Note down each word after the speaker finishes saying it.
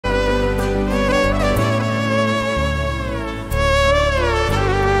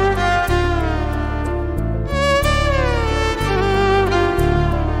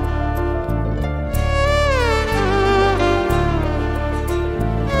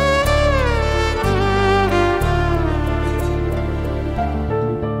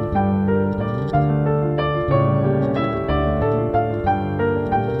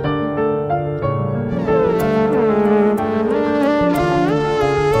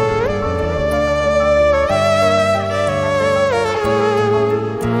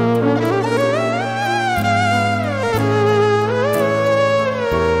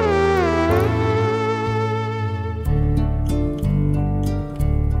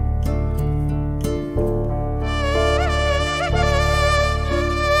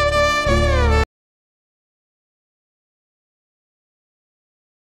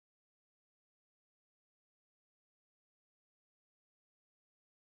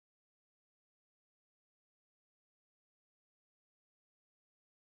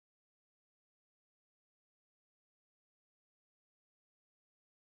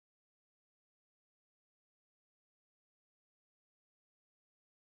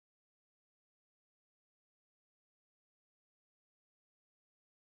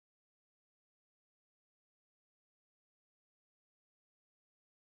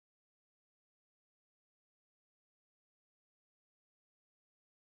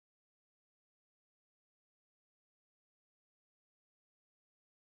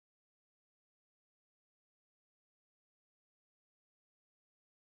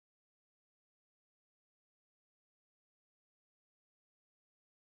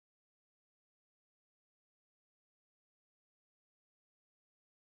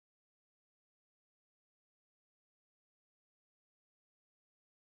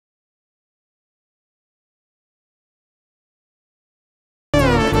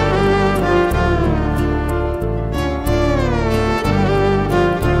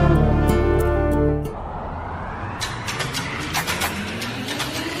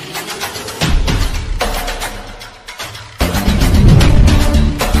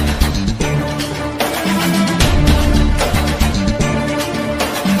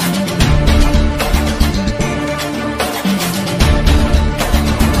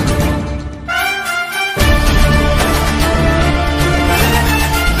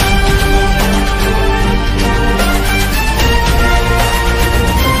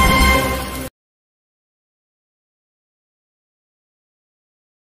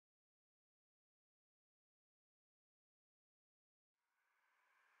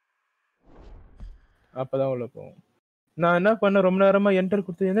அப்பதான் உள்ள போகும். நான் என்ன பண்ணேன் ரொம்ப நேரமா என்டர்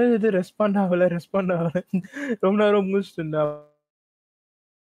குடுத்து என்னது இது ரெஸ்பாண்ட் ஆகல. ரொம்ப நேரம் முழிச்சுட்டு இருந்தேன்.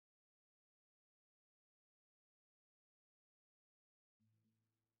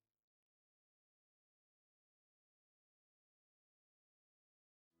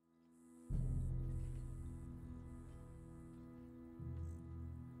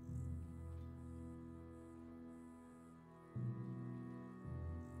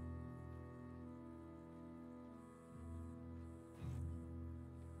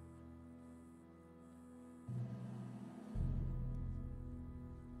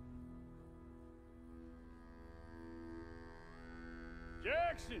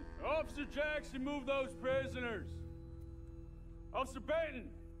 Jackson! Officer Jackson, move those prisoners! Officer Benton!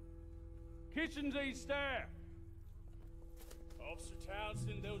 Kitchens these staff! Officer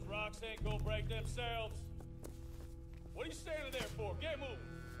Townsend, those rocks ain't gonna break themselves. What are you standing there for? Get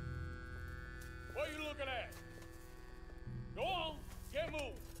moving! What are you looking at? Go on, get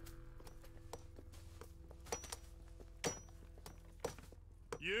moving!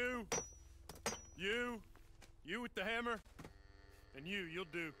 You with the hammer? And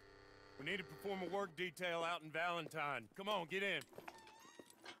you'll do. We need to perform a work detail out in Valentine. Come on, get in.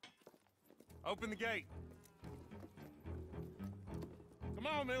 Open the gate. Come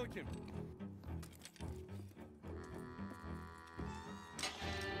on, Milliken.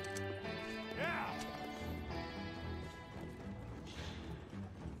 Yeah!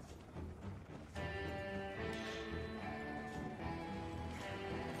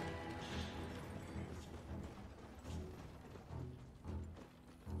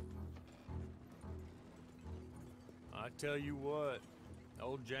 I tell you what,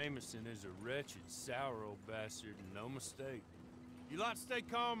 old Jameson is a wretched, sour old bastard, and no mistake. You lot stay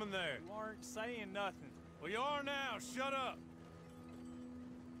calm in there. You aren't saying nothing. Well, you are now. Shut up.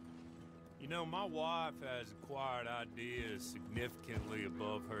 You know, my wife has acquired ideas significantly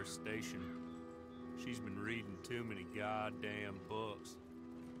above her station. She's been reading too many goddamn books.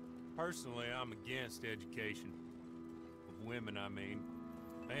 Personally, I'm against education. Of women, I mean.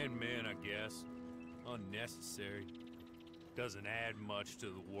 And men, I guess. Unnecessary. Doesn't add much to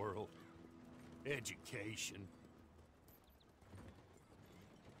the world. Education.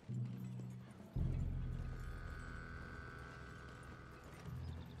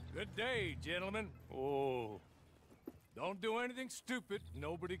 Good day, gentlemen. Oh. Don't do anything stupid.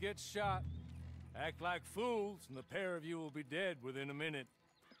 Nobody gets shot. Act like fools, and the pair of you will be dead within a minute.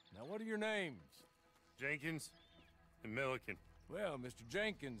 Now, what are your names? Jenkins and Milliken. Well, Mr.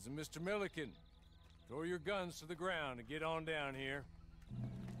 Jenkins and Mr. Milliken, throw your guns to the ground and get on down here.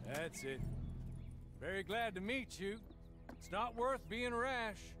 That's it. Very glad to meet you. It's not worth being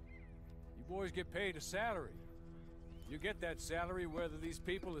rash. You boys get paid a salary. You get that salary whether these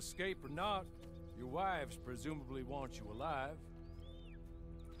people escape or not. Your wives presumably want you alive.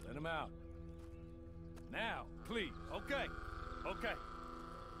 Let them out. Now, please. Okay. Okay.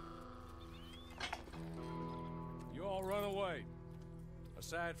 You all run away.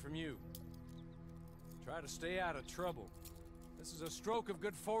 Aside from you. Try to stay out of trouble. This is a stroke of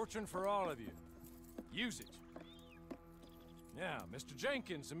good fortune for all of you. Use it. Now, Mr.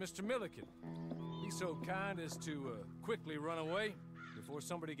 Jenkins and Mr. Milliken, be so kind as to quickly run away before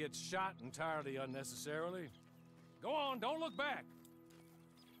somebody gets shot entirely unnecessarily. Go on, don't look back.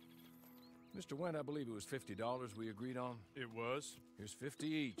 Mr. Wendt, I believe it was $50 we agreed on. It was. Here's 50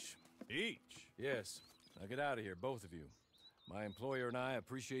 each. Each? Yes. Now get out of here, both of you. My employer and I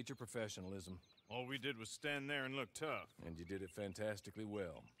appreciate your professionalism. All we did was stand there and look tough. And you did it fantastically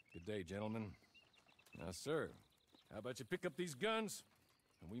well. Good day, gentlemen. Now, sir, how about you pick up these guns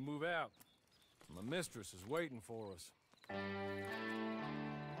and we move out? My mistress is waiting for us.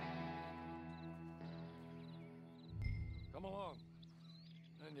 Come along.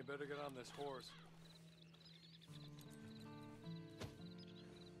 And you better get on this horse.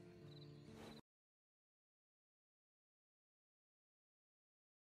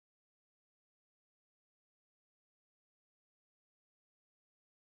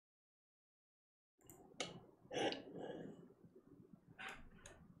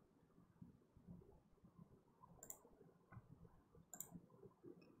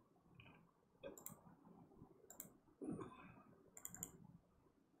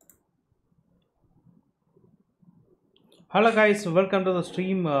 Hello guys, welcome to the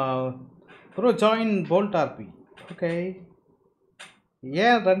stream. Bro, join Bolt RP. Okay.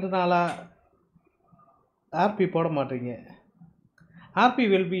 Yeah, 2 நாளா RP போட மாட்டீங்க. RP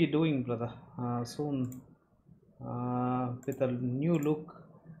will be doing, brother, soon, with a new look.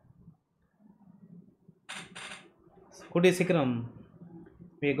 கூடிய சீக்கிரம்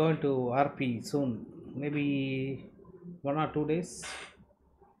we are going to RP soon. maybe 1 or 2 days.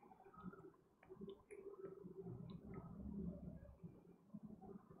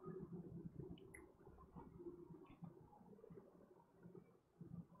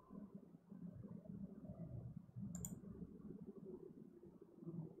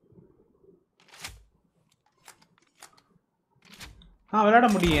 விளையாட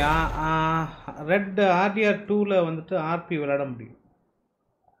முடியும். Red RDR 2ல வந்துட்டு RP விளையாட முடியும்.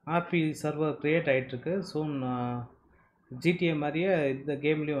 RP சர்வர் க்ரியேட் ஆகிட்டுருக்கு. சூன் GTA மாதிரியே இந்த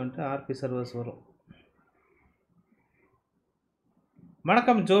கேம்லேயும் வந்துட்டு RP சர்வர்ஸ் வரும்.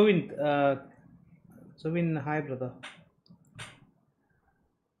 வணக்கம் ஜோவின். ஜோவின் ஹாய் பிரதர்.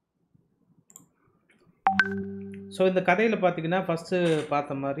 ஸோ இந்த கதையில் பார்த்தீங்கன்னா ஃபஸ்ட்டு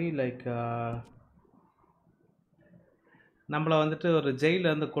பார்த்த மாதிரி லைக் நம்மளை வந்துட்டு ஒரு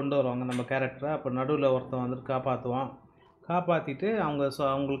ஜெயிலேருந்து கொண்டு வருவாங்க நம்ம கேரக்டரை. அப்போ நடுவில் ஒருத்தன் வந்துட்டு காப்பாற்றிட்டு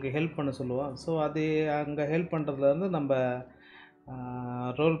அவங்களுக்கு ஹெல்ப் பண்ண சொல்லுவான். ஸோ அது அங்கே ஹெல்ப் பண்ணுறதுலேருந்து நம்ம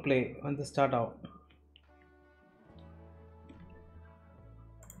ரோல் ப்ளே வந்து ஸ்டார்ட் ஆகும்.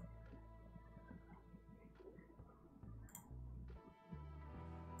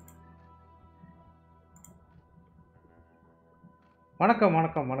 வணக்கம்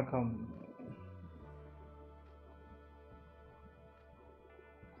வணக்கம் வணக்கம்.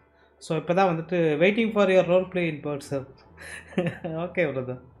 ஸோ இப்போ தான் வந்துட்டு waiting for your role play in person. Okay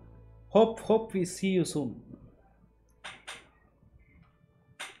brother. Hope we C you soon.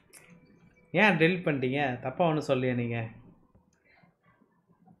 ஏன் டெலிட் பண்ணிட்டீங்க? தப்பாக ஒன்றும் சொல்லியா நீங்கள்?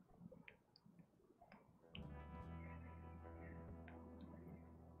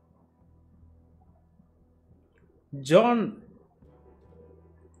 ஜான்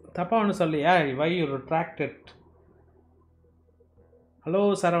தப்பாக ஒன்றும் சொல்லியா? Why you retracted? Hello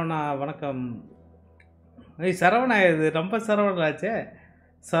Saravana வணக்கம். சரவணா இது ரொம்ப சரவணாச்சே.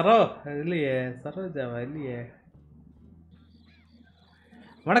 இல்லையே சரோஜாவா இல்லையே.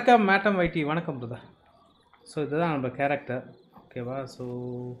 வணக்கம் மேட்டம் வைட்டி. வணக்கம் பிரதா. ஸோ இதுதான் நம்ம கேரக்டர் ஓகேவா? ஸோ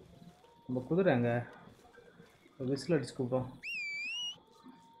நம்ம குதிரைங்க விசில் அடிச்சு கூப்பிட்டோம்.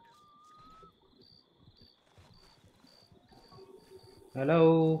 ஹலோ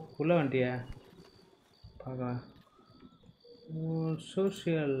உள்ள வந்துட்டியா? பார்க்கலாம்.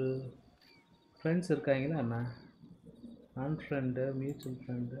 சோஷியல் ஃப்ரெண்ட்ஸ் இருக்காங்களா அண்ணா? அன்ஃப்ரெண்டு மியூச்சுவல்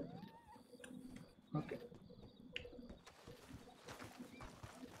ஃப்ரெண்டு. ஓகே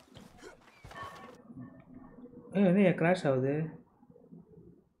என்ன கிராஷ் ஆகுது?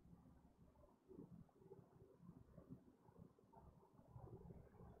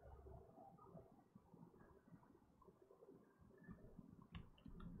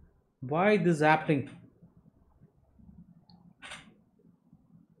 why this happening?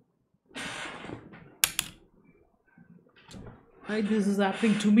 Why this is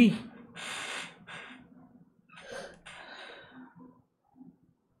happening to me?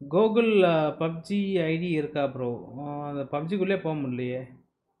 Google PUBG ID இருக்கா ப்ரோ? அந்த பப்ஜிக்குள்ளே போக முடியலையே.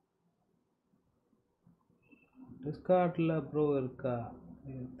 டிஸ்கார்டில் ப்ரோ இருக்கா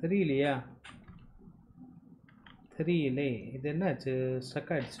தெரியலையா? தெரியலே. இது என்னாச்சு?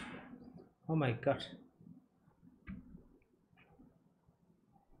 ஸ்டக் ஆகிடுச்சு. Oh my God.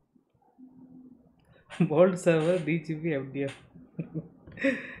 Bolt server DGP MDF.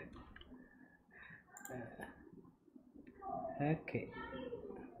 Okay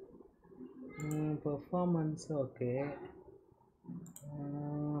performance okay.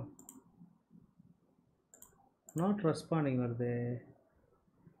 Not responding வருது.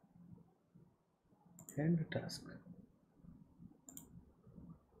 End task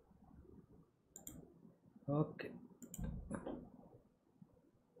okay.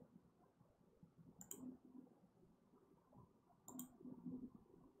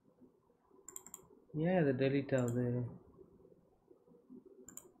 ஏன் அது டெலீட் ஆகுது?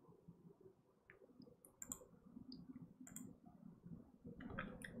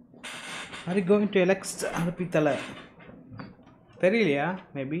 Are you going to elect RP தலை? தெரியலையா?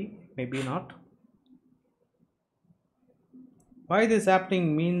 Maybe not. Why this happening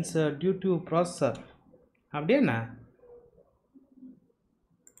means due to processor. அப்படியேண்ணா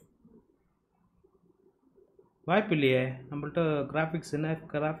வாய்ப்பு இல்லையே. நம்மள்ட்ட graphics என்ன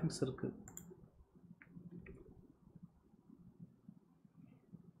கிராஃபிக்ஸ் இருக்குது.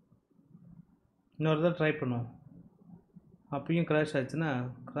 இன்னொரு தான் ட்ரை பண்ணுவோம். அப்பயும் கிராஷ் ஆச்சுன்னா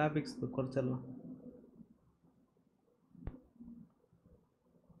கிராஃபிக்ஸ் குறைச்சிடலாம்.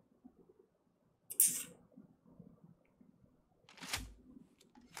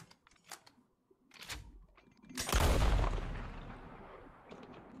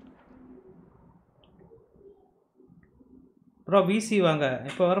 ப்ரோ விசி வாங்க.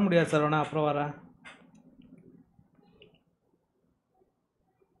 இப்போ வர முடியாது சார். வேணா அப்புறம் வரேன்.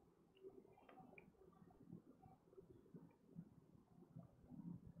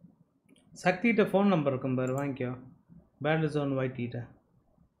 சக்திகிட்ட ஃபோன் நம்பர் இருக்கும் பாரு, வாங்கிக்கோ. Battle zone ஒயிட்டிகிட்ட.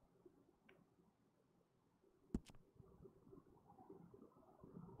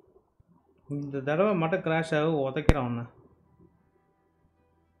 இந்த தடவை மட்டும் கிராஷ் ஆக உதைக்கிறான் ஒன்று.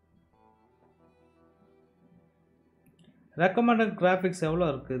 ரெக்கமெண்டட் கிராஃபிக்ஸ் எவ்வளோ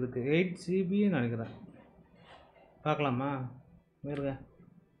இருக்குது இதுக்கு? 8 GB நினைக்கிறேன். பார்க்கலாமா? இருங்க,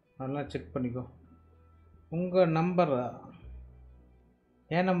 அதெல்லாம் செக் பண்ணிக்கோ. உங்கள் நம்பரா?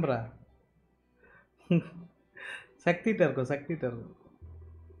 ஏன் நம்பரா? சக்திகிட்ட இருக்கும், சக்திகிட்ட இருக்கும்.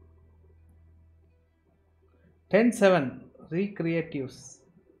 10/7 ரீக்ரியேட்டிவ்ஸ்.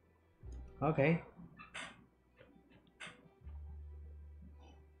 ஓகே,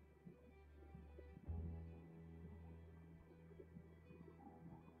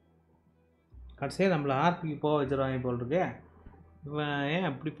 கடைசியாக நம்மளை ஆர்பிக்கு போக வச்சுருவாங்க போல் இருக்கு. இவன் ஏன்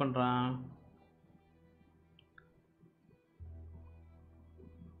அப்படி பண்ணுறான்?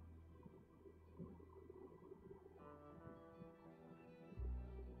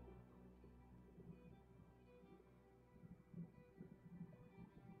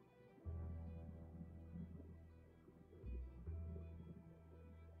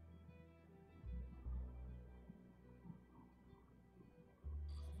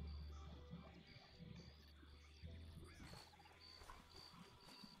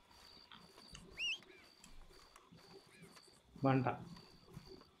 வேண்டாம்.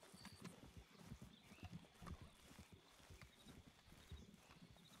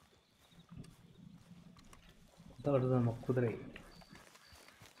 வருது நம்ம குதிரை.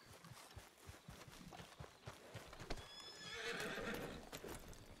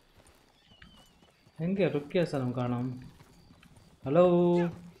 எங்கே ருக்கியா சனம் காணோம்? ஹலோ,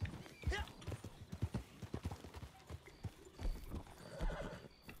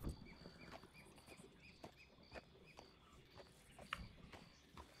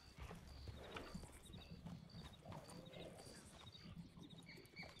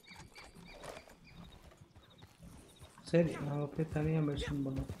 சரி நாங்கள் போய் தனியாக மென்ஷன்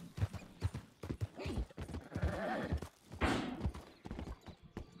பண்ணோம்.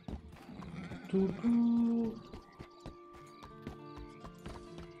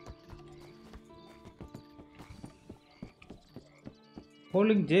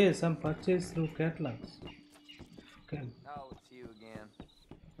 Holding J, some purchase through catalogs. Okay. Oh, it's you again.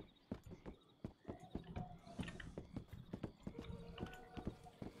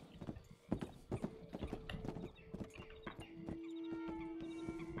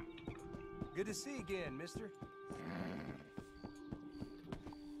 Good to see you again, mister.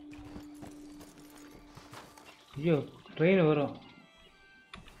 ஐயோ, ட்ரெயின் வரும்.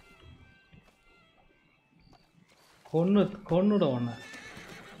 கொன்னுட ஒன்று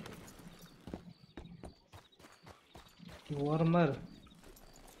ஓரமாக இரு.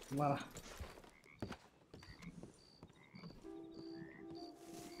 வர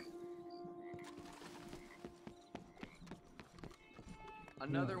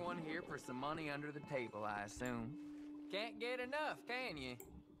Another one here for some money under the table, I assume. Can't get enough, can you?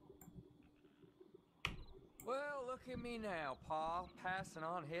 Well, look at me now, Pa, passing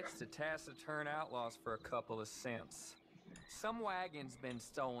on hits to taciturn outlaws for a couple of cents. Some wagon's been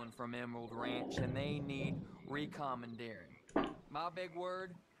stolen from Emerald Ranch and they need recommandeering. My big word,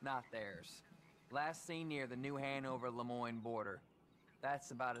 not theirs. Last seen near the New Hanover-Lemoyne border. That's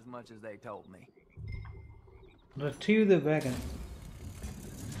about as much as they told me. Retrieve the wagon.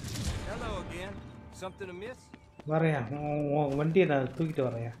 Hello again. Something amiss? வரையா, வண்டியை நான் தூக்கிட்டு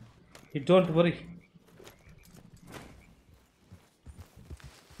வரையா. You don't worry.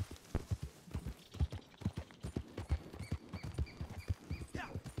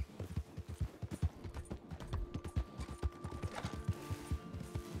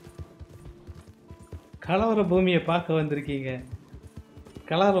 கலவர பூமியை பார்க்க வந்திருக்கீங்க.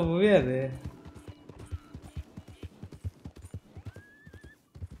 கலவர பூமி அது.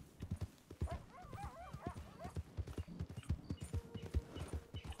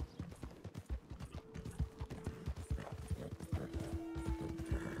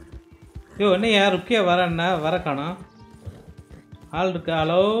 ஐயோ, என்ன யார் ருக்கியா வரேன்னா வர காணோம். ஆள் இருக்கா?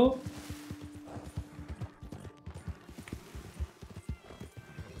 ஹலோ,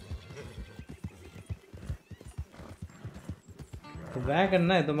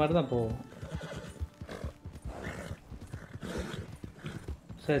 வேகன்னா இந்த மாதிரி தான் போகும்.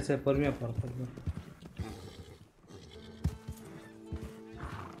 சரி சரி, பொறுமையாக போகிறோம், பொறுமையாக.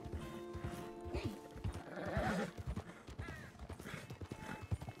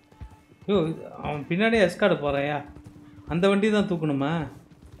 ஐயோ, அவன் பின்னாடியே எஸ்கார்டு போகிறாயா? அந்த வண்டி தான் தூக்கணுமா?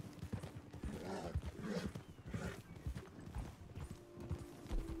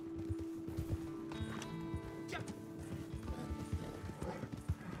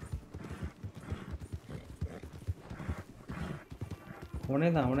 அவனே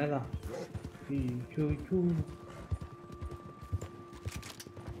தான்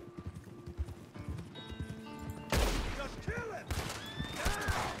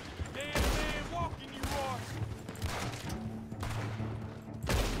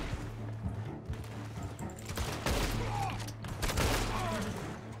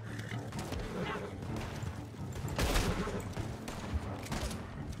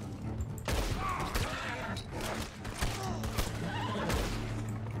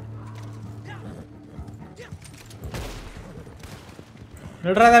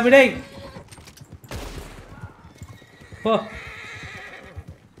நில்றாதா விடை போ.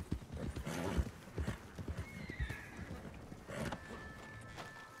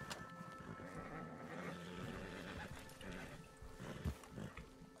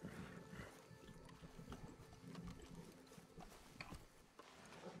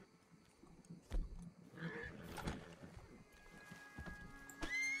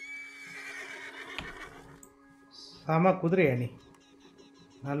 ஆமா குதிரையா நீ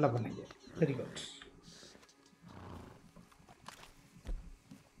நல்லா பண்ணீங்க. Very good.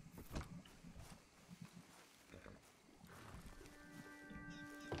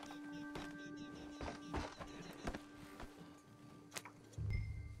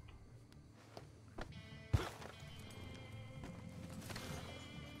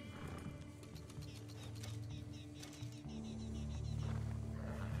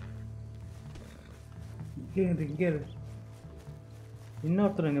 இங்கே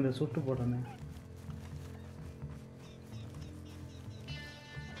இன்னொருத்தர் இங்கே சுட்டு போட்டோன்னே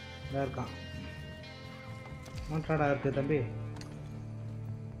இதாக இருக்கான். மாட்டாடா இருக்கு தம்பி,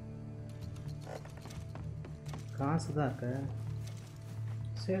 காசு தான் இருக்க.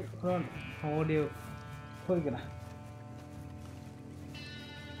 சரி ஓடியோ போய்க்கிறேன்.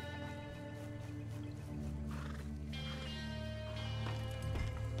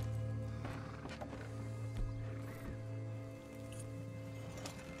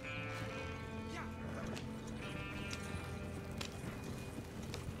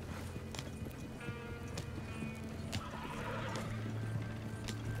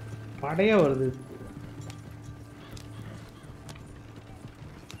 படையா வருது.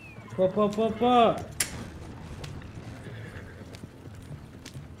 போ போ போ போ.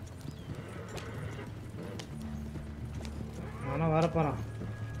 ஆனால் வரப்போறான்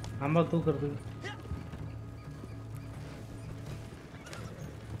நம்ம தூக்குறதுக்கு.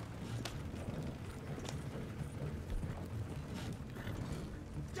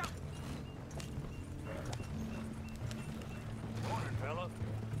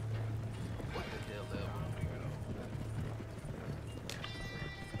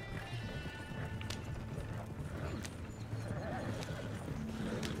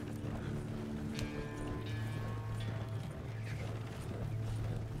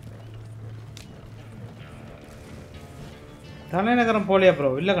 தலைநகரம் போலியா ப்ரோ?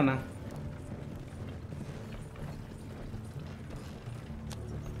 இல்லை கண்ணா,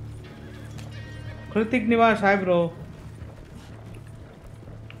 கிருத்திக் நிவாஸ் ஹாய் ப்ரோ.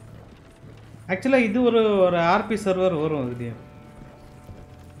 ஆக்சுவலாக இது ஒரு ஆர்பி சர்வர் வரும் இதுலேயே.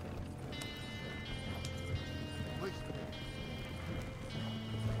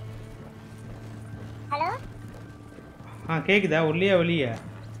 கேக்குதா? உள்ளியா வெளியா?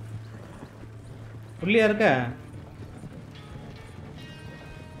 உள்ளியா இருக்க?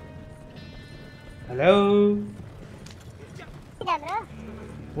 ஹலோ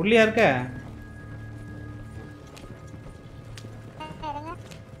உள்ளியா இருக்க?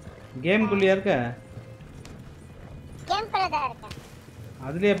 கேம் குள்ளியா இருக்க?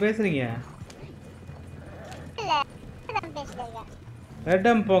 அதுலயா பேசுறீங்க?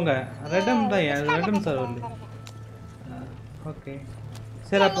 ரெடம் போங்க. ரெடம் தான், ரெடம் சர்வர்ல. ஓகே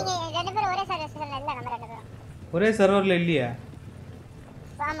சரி. அப்போ ஒரே சர்வர்ல இல்லையா?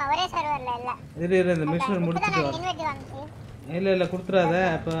 ஆமா ஒரே சர்வர்ல இல்ல. இரு இந்த மிஷன் முடிச்சிட்டு வா. இல்ல கொடுத்துறாத.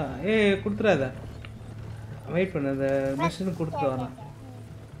 அப்ப கொடுத்துறாத, வெயிட் பண்ணு. அந்த மிஷன் கொடுத்து வரேன்.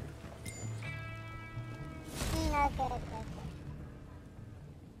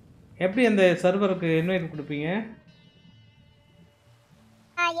 எப்படி அந்த சர்வருக்கு இன்வைட் கொடுப்பீங்க?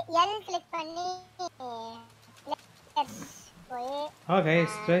 எல் கிளிக் பண்ணி போய் okay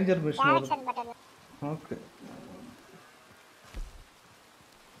Stranger mission direction button. Okay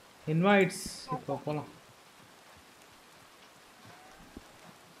invites. இப்போ போலாம்.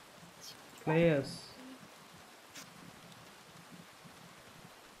 பிளேயர்ஸ்.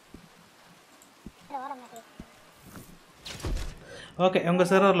 ஓகே உங்க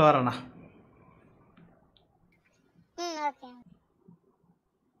சர்வரில் வரேண்ணா. ஓகே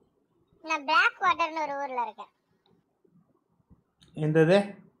நான் பிளாக் வாட்டர்னு ஒரு ஊர்ல இருக்கேன். எந்தது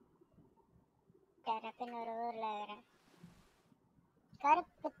டரப்பின் ஒரு ஊர்ல வேற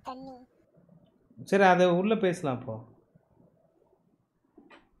கருப்பு தண்ணி. சரி அதை உள்ள பேசலாம் அப்போ.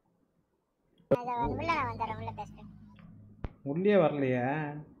 அத உள்ள நான் வந்துறேன், உள்ள பேசுறேன். உள்ளே வரலையா?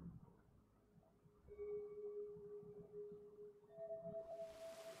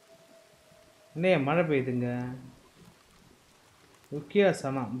 இல்லையா மழை பெய்யுதுங்க. ருக்கியா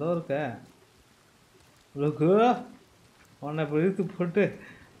சனம் இதோ இருக்க. ருக்கு உன்னை இப்போ இழுத்து போட்டு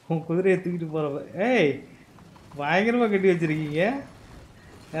உன் குதிரையை தூக்கிட்டு போகிறப்ப ஏய் பயங்கரமாக கட்டி வச்சுருக்கீங்க.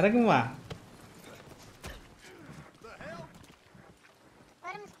 இறங்குமா?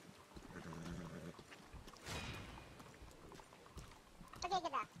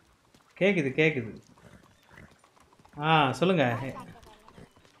 கேட்குது கேட்குது. சொல்லுங்க.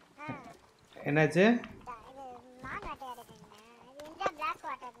 என்னாச்சு?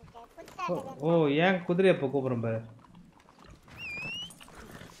 ஓ ஏன் குதிரையை இப்போ கூப்பிட்றேன் பாரு.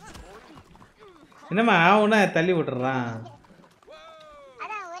 என்னம்மா அவனா தள்ளி விட்டுறான்?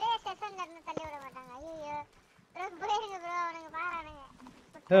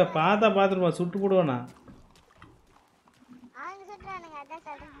 பார்த்தா பார்த்துருமா சுட்டு போடுவானா?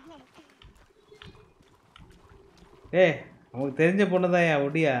 ஏய் அவங்களுக்கு தெரிஞ்ச பொண்ணு தான் ஏன்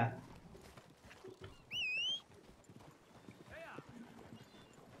ஒடியா?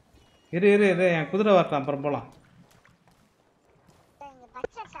 இரு இரு இரு என் குதிரை வரட்டான் அப்புறம் போகலாம்.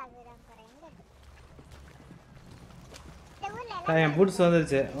 என் பூட்ஸ்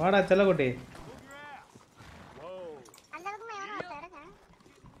வந்துருச்சு. வாடா செல்லக்குட்டி.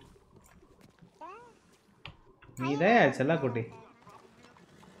 நீதான் செல்லக்குட்டி.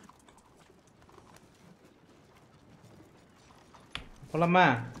 போலாமா?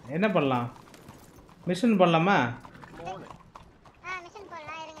 என்ன பண்ணலாம்? மிஷின் பண்ணலாமா?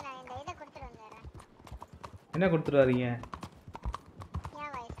 என்ன கொடுத்துட்டு வரீங்க?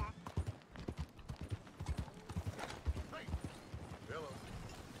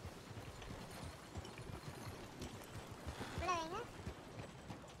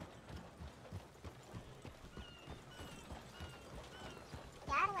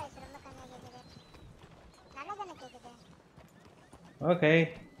 ஓகே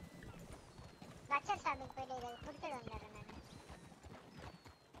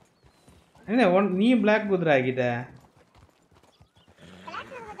என்ன நீ பிளாக் குதிரை ஆகிட்ட?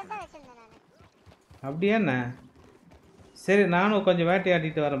 அப்படியா என்ன? சரி நானும் கொஞ்சம்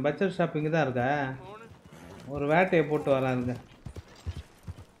வேட்டையாடிட்டு வரேன். பட்ஜெட் ஷாப்பிங் தான் இருக்கா? ஒரு வேட்டையை போட்டு வரேன் இருங்க.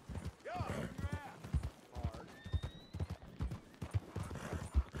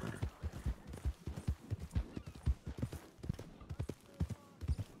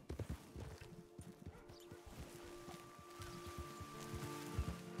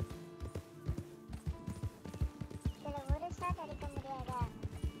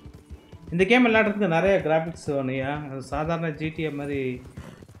 இந்த கேம் விளையாடுறதுக்கு நிறைய கிராஃபிக்ஸ் வேணுயா. அது சாதாரண ஜிடிஏ மாதிரி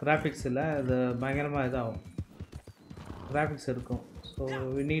கிராஃபிக்ஸ் இல்லை, அது பயங்கரமாக இதாகும் கிராஃபிக்ஸ் இருக்கும். So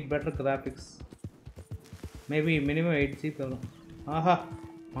we need better graphics. Maybe minimum 8 GB வரும். ஆஹா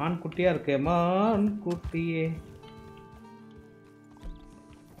மான் குட்டியாக இருக்கே மான் குட்டியே.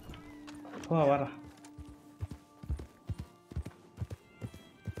 வரேன்.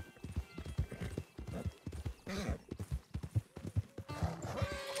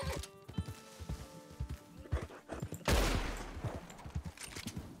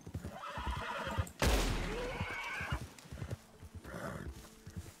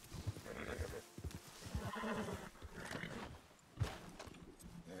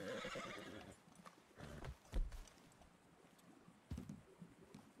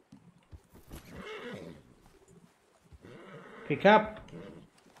 Pick up.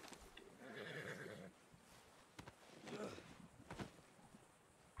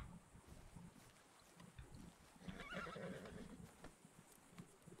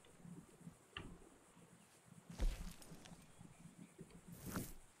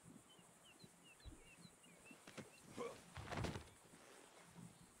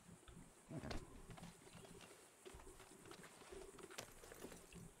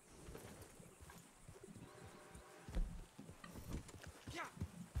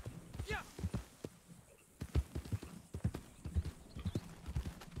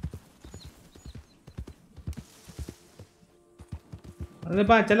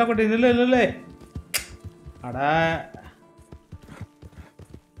 இல்லைப்பா செல்லக்குட்டி நில்லு நில்லு. அடா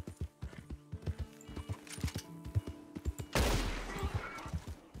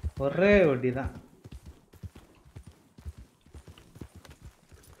ஒரே ஒட்டி தான்.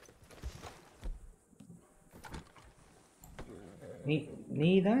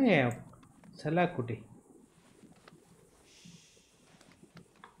 நீ தான் என் செல்லக்குட்டி.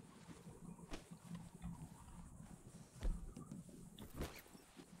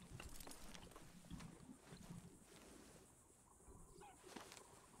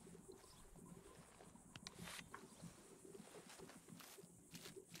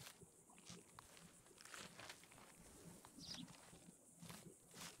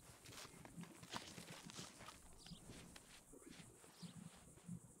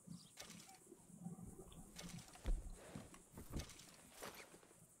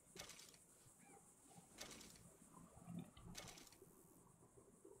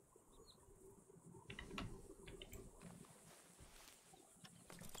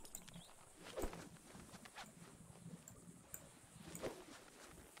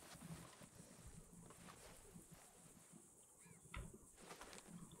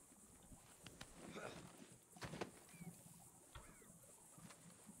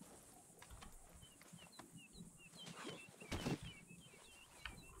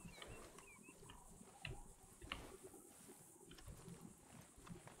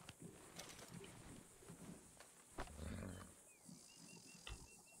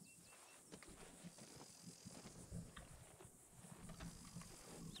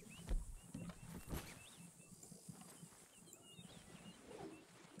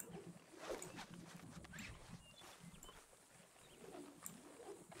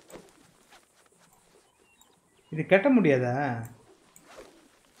 இது கட்ட முடியாதா?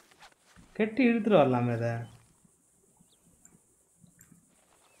 கட்டி இழுத்துட்டு வரலாமே இதை.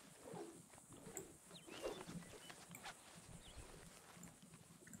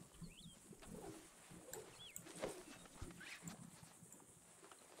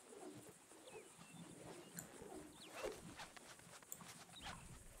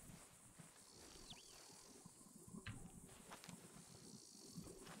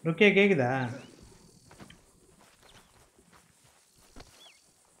 ருக்கியா கேக்குதா?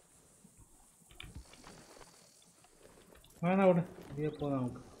 வேணா விடு, இதே போதும்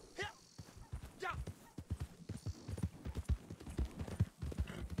நமக்கு.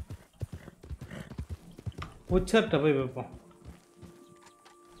 உச்சர்கிட்ட போய் வைப்போம்.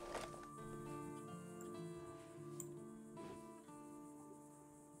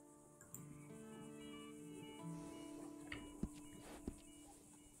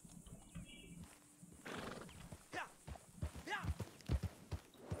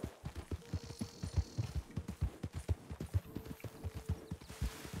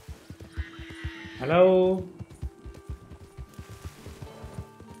 ஹலோ,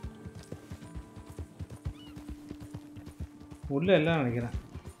 உள்ள எல்லாம் நினைக்கிறேன்.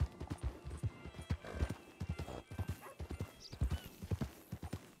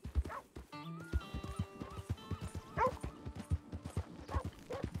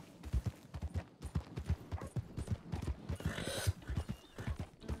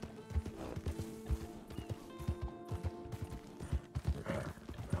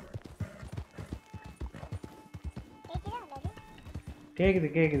 கேக்குது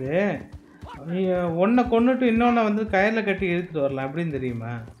கேக்குது. நீ ஒன்றை கொண்டுட்டு இன்னொன்று வந்து கயிறில் கட்டி இழுத்துட்டு வரலாம், எப்படின்னு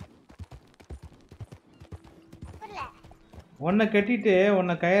தெரியுமா? ஒன்றை கட்டிட்டு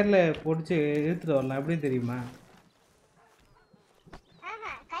ஒன்றை கயிறில் பிடிச்சி இழுத்துட்டு வரலாம், எப்படின்னு தெரியுமா?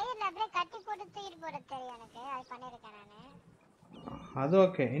 அது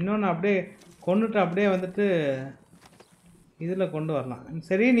ஓகே. இன்னொன்று அப்படியே கொண்டுட்டு அப்படியே வந்துட்டு இதில் கொண்டு வரலாம்.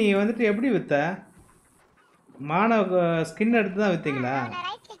 சரி, நீ வந்துட்டு எப்படி விற்ற? ஸ்கின் எடுத்து தான் விற்றீங்களா?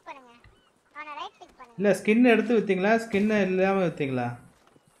 இல்லை, ஸ்கின் எடுத்து விற்றீங்களா? ஸ்கின் இல்லாமல் விற்றீங்களா?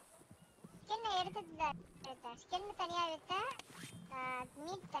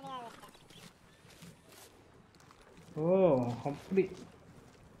 ஓ, அப்படி.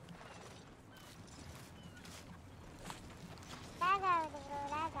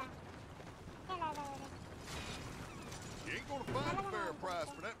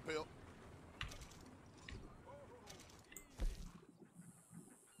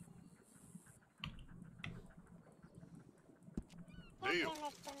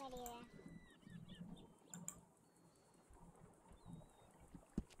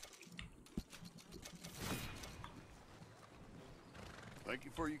 Thank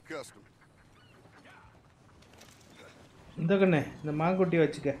you for your custom. இந்த கண்ணே, இந்த மாங்குட்டி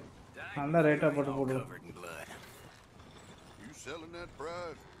வச்சுக்க, நல்லா ரேட்டாக போட்டு போடுவோம். You selling that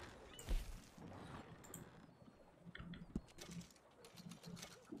prize?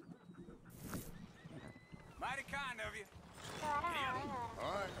 Mighty kind of you.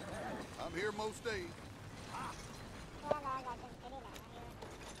 All right. I'm here most days.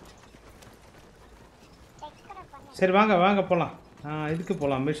 சரி வாங்க வாங்க போகலாம். இதுக்கு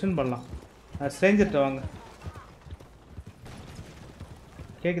போகலாம், மிஷன் பண்ணலாம். ஸ்ட்ரேஞ்சர்கிட்ட வாங்க.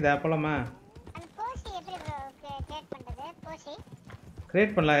 கேட்குதா? போகலாமா?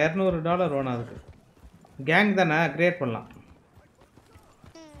 கிரியேட் பண்ணலாம். $200 வேணும் அதுக்கு. கேங் தானே, கிரியேட் பண்ணலாம்.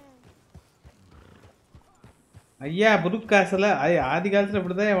 ஐயா, ப்ளூ காசில் ஆதி காலத்தில்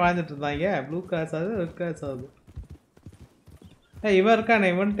இப்படி தான் வாழ்ந்துட்டு இருந்தாங்க. ப்ளூ காசு ஆகுது, ரெட் காசு ஆகுது. இவன் இருக்கானே,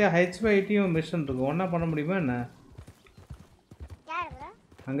 இவன்ட்டு HYTயும் மிஷன் இருக்கும். ஒன்றா பண்ண முடியுமா என்ன?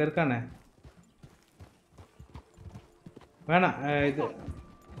 அங்கே இருக்கானே. வேணாம், இது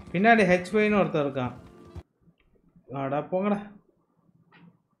பின்னாடி HYன்னு ஒருத்தர் இருக்கான். ஆடா போங்கடா.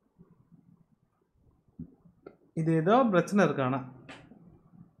 இது ஏதோ பிரச்சனை இருக்கானா?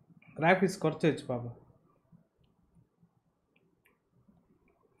 கிராஃபிக்ஸ் குறைச்சி வச்சு பார்ப்போம்.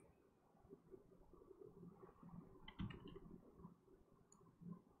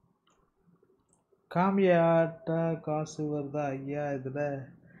 கம்மியாட்டா காசு வருதா ஐயா? இதில்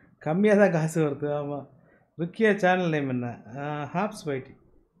கம்மியாக தான் காசு வருது. ஆமாம். ருக்கியா சேனல் நேம் என்ன? ஹாப்ஸ் வைட்டி.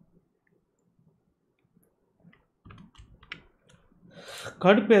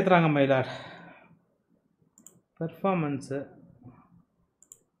 கடுப்பு ஏற்றுறாங்க மயிலாட். Performance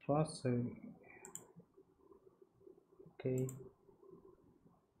processing. Okay,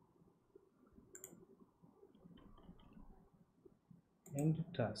 end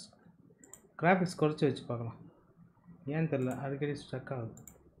task. Graphics குறைச்சி வச்சு பார்க்கலாம். ஏன்னு தெரில, அடிக்கடி ஸ்ட்ரக் ஆகுது.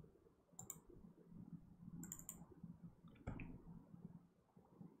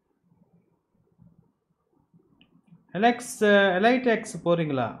 LiteX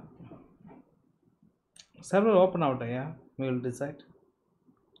போறீங்களா? Server open ஆகட்டையா, we will decide.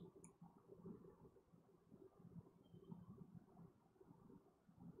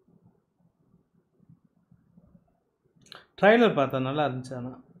 Trailer பார்த்தா நல்லா இருந்துச்சு.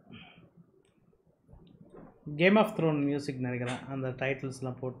 ஆனால் கேம் ஆஃப் த்ரோன் மியூசிக் நினைக்கிறேன், அந்த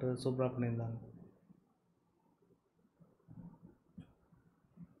டைட்டில்ஸ்லாம் போட்டு சூப்பராக பண்ணியிருந்தாங்க.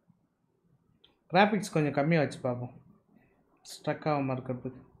 கிராஃபிக்ஸ் கொஞ்சம் கம்மியாக வச்சு பார்ப்போம், ஸ்ட்ரக் ஆகாமல்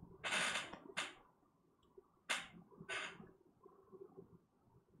இருக்கிறதுக்கு.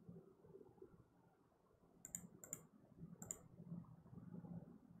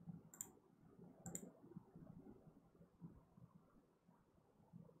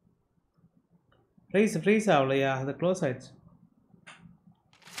 ஃப்ரீஸ் ஆகலையா? அது க்ளோஸ் ஆகிடுச்சு.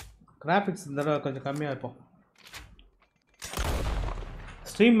 கிராஃபிக்ஸ் இந்த தடவை கொஞ்சம் கம்மியாக வைப்போம்.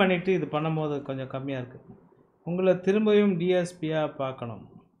 ஸ்ட்ரீம் பண்ணிவிட்டு இது பண்ணும்போது கொஞ்சம் கம்மியாக இருக்குது. உங்களை திரும்பியும் டிஎஸ்பியாக பார்க்கணும்.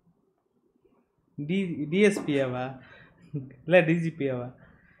 டிஎஸ்பியாவா இல்லை டிஜிபியாவா?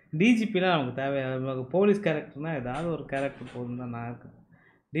 டிஜிபிலாம் நமக்கு தேவையா? நமக்கு போலீஸ் கேரக்டர்னால் ஏதாவது ஒரு கேரக்டர் போதும் தான் நான் இருக்கேன்.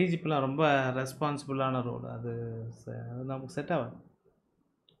 டிஜிபிலாம் ரொம்ப ரெஸ்பான்சிபிளான ரோல், அது நமக்கு செட் ஆகாது.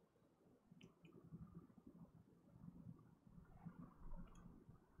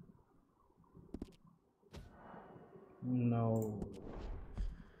 No.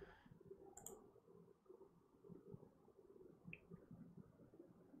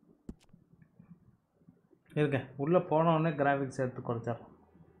 இருங்க, உள்ளே போனோடனே கிராஃபிக்ஸ் எடுத்து குறைச்சிட்றோம்.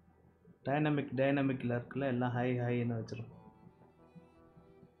 டைனமிக்கில் இருக்குல்ல, எல்லாம் ஹைன்னு வச்சிடும்.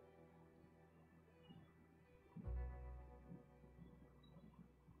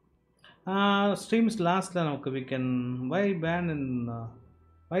 ஸ்ட்ரீம்ஸ் லாஸ்ட்டில் நமக்கு we can why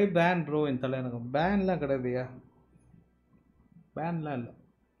ban bro in தலைநகரம். பேன்லாம் கிடையாதுயா, பேன்லாம் இல்லை,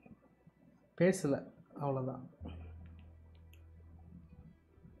 பேசலை, அவ்வளோதான்.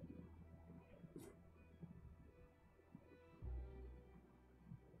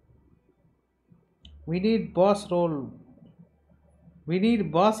 we need boss role.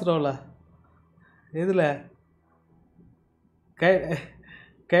 எதில்?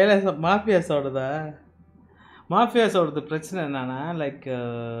 கைலாச மாஃபியாஸோடது பிரச்சனை என்னன்னா, லைக்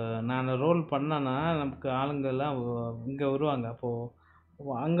நான் ரோல் பண்ணேன்னா நமக்கு ஆளுங்கெல்லாம் இங்கே வருவாங்க.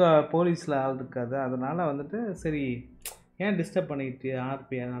 அப்போது அங்கே போலீஸில் ஆள் இருக்காது. அதனால் வந்துட்டு சரி ஏன் டிஸ்டர்ப் பண்ணிக்கிட்டு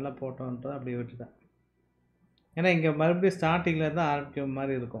ஆர்பி, அதனால் போட்டோன்றது அப்படியே விட்டுட்டேன். ஏன்னா இங்கே மறுபடியும் ஸ்டார்டிங்கில் தான் ஆர்பிஎம்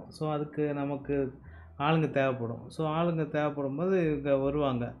மாதிரி இருக்கும். ஸோ அதுக்கு நமக்கு ஆளுங்க தேவைப்படும். ஸோ ஆளுங்க தேவைப்படும் போது இங்கே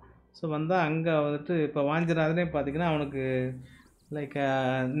வருவாங்க. ஸோ வந்தால் அங்கே வந்துட்டு இப்போ வாஞ்சிராதனே பார்த்திங்கன்னா அவனுக்கு லைக்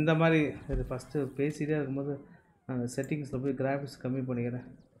இந்த மாதிரி இது ஃபஸ்ட்டு பேசிகிட்டே இருக்கும்போது அந்த செட்டிங்ஸில் போய் கிராஃபிக்ஸ் கம்மி பண்ணிக்கிறேன்,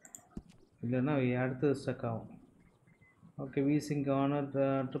 இல்லைன்னா அடுத்து ஸ்டக் ஆகும். Okay, wheezing honour,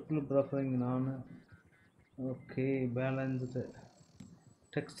 triple ப்ரஃபரிங் honour. Okay, balanced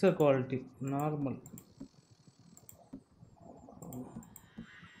Dexter quality normal,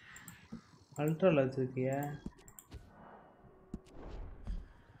 அல்ட்ராவில் வச்சுருக்கியா?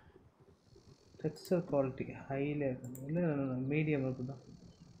 Dexter quality ஹையில் இருக்குது, இல்லை மீடியம் இருக்குது தான்.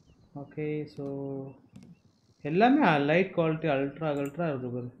 ஓகே, ஸோ எல்லாமே லைட் குவாலிட்டி அல்ட்ரா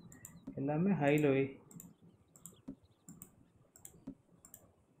இருக்குது பாரு, எல்லாமே ஹையில் வை.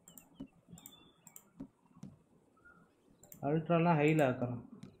 அல்ட்ராலாம் ஹையில் ஆக்கிறோம்.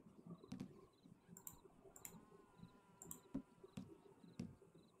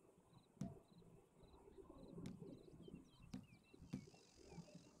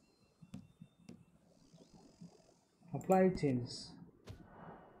 Apply changes.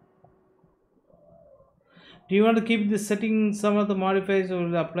 Do you want to keep this setting? Some of the modifiers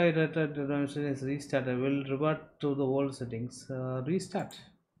will apply data dimension is restarted. Will revert to the old settings. Restart.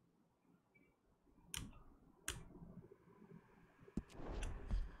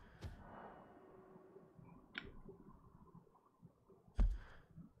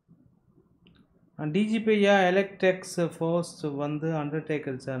 And DGP electex force வந்து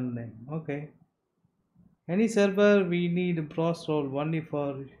Undertaker channel name. Okay. Any server we need pros role only for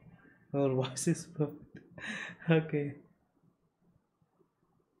our voice is perfect. Okay.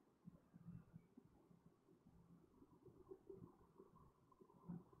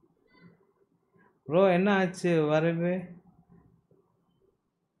 Bro, என்ன ஆச்சு வரவே?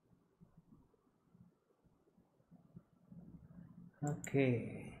 Okay.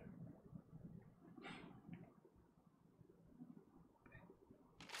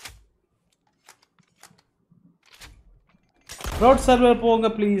 Boat server போங்க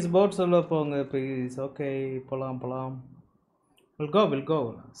please, boat server போங்க please. Okay, போகலாம். Will go.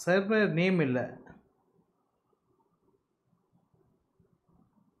 Server name இல்லை.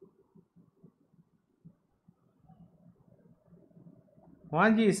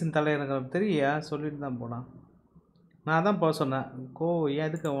 வாஞ்சியஸின் தலைவர் தெரியா சொல்லிட்டு தான் போனான். நான் தான் போக சொன்னேன்.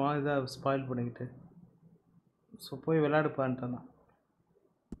 எதுக்கு இதை ஸ்பாயில் பண்ணிக்கிட்டு ஸோ போய் விளையாடுப்பான்ட்டேன் நான்.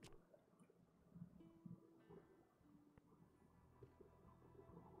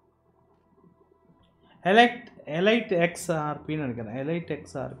 எலைட் XRPன்னு நினைக்கிறேன். எலைட்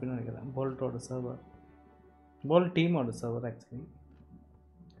XRPன்னு நினைக்கிறேன். போல்ட்டோட சர்வர், போல்ட் டீமோட சர்வர். ஆக்சுவலி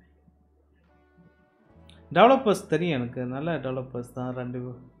டெவலப்பர்ஸ் தெரியும் எனக்கு, நல்ல டெவலப்பர்ஸ் தான். 2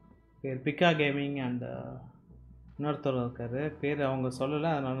 பேர், பிக்கா கேமிங் அண்ட் இன்னொருத்தர் இருக்கார். பேர் அவங்க சொல்லலை,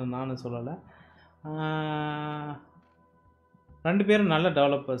 அதனால் நானும் சொல்லலை. 2 பேரும் நல்ல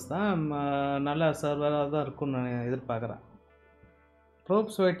டெவலப்பர்ஸ் தான். நல்ல சர்வராக தான் இருக்கும்னு நான் எதிர்பார்க்குறேன்.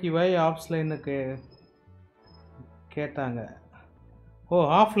 ப்ரோப்ஸ் வைட்டிவை ஆஃப்லைனுக்கு கேட்டாங்க.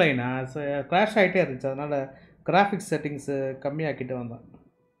 ஆஃப்லைனா? க்ராஷ் ஆகிட்டே இருந்துச்சு, அதனால் கிராஃபிக்ஸ் செட்டிங்ஸு கம்மியாக்கிட்டு வந்தேன்.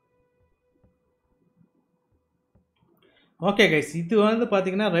 ஓகே கைஸ், இது வந்து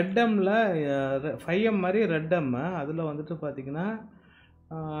பார்த்திங்கன்னா ரெட்டமில் 5M மாதிரி ரெட்டம், அதில் வந்துட்டு பார்த்திங்கன்னா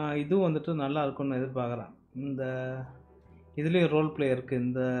இதுவும் வந்துட்டு நல்லா இருக்கும்னு எதிர்பார்க்குறேன். இந்த இதுலேயும் ரோல் ப்ளே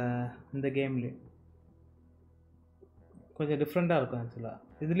இருக்குது. இந்த கேம்லேயும் கொஞ்சம் டிஃப்ரெண்ட்டாக இருக்கும் ஆக்சுவலாக.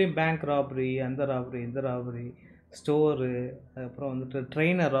 இதுலேயும் பேங்க் ராபரி, அந்த ராபரி, இந்த ராபரி, ஸ்டோரு, அப்புறம் வந்துட்டு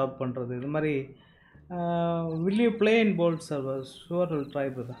ட்ரெயினை ராப் பண்ணுறது, இது மாதிரி. Will you play in bolt server? Sure will try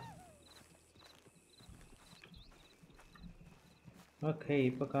brother. Okay,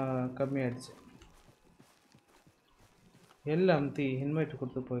 இப்போ கம்மியாகிடுச்சு. எல்லாம் அமுத்தி இன்வைட்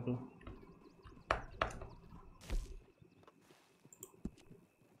கொடுத்து போய்க்கலாம்.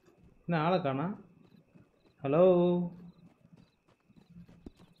 என்ன ஆளை காணா? ஹலோ,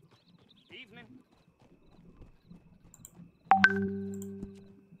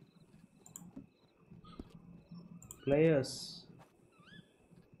 பிளேயர்ஸ்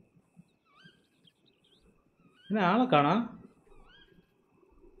என்ன ஆளை காணா?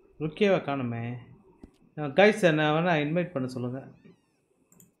 ருக்கியாவை காணுமே. கைஸ் என்ன வேணால் இன்வைட் பண்ண சொல்லுங்கள்.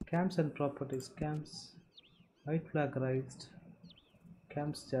 Camps and properties, camps, white flag raised,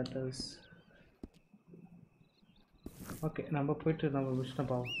 camps சாட்டர்ஸ். Okay, நம்ம போயிட்டு நம்ம மிஷனை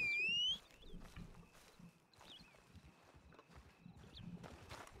பார்ப்போம்.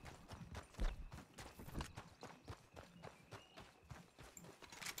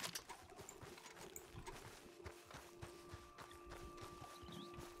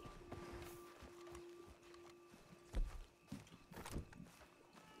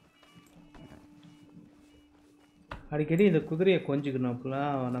 அடிக்கடி இந்த குதிரையை கொஞ்சிக்கணும்,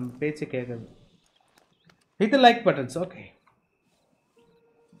 அப்போலாம் நம்ம பேச்சு கேட்குது. இது லைக் பட்டன்ஸ். ஓகே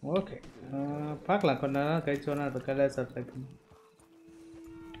ஓகே, பார்க்கலாம். கொஞ்ச நேரம் கழிச்சு வேணா அது கைலாசா ட்ரை பண்ணி.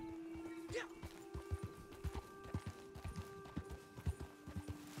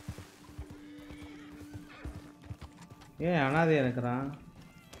 ஏன் அனாதையாக இருக்கிறான்?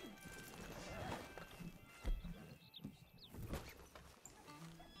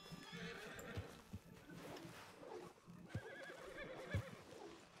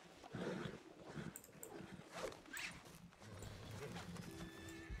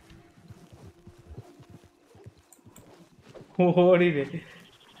 ஓடிடு.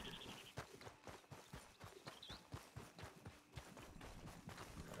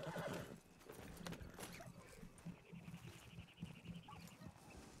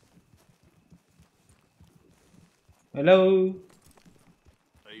 Hello.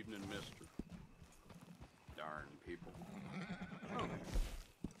 Evening, mister. Darn people.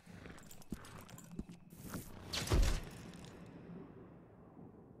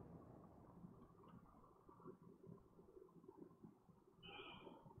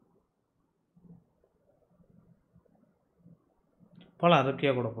 போகலாம்,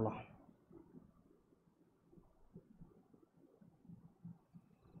 ருக்கியா கூட போகலாம்.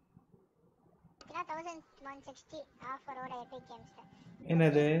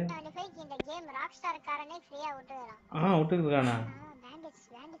 என்னது? விட்டுருக்கானா?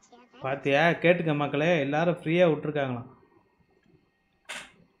 பார்த்தியா, கேட்டுக்க மக்களே, எல்லாரும் ஃப்ரீயாக விட்டுருக்காங்களாம்.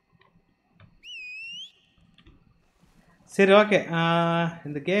 சரி ஓகே,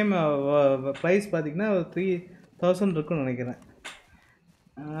 இந்த கேம் ப்ரைஸ் பார்த்திங்கன்னா 3000 இருக்குன்னு நினைக்கிறேன்.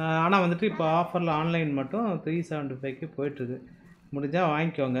 ஆனால் வந்துட்டு இப்போ ஆஃபரில் ஆன்லைன் மட்டும் 375க்கு போயிட்டுருக்கு. முடிஞ்சால்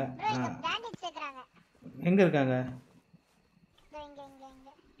வாங்கிக்கோங்க. எங்கே இருக்காங்க?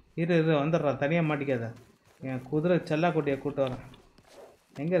 இரு வந்துடுறா, தனியாக மாட்டிக்காத. என் குதிரை செல்லாக்குட்டியை கூப்பிட்டு வரேன்.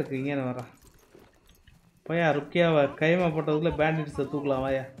 எங்கே இருக்குது? இங்கேன்னு வரேன். போயா, ருக்கியாவை கைமா போட்டதுக்குள்ளே பேண்டிட்ஸை தூக்கலாம்.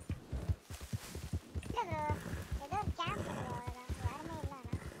 வாயா.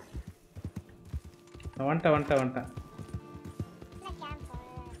 வந்துட்டேன்.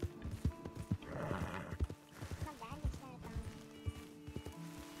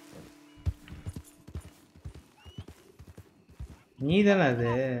 நீ தானே அது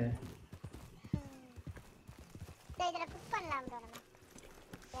இதுல குக் பண்ணலாம் bro நம்ம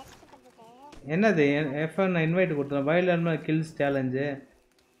டெஸ்ட் பண்ணிட்டு என்னது F1 இன்வைட் கொடுத்தேன் வைல்ட் கில்ஸ் சேலஞ்சு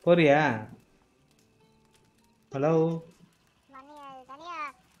போறியா ஹலோ மணி அது தனியா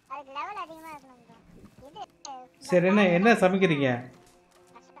அதுக்கு லெவல் அதிகமா இருக்கணும் bro இது சரி என்ன சமைக்கிறீங்க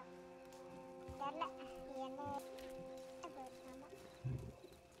கஷ்டம் தெரியல என்ன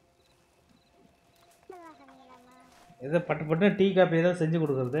ஏதோ பட்டு டீ காப்பி ஏதோ செஞ்சு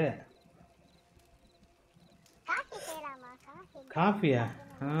கொடுக்குறது காஃபி செய்யலாமா காஃபியா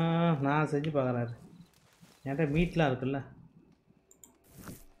நான் செஞ்சு பார்க்குறாரு என்கிட்ட மீட்லாம் இருக்குல்ல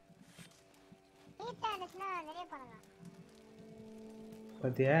மீட்டா இருந்துச்சுன்னா நிறைய பண்ணலாம்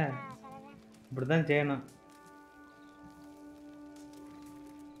பார்த்தியா இப்படி தான் செய்யணும்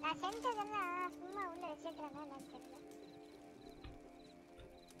நான் செஞ்சதெல்லாம் சும்மா உள்ள வச்சிருக்கேன் நான் தெரியல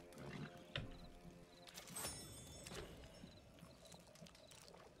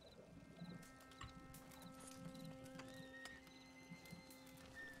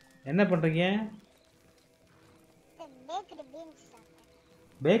என்ன பண்ணுறீங்க பேக்டு பீன்ஸ்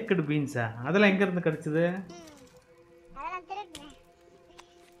பேக்கடு பீன்ஸா அதெல்லாம் எங்கேருந்து கிடச்சிது அதெல்லாம் திருடுனேன்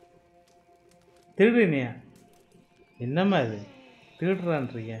திருடுனியா என்னம்மா இது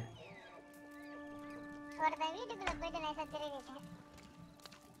திருடுறான்றீங்க ஒருத்தன் வீட்டுக்குள்ள போயிட்டு நைஸா திருடிட்டேன்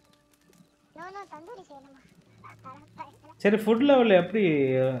நோ தந்தூரி செய்யணுமா சரி ஃபுட் லெவல் எப்படி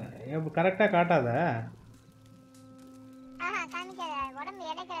கரெக்டாக காட்டாதா காமிக்காத உடம்பு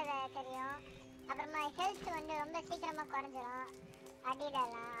இடைக்கிறத தெரியும் அப்புறமா ஹெல்த் வந்து ரொம்ப சீக்கிரமா குறைஞ்சிரும்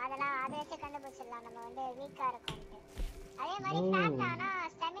அடியிடலாம் அதெல்லாம் அதை வச்சு கண்டுபிடிச்சிடலாம் நம்ம வந்து வீக்கா இருக்கோம்ட்டு அதே மாதிரி ஃபேட் ஆனா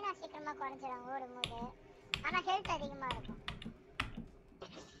ஸ்டெமினா சீக்கிரமா குறைஞ்சிரும் ஓடும்போது ஆனா ஹெல்த் அதிகமா இருக்கும்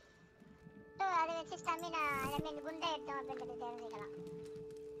ஸோ அதை வச்சு ஸ்டெமினா ஐ மீன் குண்டை எடுத்தோம் அப்படின்றது தெரிஞ்சுக்கலாம்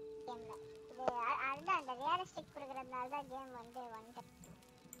கேம்ல இது அதுதான் அந்த ரியலிஸ்டிக் கொடுக்கறதுனால தான் கேம் வந்து வந்து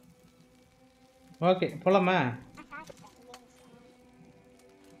ஓகே போலாமா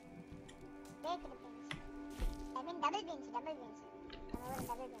baked beans. I mean double beans. Double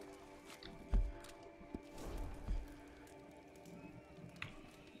beans.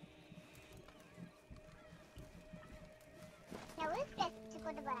 நான் wolf test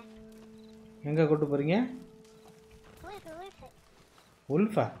கொண்டு போறேன். எங்க கொண்டு போறீங்க? wolf.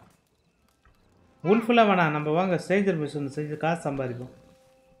 wolf-ஆ? wolf-ல வேணாம் நம்ம வாங்க ஸ்ட்ரேஞ்சர் மிஷன் செஞ்சு காசு சம்பாதிப்போம்.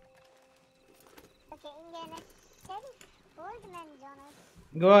 ஓகே இங்க என்ன சரி old man Jonas.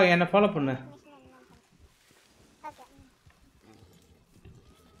 இங்க வா என்ன ஃபாலோ பண்ணு.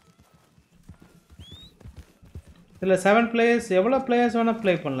 இதில் 7 பிளேயர்ஸ் எவ்வளோ பிளேயர்ஸ் வேணால்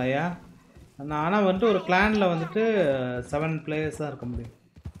ப்ளே பண்ணலையா நான் ஆனால் வந்துட்டு ஒரு கிளானில் வந்துட்டு 7 பிளேயர்ஸ் தான் இருக்க முடியும்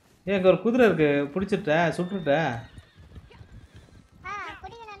ஏன் இங்கே ஒரு குதிரை இருக்குது பிடிச்சிட்ட சுட்டுட்ட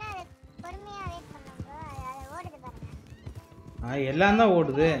எல்லாம் தான்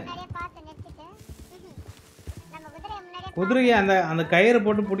ஓடுது குதிரையை அந்த கயிறு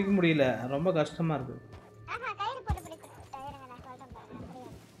போட்டு பிடிக்க முடியல ரொம்ப கஷ்டமாக இருக்குது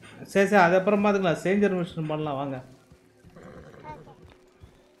சரி சரி அது அப்புறம் பார்த்துக்கலாம் ஸ்ட்ரேஞ்சர் மிஷன் பண்ணலாம் வாங்க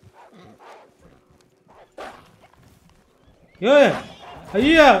யோ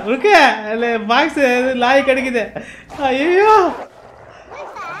ஐயோ இருக்கு இல்லை பாக்ஸ் லாய் கிடைக்குது ஐயோ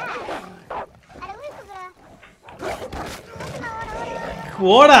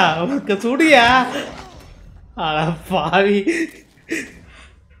ஓடா சுடியா அட பாவி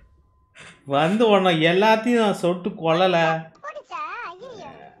வந்து உன்னை எல்லாத்தையும் சொட்டு கொல்லலை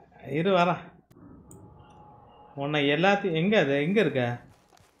இரு வரேன் உன்னை எல்லாத்தையும் எங்கே அது எங்கே இருக்க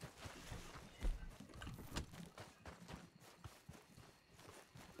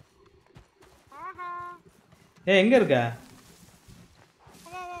எங்கே இருக்க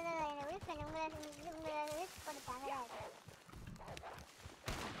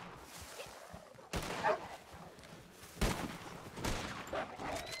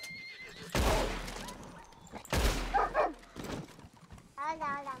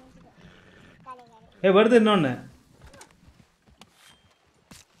வருது இன்னொன்று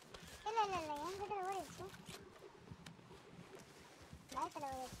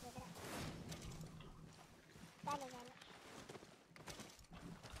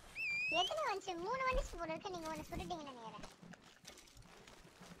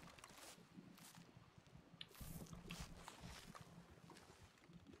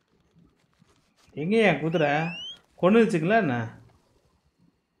எங்கேயா குதிரை கொண்டு வச்சுங்களா என்ன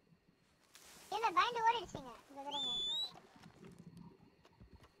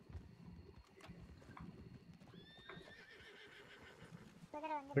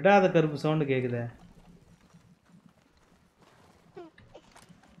விடாத கருப்பு சவுண்டு கேக்குதே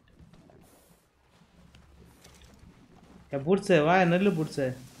பூட்ஸு வா நெல்லு பூட்ஸு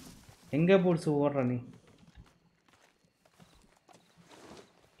எங்கே பூட்ஸு ஓடுற நீ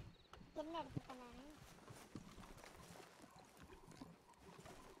என்ன எடுத்துட்டேன் நானு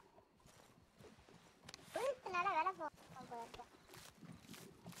புதுசுனால வேலை போகும் போல இருக்கு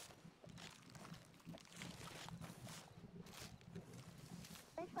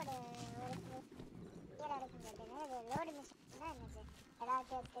புதுசோட ஒரு கீரை எடுக்க மாட்டேன்னு இது லோடு மிஷின் தான் என்னது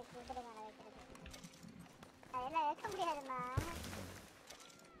ஏதாவது எடுத்து குதிரை மேலே வைக்கிறது அதெல்லாம் வைக்க முடியாதுமா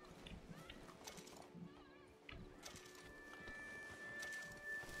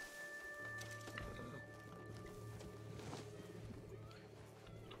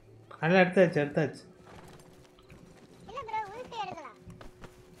அதெல்லாம் எடுத்தாச்சு இல்ல ப்ரோ உள்ஃபி எடுக்கலாம்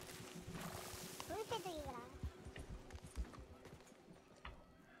உள்ஃபி தூக்கிக்கலாம்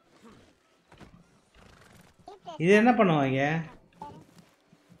இது என்ன பண்ணுவாங்க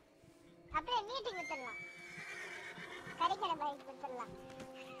அப்படியே மீட்டிங் விட்டுடலாம் கறிக்கடை பைக் விட்டுடலாம்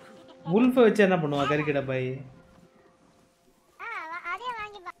உல்ஃபை வச்சு என்ன பண்ணுவா கறிக்கடை பாய் அதே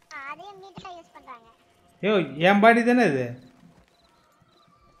வாங்கிப்பா அதே மீட்டா யூஸ் பண்றாங்க யோ என் பாடி தானே இது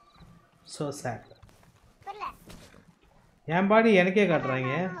ஸோ சேட் புரியல என் பாடி எனக்கே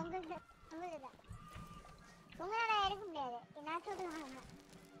காட்டுறாங்க உங்களுக்கு உங்களால எடுக்க முடியாது நான் சொல்லுவாங்க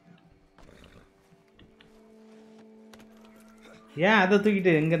ஏன் அதை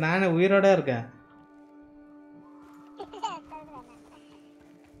தூக்கிட்டு இங்கே நானே உயிரோட இருக்கேன்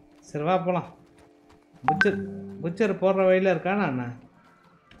சரி வா போகலாம் புச்சர் போடுற வழியில் இருக்கானா அண்ணா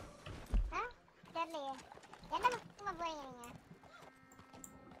தெரியலையே என்ன பக்கமா போறீங்க நீங்க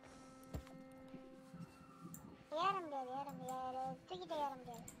ஏற முடியாது தூக்கிட்டு ஏற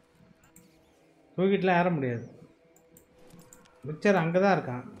முடியாது தூக்கிட்டுலாம் ஏற முடியாது புச்சர் அங்கே தான்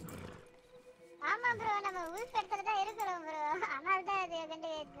இருக்கான் ஆமா ப்ரோ நம்ம உள்ஃப் இடத்துல தான் இருக்கிறோம் ப்ரோ அதனால தான் அது கண்டு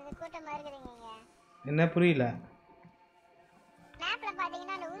கூட்டமா இருக்கிறீங்க என்ன புரியல மேப்ல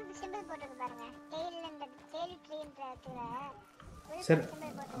பாத்தீங்கன்னா அந்த உல்ஃப் சிம்பிள் போட்டுருக்கு பாருங்க டெயில் ட்ரீன்ற இடத்துல சரி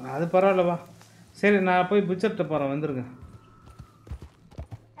அது பரவாயில்ல வா சரி நான் போய் புச்சர்கிட்ட போகிறேன் வந்துருங்க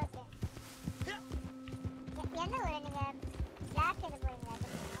ஓகே என்ன ஒரு நீங்க பிளாக் எது போறீங்களா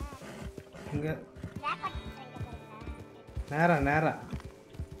இங்கே பிளாக் போறீங்களா நேரா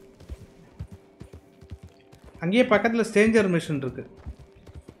அங்கேயே பக்கத்தில் ஸ்டேஞ்சர் மிஷின் இருக்கு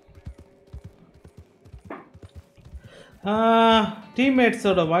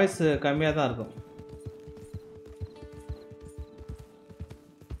டீம்மேட்ஸோட வாய்ஸ் கம்மியாக தான் இருக்கும்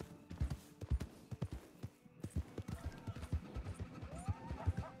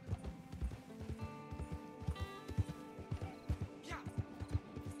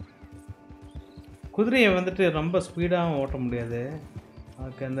குதிரையை வந்துட்டு ரொம்ப ஸ்பீடாகவும் ஓட்ட முடியாது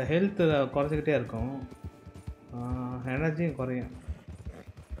அதுக்கு அந்த ஹெல்த்து குறைச்சிக்கிட்டே இருக்கும் எனர்ஜியும் குறையும்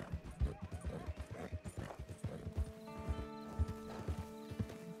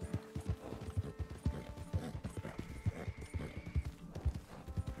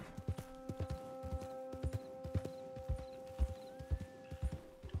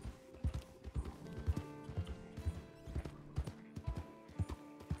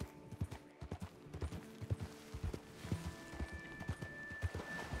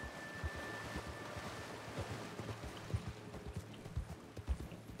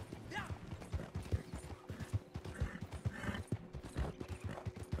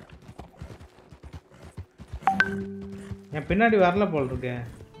என் பின்னாடி வரல போல் இருக்கேன்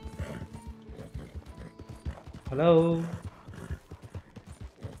ஹலோ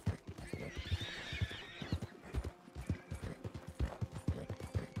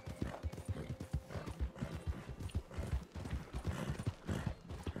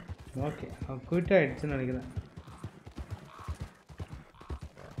ஓகே அவன் குயிட் ஆகிடுச்சுன்னு நினைக்கிறேன்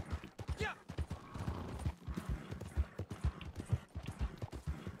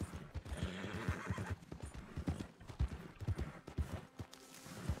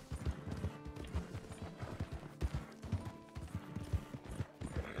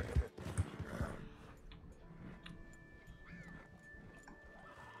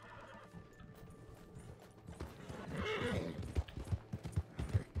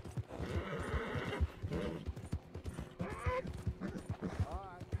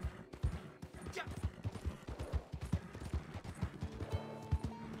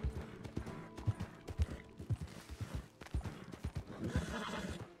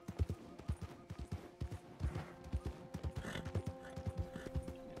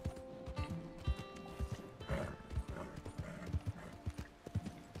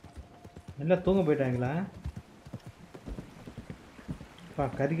எல்லாம் தூங்க போயிட்டாங்களா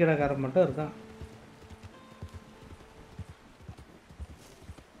கறிக்கடைக்காரன் மட்டும் இருக்கான்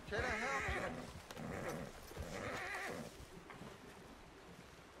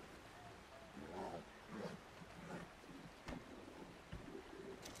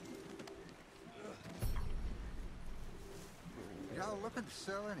looking to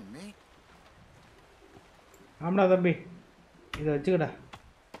sell any meat? ஆமாடா தம்பி இதை வச்சுக்கடா.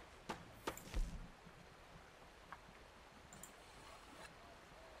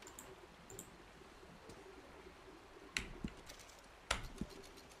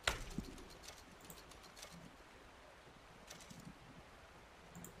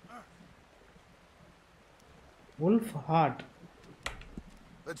 Wolf heart.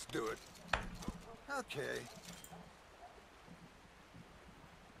 Let's do it. Okay.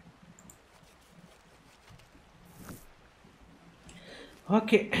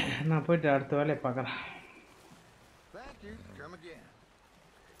 Okay நான் போயிட்டு அடுத்த வேலையை பார்க்குறேன். Thank you. Come again.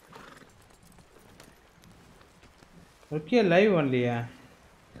 Rukiya live onlyயா?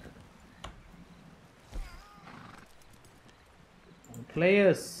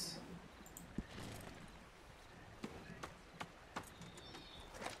 Players.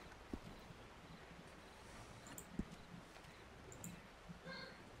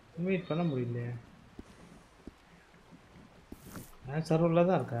 Meet பண்ண முடியலையே. நான் சர்வரில்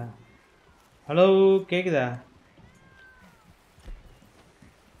தான் இருக்கேன். ஹலோ கேக்குதா?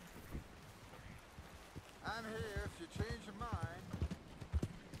 I'm here if you change your mind.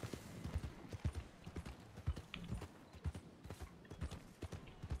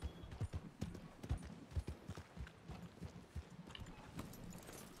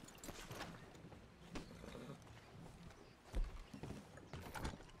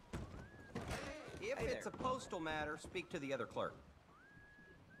 If it's a postal matter, speak to the other clerk.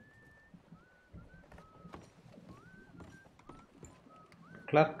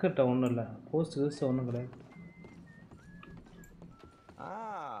 கிளர்க்கிட்ட ஒன்றும் இல்லை, போஸ்ட் கிஸ்ட் ஒன்றும் கிடையாது.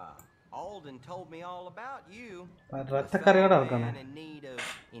 Alden told me all about you. ரத்தக்கரையோட இருக்கானே. In need of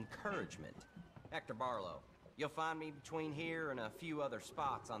encouragement. Hector Barlow. You'll find me between here and a few other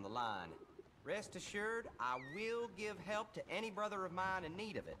spots on the line. Rest assured, I will give help to any brother of mine in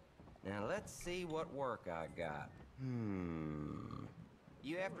need of it. Now let's see what work I got.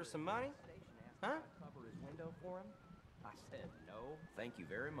 You after some money? Huh? Cover his window for him? I said no, thank you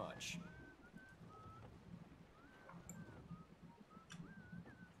very much.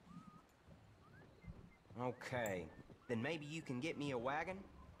 Okay, then maybe you can get me a wagon?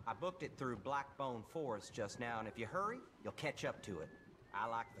 I booked it through Blackbone Forest just now, and if you hurry, you'll catch up to it. I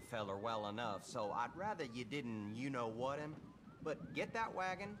like the feller well enough, so I'd rather you didn't you-know-what him. But get that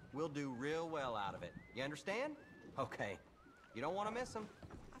wagon, we'll do real well out of it. You understand? Okay. You don't want to miss him.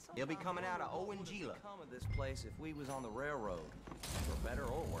 He'll be coming out of Owengila. Come of this place if we was on the railroad, for better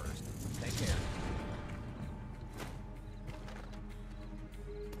or worse. Take care.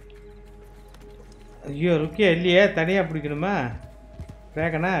 ஐயோ ருக்கியா இல்லையே, தனியாக பிடிக்கணுமா?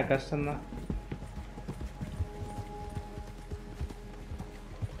 வேகனா கஷ்டம்தான்.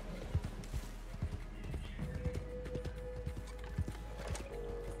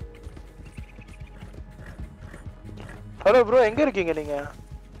 Hello bro, எங்க இருக்கீங்க நீங்க?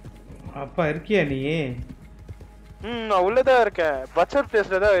 அப்பா இருக்கியா நீ? நான் உள்ளதான் இருக்கேன். பச்சர்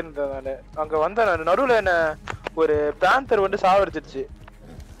பிளேஸ்ல தான் இருந்தேன் நானு. அங்க வந்தேன் நான். நடுவுல என்ன ஒரு பேந்தர் வந்து சாவடிச்சிருச்சு.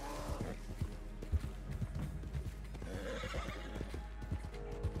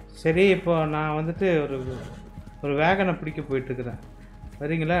 சரி, இப்போ நான் வந்துட்டு ஒரு வேகனை பிடிக்க போயிட்டு இருக்கிறேன்.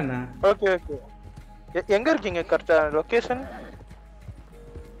 வரீங்களா என்ன? Okay okay. எங்க இருக்கீங்க கரெக்டா லொகேஷன்?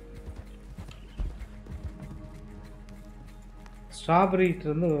 ஸ்ட்ராபெரிட்டு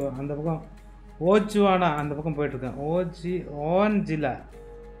இருந்து அந்த பக்கம் ஓஜுவானா அந்த பக்கம் போயிட்டுருக்கேன். ஓவன்ஜிலா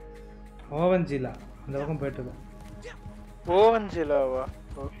அந்த பக்கம் போயிட்டுருக்கேன். ஓவன்ஜிலாவா?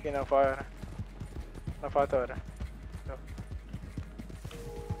 ஓகே, நான் பார்த்து வரேன்.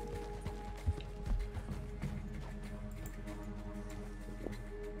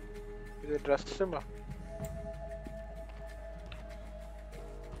 இது ட்ரெஸ்ஸுமா?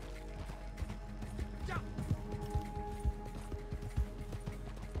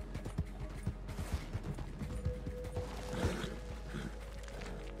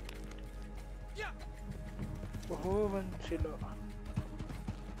 ஓவன்ஜிலா.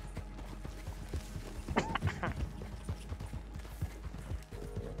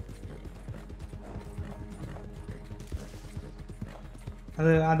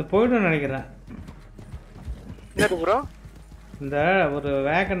 அது போய்டும் நினைக்கிறேன். ப்ரோ இந்த ஒரு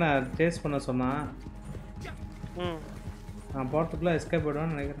வேகனை சேஸ் பண்ண சொன்னா நான் போகிறதுக்குள்ள எஸ்கேப்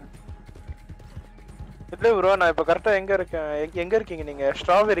போய்டுவேன்னு நினைக்கிறேன். இல்லை ப்ரோ, நான் இப்போ கரெக்டாக எங்கே இருக்கீங்க நீங்கள்?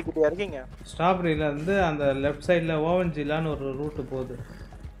 ஸ்ட்ராபெரி கிட்டே இருக்கீங்க? ஸ்ட்ராபெரியில் இருந்து அந்த லெஃப்ட் சைடில் ஓவன்ஜிலான்னு ஒரு ரூட்டு போகுது.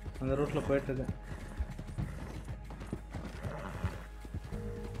 அந்த ரூட்டில் போயிட்டுருக்கேன்.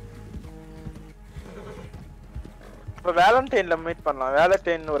 இப்போ வேலண்டைனில் மீட் பண்ணலாம்.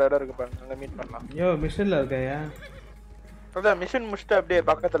 வேலண்டைன் ஒரு இடம் இருக்கு பாருங்க, அங்கே மீட் பண்ணலாம். ஐயோ மிஷனில் இருக்கையா? அதான் மிஷன் முடிச்சுட்டு அப்படியே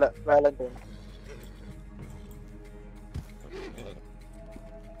பக்கத்துல வேலைன்னு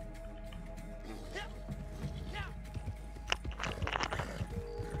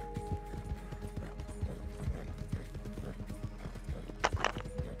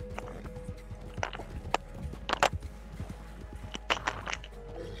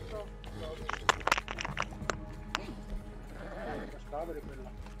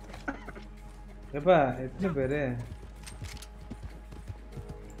எப்பா எத்தனை பேரு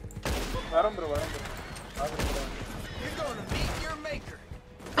வரம் ப்ரோ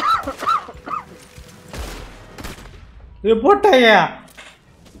இது போட்டாயா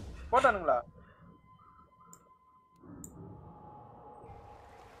போட்டானுங்களா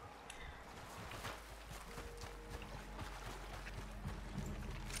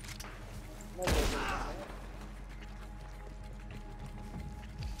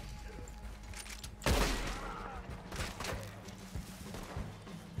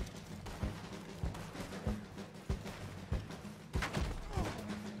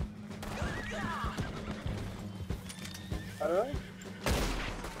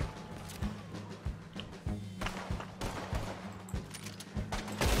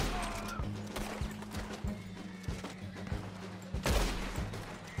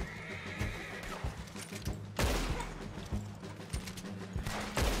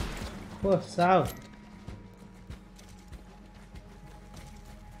ஓ சாவ்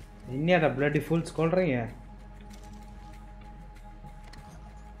என்னடா பிளட்டி ஃபுல்ஸ் கொள்றீங்க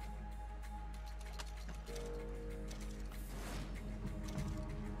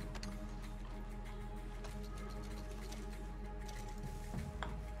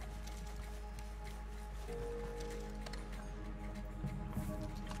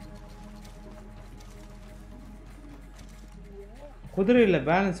குதிரையில்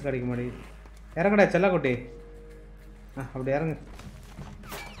பேலன்ஸ் கிடைக்க மாட்டேங்குது இறங்கடா செல்லக்குட்டி அப்படி இறங்கு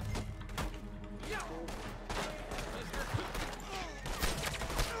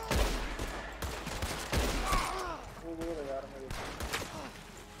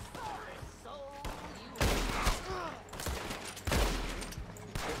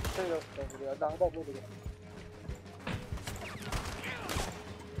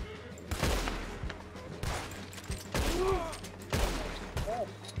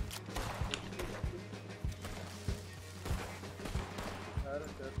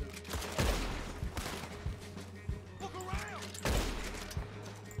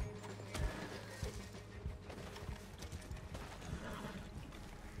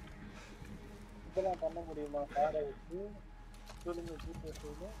பண்ண முடியுமா காரை வச்சு சொல்லுங்க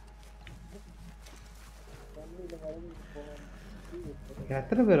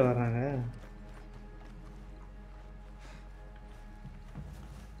எத்தனை பேர் வர்றாங்க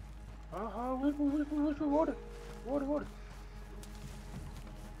ஓடு ஓடு ஓடு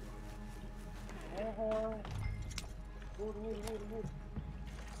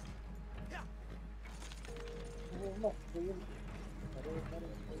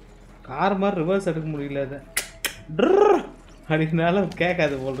கார் மாதிரி ரிவர்ஸ் எடுக்க முடியல அதை அப்படின்னாலும்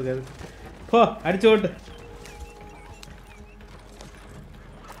கேட்காது போல் இருக்காது போ அடிச்சு ஓட்டு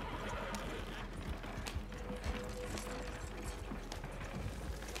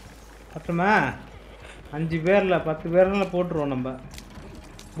பத்துமா 5 பேரில் 10 பேரெல்லாம் போட்டுருவோம் நம்ம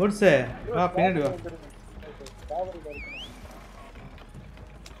குட்ஸு வா பின்னாடி வா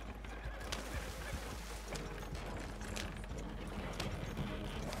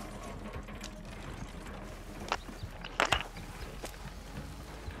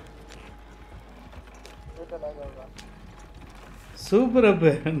சூப்பர்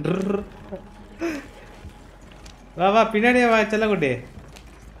அப்பு வா வா பின்னாடியே வா செல்லக்குட்டி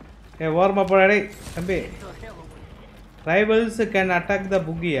ஏ ஓரமாக போடாடே தம்பி ரைவல்ஸ் கேன் அட்டாக் த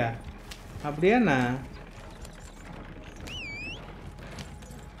புக்கியா அப்படியாண்ணா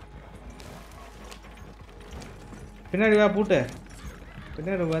பின்னாடி வா பூட்டு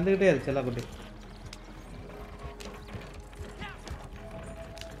பின்னாடி வந்துக்கிட்டே அது செல்லக்குட்டி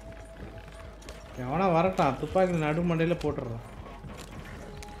எவனா வரட்டான் துப்பாக்கி நடு மண்டையில் போட்டுடுறான்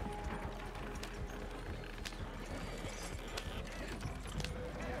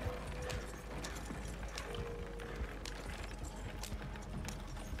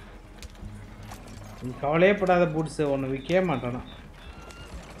நீ கவலையே படாத பூட்ஸு ஒன்று விற்கவே மாட்டானா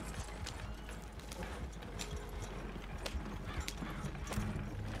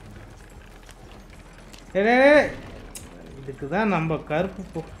இதுக்கு தான் நம்ம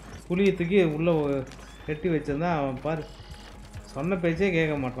கருப்பு புளியத்துக்கு உள்ளே கட்டி வச்சிருந்தா அவன் பாரு சொன்ன பேச்சே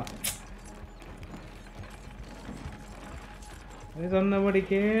கேட்க மாட்டான் சொன்னபடி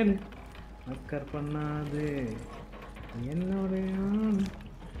கேளு அக்கர் பண்ணாது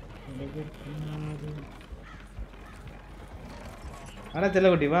அட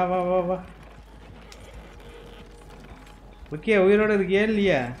செல்லக்குட்டி வா வா வா வா. ருக்கியா உயிரோட இருக்கியா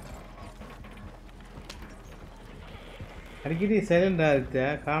இல்லையா? அடிக்கடி சைலண்டாக இருக்க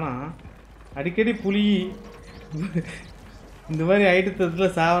காணோம். அடிக்கடி புலி இந்த மாதிரி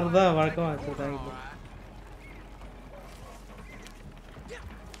ஐட்டத்தில் சாவறது தான் வழக்கமாக வச்சுருக்காங்க.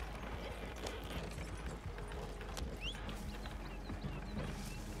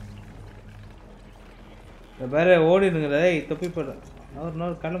 வேற ஓடிடுங்கிற தொப்பி போடுற ஒரு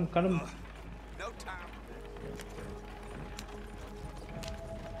நாள் கிளம்பு.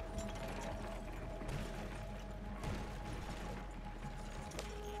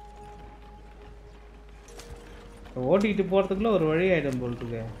 ஓட்டிக்கிட்டு போகிறதுக்குள்ள ஒரு வழி ஆகிடும்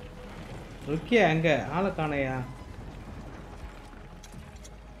போல்ட்டுருக்கு. ருக்கியா அங்கே ஆளை காணையா?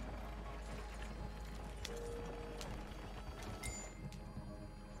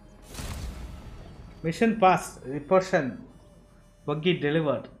 மிஷன் பாஸ் ரிப்போர்ஷன் பக்கி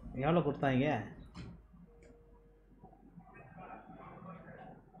டெலிவர்ட். எவ்வளோ கொடுத்தாங்க?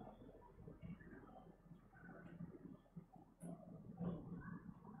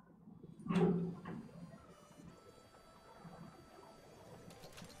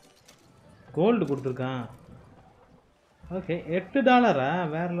 கோல்டு கொடுத்துருக்கான். ஓகே $8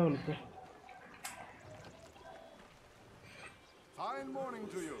 வேற லெவலுக்கு. Fine morning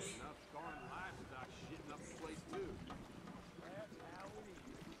to you.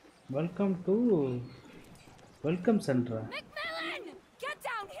 Welcome center. McMillan! Get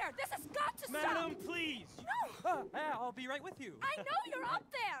down here! This has got to stop! Madam, please! No! I'll be right with you. I know you're up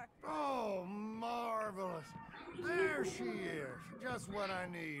there! Oh, marvelous. There she is. Just what I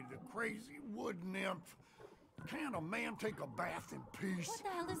need. The crazy wood nymph. Can't a man take a bath in peace? What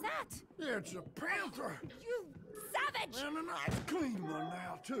the hell is that? It's a panther. You savage! And a nice clean one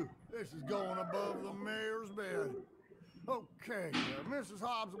now, too. This is going above the mayor's bed. Okay, Mrs.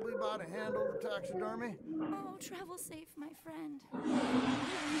 Hobbs will be by to handle the taxidermy. Oh, travel safe, my friend.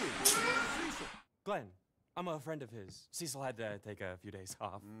 Cecil. Glenn, I'm a friend of his. Cecil had to take a few days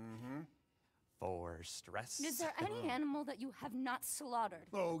off. For stress. Is there any animal that you have not slaughtered?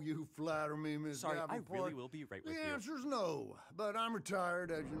 Oh, you flatter me, Miss Sorry, Davenport. I really will be right with you. The answer's no, but I'm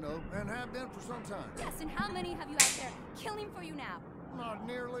retired, as you know, and have been for some time. Yes, and how many have you out there killing for you now? Not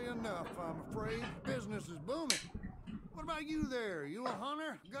nearly enough, I'm afraid. Business is booming. What about you there? You a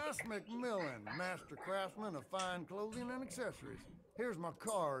hunter? Gus McMillan, master craftsman of fine clothing and accessories. Here's my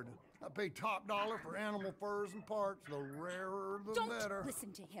card. I pay top dollar for animal furs and parts. The rarer, the better. Don't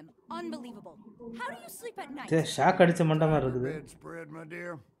listen to him. Unbelievable. How do you sleep at night? Shock அடிச்ச மண்ட மாதிரி இருக்குது. Bedspread, my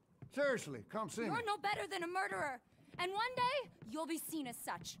dear. Seriously, come see me. You're no better than a murderer. And one day, you'll be seen as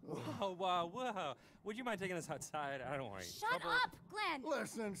such. Whoa. Would you mind taking us outside? I don't want to. Shut up, Glenn!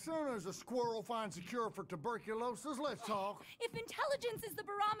 Listen, soon as a squirrel finds a cure for tuberculosis, let's talk. If intelligence is the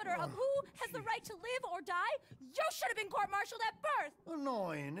barometer of who has the right to live or die, you should have been court-martialed at birth!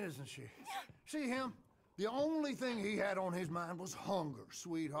 Annoying, isn't she? See him? The only thing he had on his mind was hunger,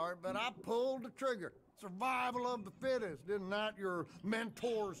 sweetheart, but I pulled the trigger. Survival of the fittest, isn't that your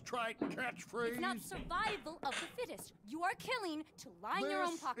mentor's trite catchphrase? It's not survival of the fittest. You are killing to line your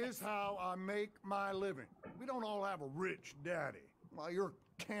own pockets. This is how I make my living. We don't all have a rich daddy. While you're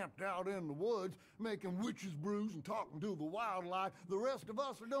camped out in the woods, making witch's brews and talking to the wildlife, the rest of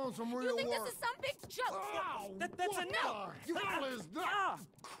us are doing some real work. You think this is some big joke? Oh, that's what enough! the hell is that?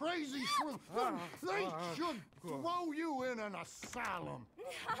 Crazy shrew. They should throw you in an asylum.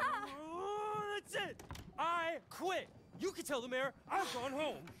 That's it! I quit! You can tell the mayor I've gone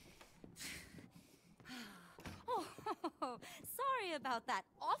home! Oh, sorry about that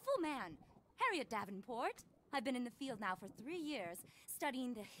awful man. Harriet Davenport. I've been in the field now for 3 years, studying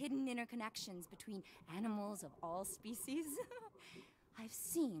the hidden interconnections between animals of all species. I've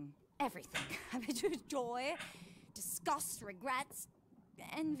seen everything. Joy, disgust, regrets,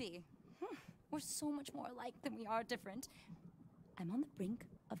 envy. We're so much more alike than we are different. I'm on the brink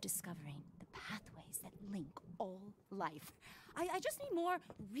of discovering the pathways that link all life. I just need more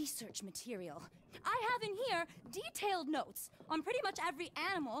research material. I have in here detailed notes on pretty much every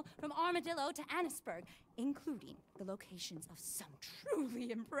animal from armadillo to Annisburg, including the locations of some truly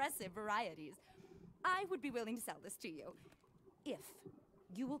impressive varieties. I would be willing to sell this to you if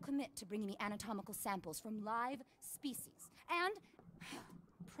you will commit to bringing me anatomical samples from live species and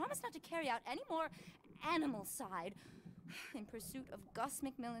promise not to carry out any more animal side in pursuit of Gus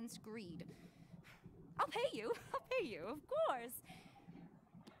McMillan's greed. I'll pay you, of course.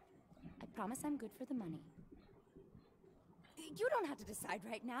 I promise I'm good for the money. You don't have to decide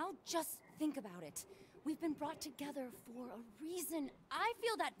right now, just think about it. We've been brought together for a reason. I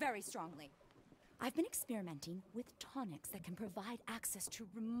feel that very strongly. I've been experimenting with tonics that can provide access to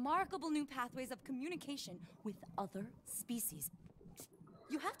remarkable new pathways of communication with other species.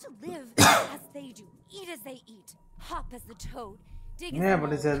 You have to live as they do, eat as they eat, hop as the toad, dig as the mole,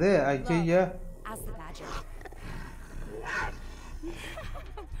 love as the badger.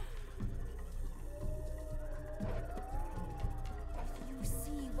 If you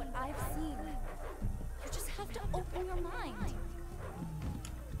see what I've seen, you just have to open your mind.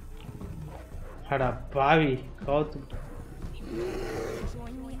 Hada Bavi,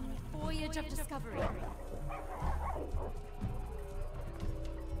 Join me on a voyage of discovery.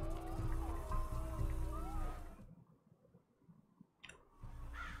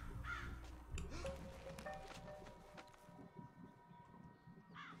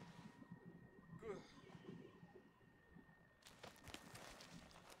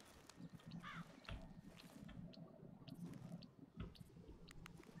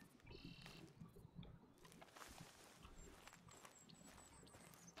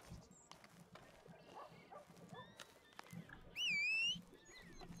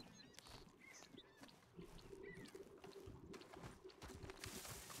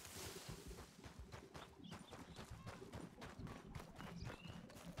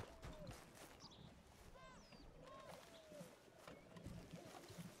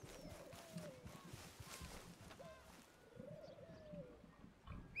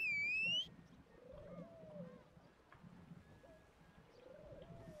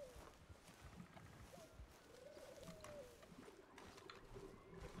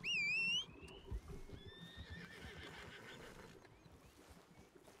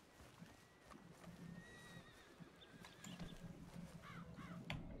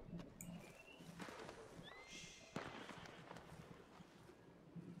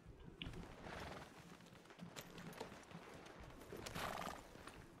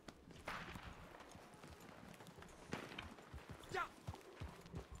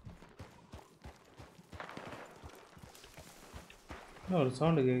 ஒரு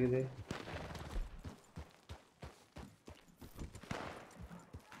sound கேக்குது.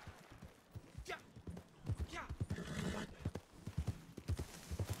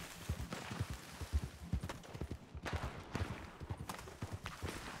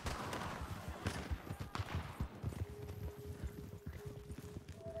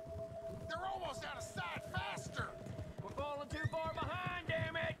 They're almost out of sight. Faster! We're falling too far behind,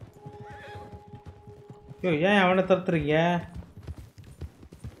 damn it! யோ ஏன் அவனை தடுத்துறீங்க?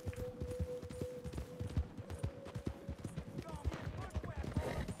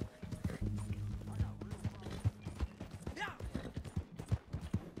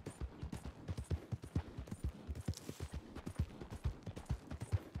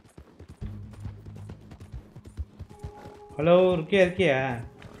 Hello ருக்கியா இருக்கியா?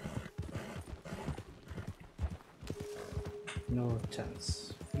 No chance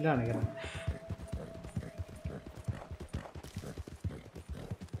இல்லை நினைக்கிறேன்.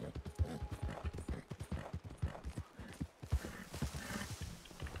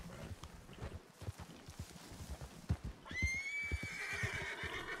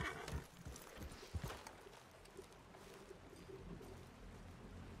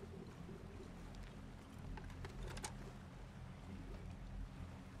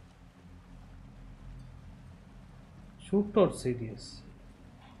 Shootout series.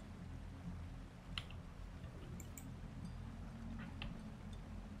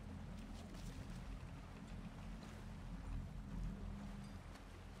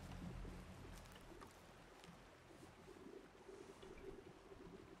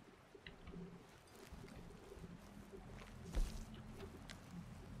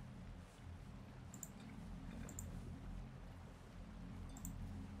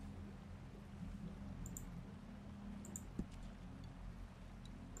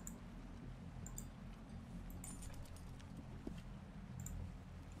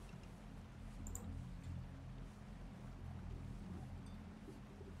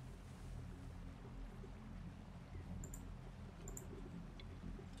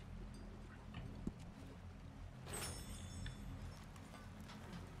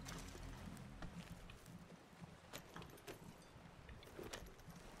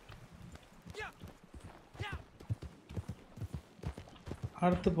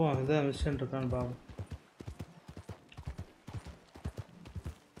 அடுத்து போவோம். இதான் மிஷன் இருக்கான்னு பாபு.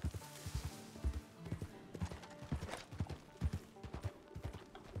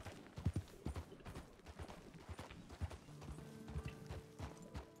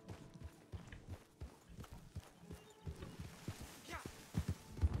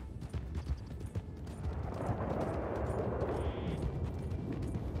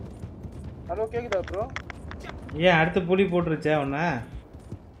 ஹலோ கேக்குதா ப்ரோ? ஏன் அடுத்த புலி போட்டுருச்சா உன்ன?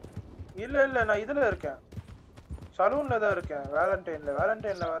 இல்ல நான் இதுல இருக்கேன். சலூன்ல தான் இருக்கேன்.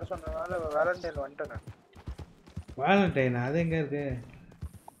 வேலண்டைன்ல வர சொன்னனால வேலண்டைன்ல வந்துட்டேன் நான். வேலண்டைனா அது எங்க இருக்கு?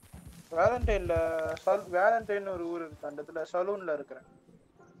 வேலண்டைன் ஒரு ஊர் இருக்கு. அந்த இடத்துல சலூன்ல இருக்கேன்.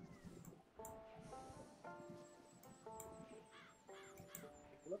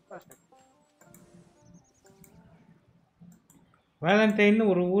 வேலண்டைன்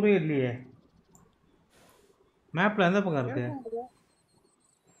ஒரு ஊரே இல்லையே. மேப்ல எந்த பக்கம் இருக்கு?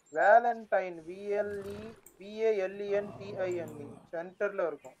 வேலண்டைன் VALENTINE சென்டர்ல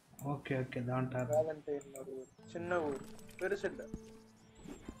இருக்கும். ஓகே தான்டா. வேலண்டைன் ஒரு சின்ன ஊர், பெருசு இல்ல.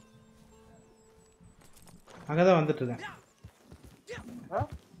 அங்கதான் வந்துட்டு இருக்கேன்.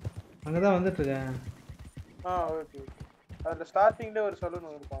 ஓகே. அதுல ஸ்டார்டிங்ல ஒரு சலூன்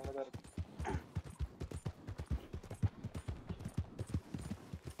இருக்கும், அங்கதான் இருக்கு.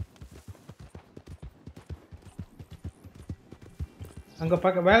 அங்க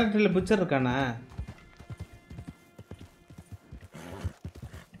பக்க வேலண்டைன்ல புச்சர் இருக்கானா?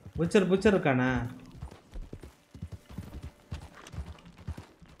 புச்சர் இருக்கானா?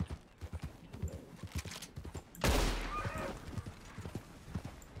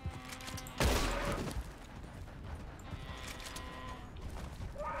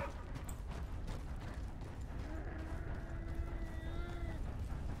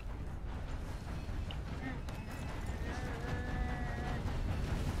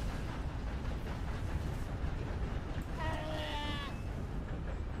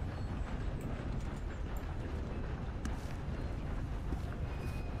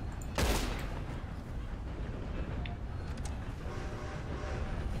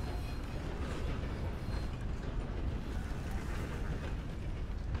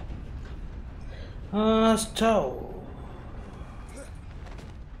 Stove.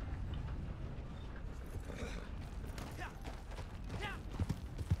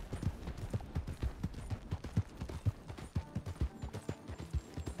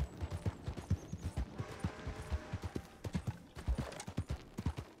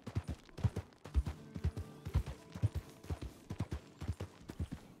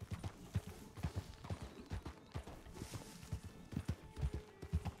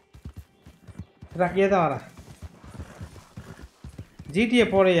 Rakyat தான் வரேன். GTA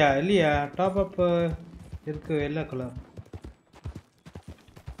போலையா? இல்லையா? டாப் அப் இருக்கு எல்லா கலர்.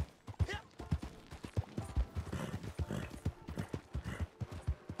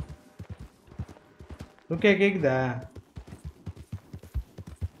 ஓகே கேக்குதா?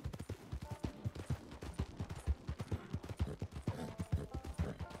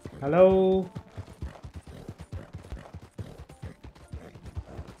 ஹலோ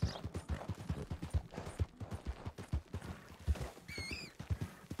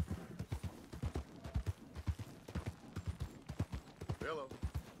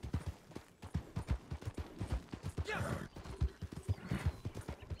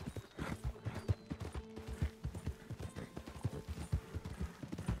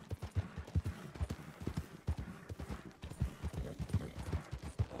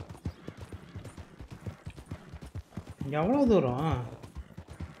எவ்வளோ தூரம்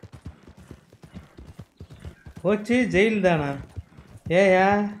போச்சு? ஜெயில் தானா? ஏயா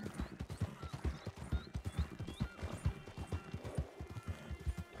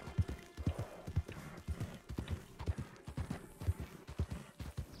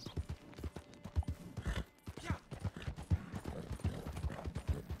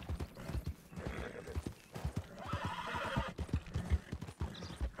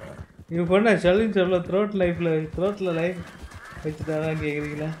இவன் பண்ண சொல்லுன்னு சொல்ல த்ரோட்டில் லைஃப் வச்சுட்டாதான்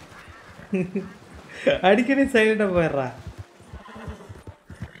கேட்குறீங்களா? அடிக்கடி சைலண்டாக போயிடுறா.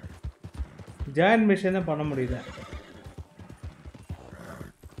 ஜாயின் மிஷனே பண்ண முடியல.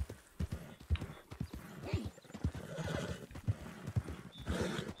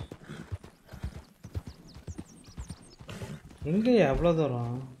 எங்கேயா அவ்வளோ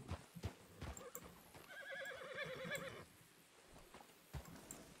தூரம்?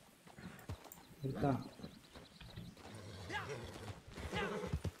 இருக்கான்.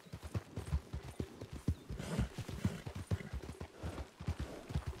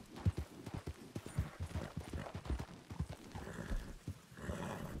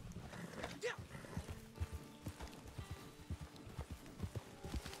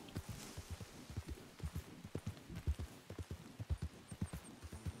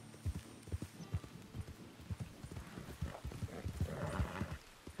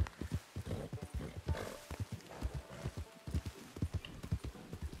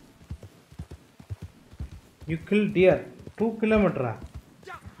 You killed deer. 2 kilometers.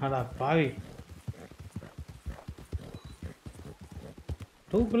 அடா பாவி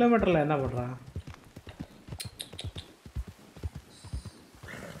 2 கிலோமீட்டரில் என்ன பண்ணுறான்?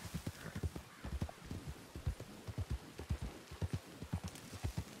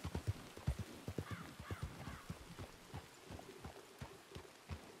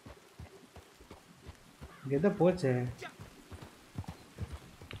 எதை போச்சு?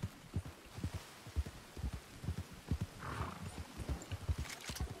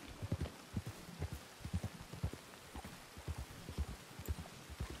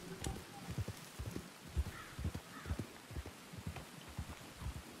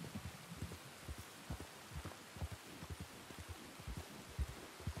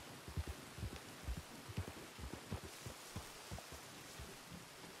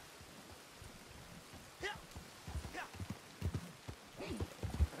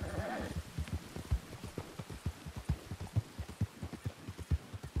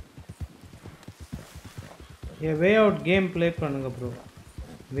 ये वे आउट गेम प्ले பண்ணுங்க ப்ரோ.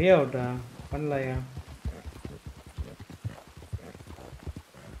 வே அவுட்டா பண்ணலையா?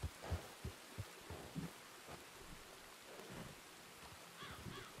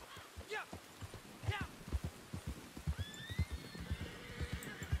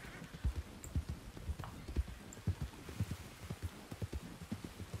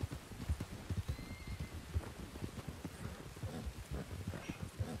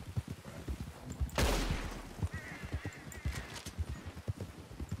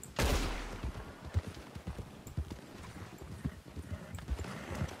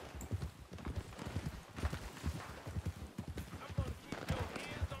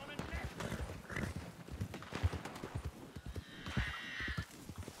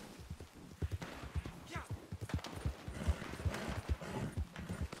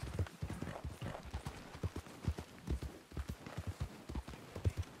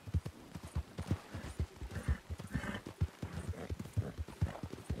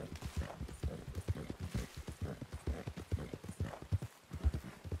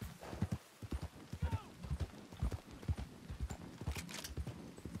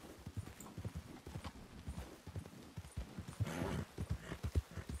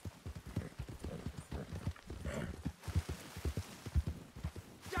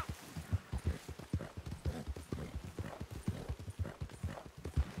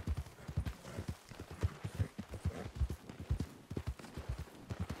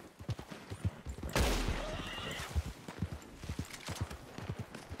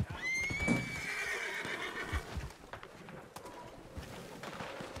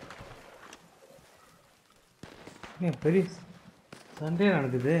 ஏன் பெரிய சண்டே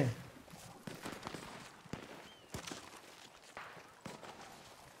நடக்குது?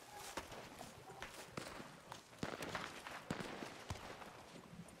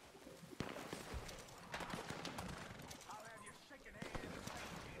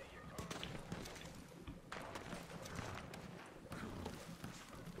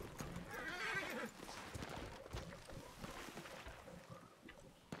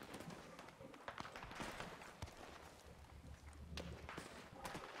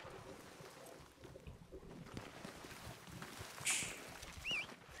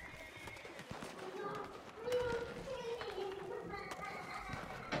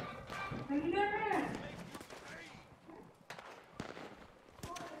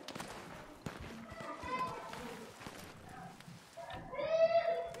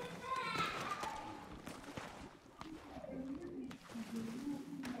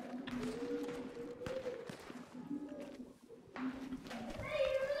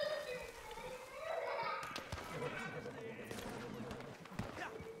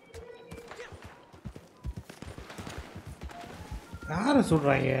 யாரை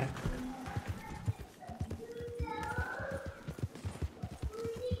சொல்கிறாங்க?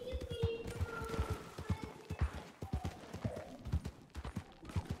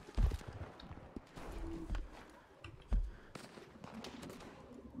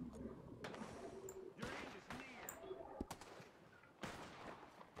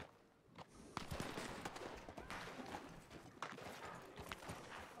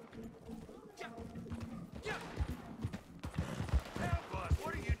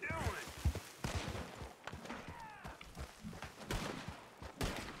 What are you doing?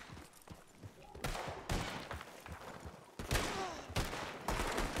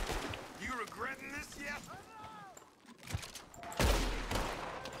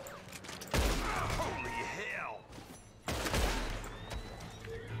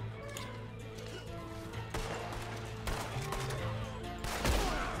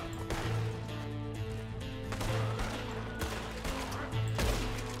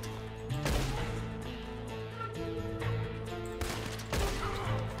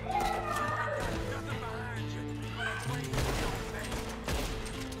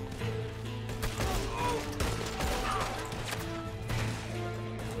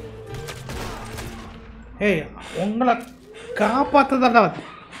 ஏய் உங்களை காப்பாற்றதாடா.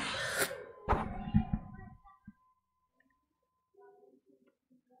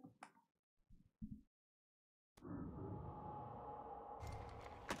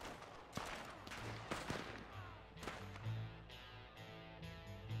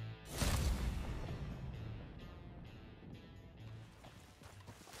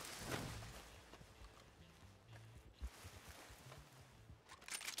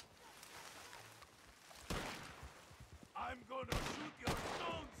 I'm gonna shoot your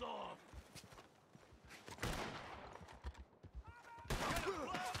stones off!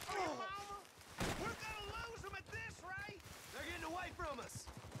 We're gonna lose them at this rate! They're getting away from us!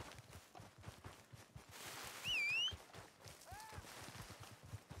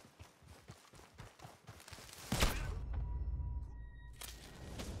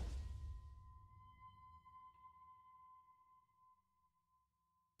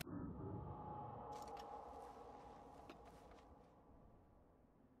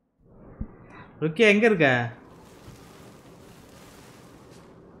 ருக்கியா எங்க இருக்க?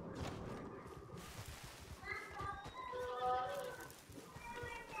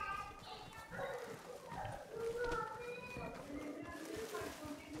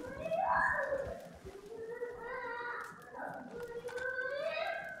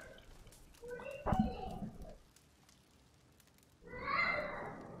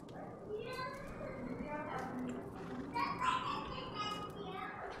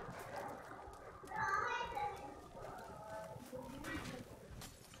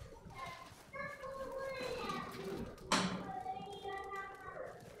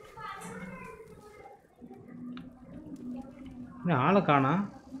 ஆளை காணா.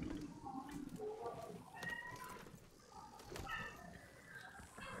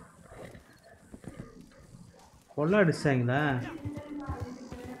 கொள்ள அடிச்சாங்களா?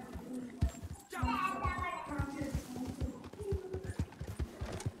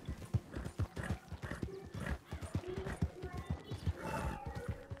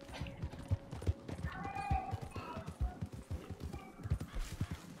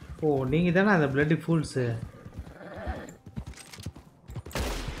 ஓ நீங்கள் தானே அந்த பிளட்டி ஃபூல்ஸு.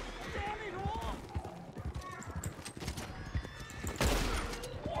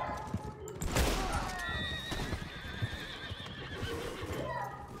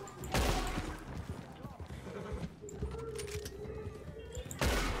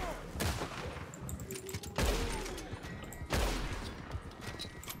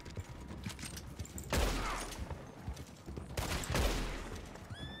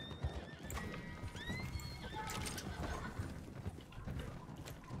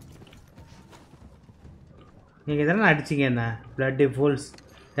 நீங்கள் தானே அடிச்சிங்க என்ன பிளட்டி ஃபூல்ஸ்.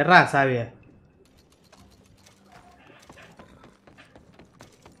 எட்ரா சாவிய.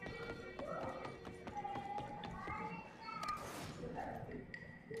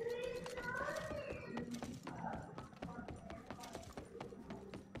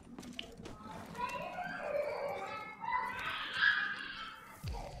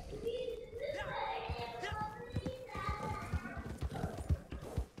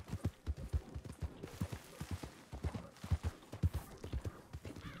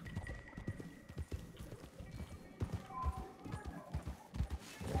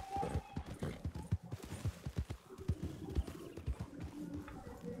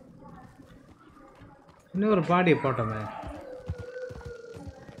 இன்னொரு பாடியை போட்டோமே.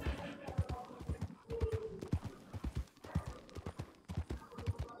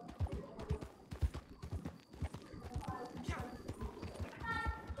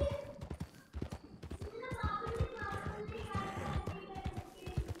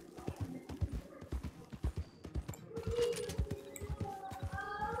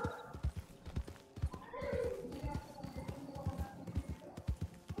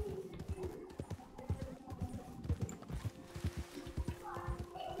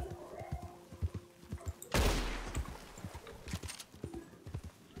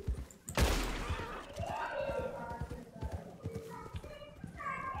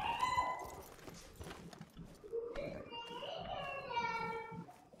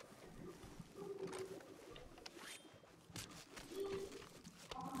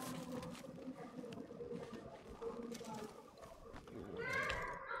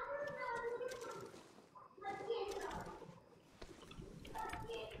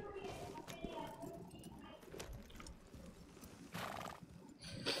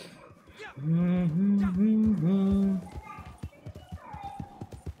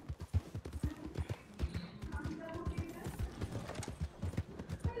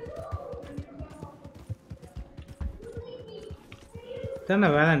 தானே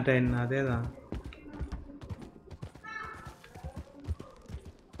வேலண்டைன் அதே தான்.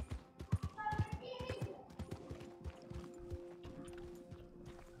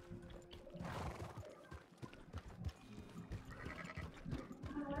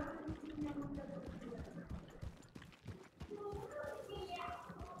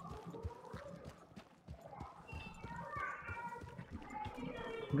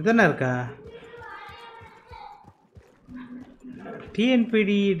 இதுதானே இருக்கா?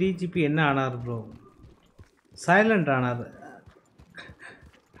 டிஎன்பிடி டிஜிபி என்ன ஆனார் ப்ரோ? சைலண்ட் ஆனார்.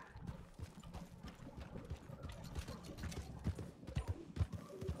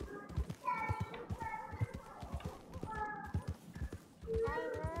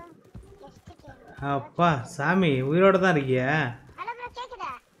 அப்பா சாமி உயிரோட தான் இருக்கியா?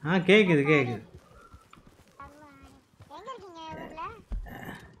 கேக்குது கேக்குது.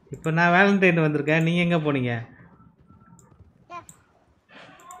 இப்போ நான் வேலண்டைன் வந்திருக்கேன். நீங்கள் எங்கே போனீங்க?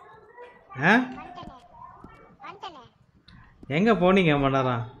 எங்கே போனீங்க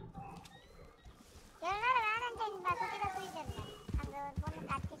மன்னரம்?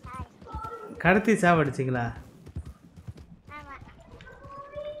 கடத்தி சாவடிச்சிங்களா?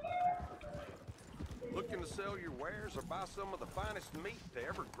 Looking to sell your wares or buy some of the finest meat to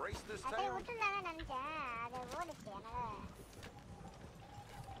ever grace this town?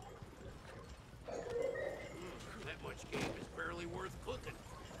 That much game is barely worth cooking.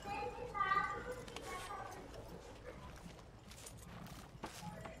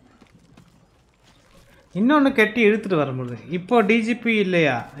 இன்னொன்று கட்டி இழுத்துட்டு வர முடியும். இப்போ டிஜிபி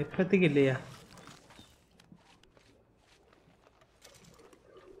இல்லையா? இப்போதைக்கு இல்லையா?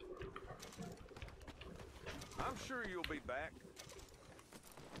 I'm sure you'll be back.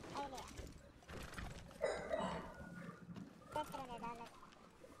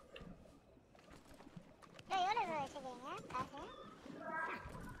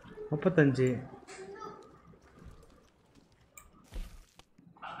 முப்பத்தஞ்சு.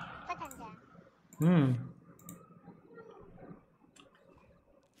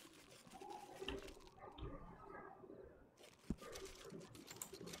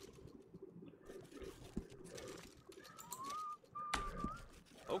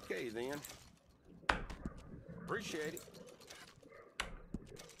 Okay then. Appreciate it.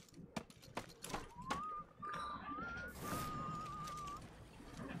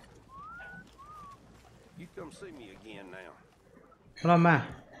 You come see me again now. போலாமா?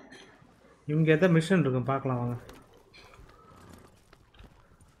 இவங்க எதோ மிஷன் இருக்கும், பார்க்கலாம் வாங்க.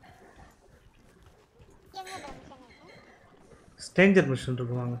 ஸ்ட்ரேஞ்சர் மிஷன்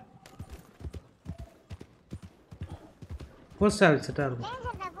இருக்கு வாங்க. போஸ்ட் ஆஃபீஸ் செட்டாக இருக்கும்.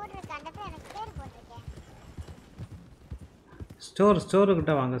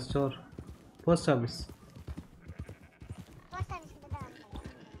 ஸ்டோருக்கிட்ட வாங்க. Store post office.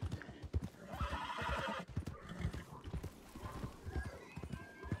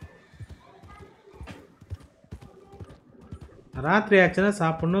 ராத்திரி ஆச்சுன்னா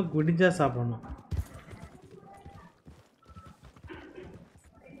சாப்பிட்ணும், விடிஞ்சா சாப்பிட்ணும்.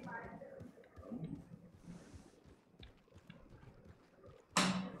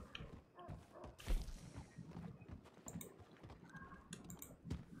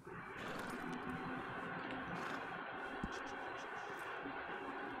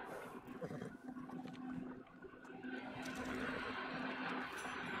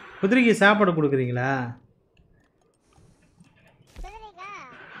 குதிரைக்கு சாப்பாடு கொடுக்குறீங்களா?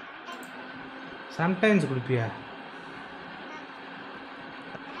 Sometimes கொடுப்பியா?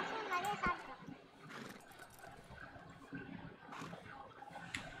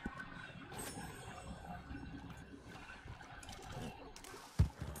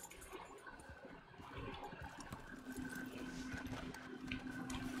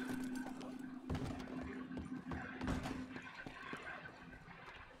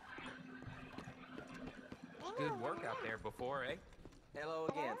 Good work out there before, eh? Hello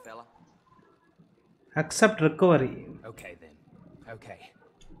again, fella. Accept recovery. Okay then. Okay.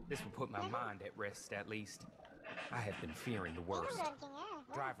 This will put my mind at rest at least. I have been fearing the worst.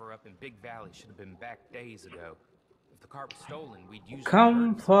 Driver up in Big Valley should have been back days ago. If the car was stolen, we'd use Come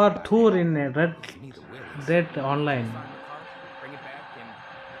for tour in a Red online. Bring it back and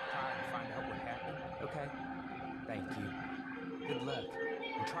try to find out what happened. Okay? Thank you. Good luck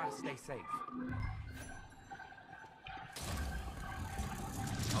and try to stay safe.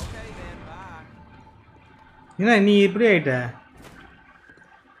 Okay then, bye. என்ன நீ இப்படி ஆயிட்ட?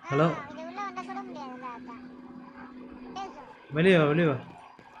 Hello, வெளியே வா, வெளியே வா.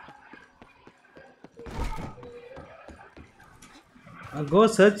 கோ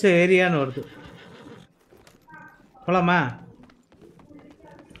search ஏரியான்னு வருது. போலாமா?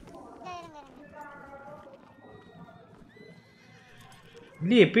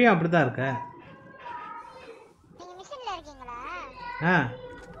 இல்லையே, எப்பயும் அப்படி தான் இருக்க. ஆ,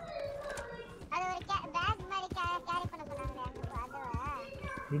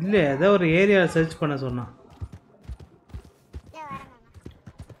 இல்லை, ஏதோ ஒரு ஏரியாவை சர்ச் பண்ண சொன்னான்.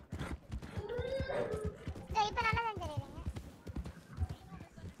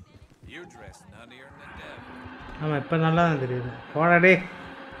 you're dressed nuttier than the devil. ஆமாம் இப்போ நல்லா தான் தெரியுது. போடா டே,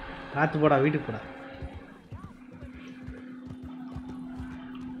 பார்த்து போடா, வீட்டுக்கு போடா.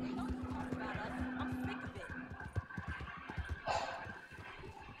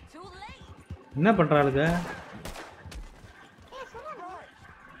 என்ன பண்ணுறாளுங்க?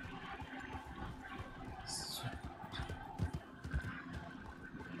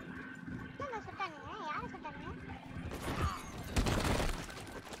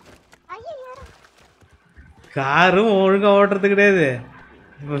 காரும் ஒழுங்காக ஓட்டுறது கிடையாது,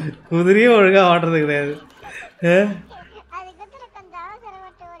 குதிரையும் ஒழுங்காக ஓட்டுறது கிடையாது.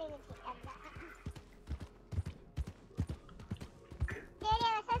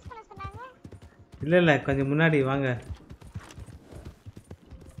 இல்லை இல்லை, கொஞ்சம் முன்னாடி வாங்க.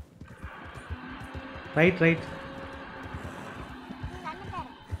 Right right.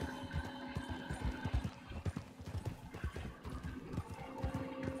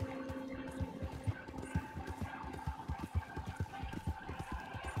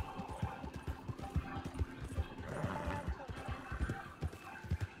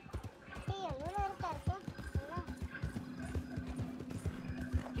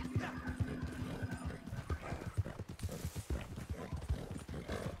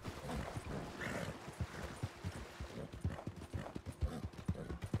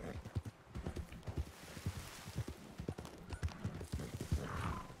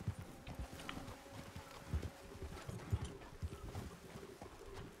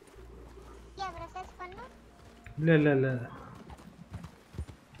 இல்லை இல்லை இல்லை,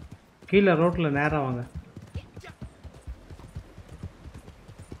 கீழே ரோட்டில் நேராக வாங்க.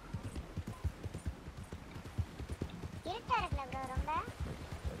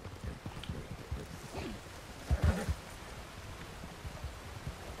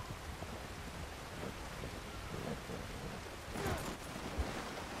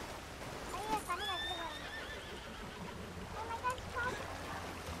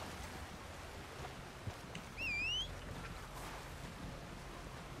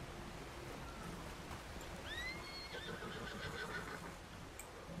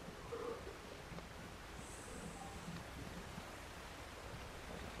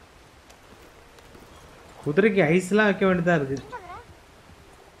 குதிரைக்கு ஐஸ்லாம் வைக்க வேண்டியதாக இருக்குது.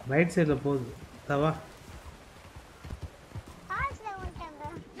 ரைட் சைடில் போகுது தவா.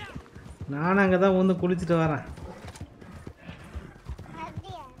 நானும் அங்கே தான் வந்து குளிச்சுட்டு வரேன்.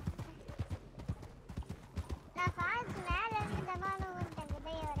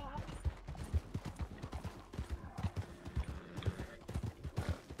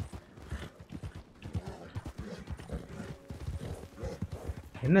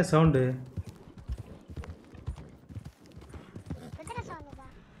 என்ன sound?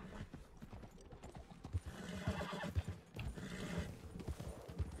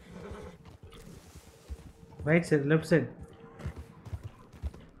 Right side, left side.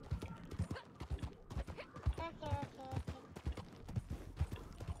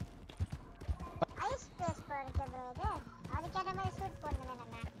 Ice space போடுங்க brother. அதுக்கேத்த மாதிரி சூட் போடுங்க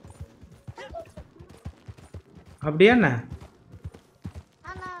நம்ம. அப்படியே என்ன?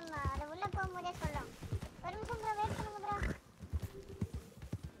 ஆமா ஆமா, அது உள்ள போகும்போதே சொல்லும். ஒரு நிமிஷம் bro, வெயிட் பண்ணுங்க bro.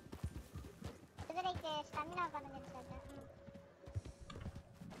 குதிரைக்கு ஸ்டாமினா பண்ணுங்க சார்.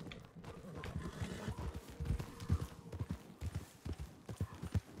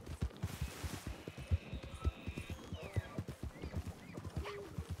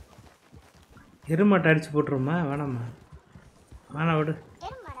 எருமாட்டை அடிச்சு போட்டுருமா? வேணாம்மா, வேணாம் விடு.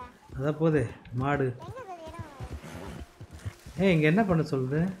 அதான் போதே மாடு. இங்கே என்ன பண்ண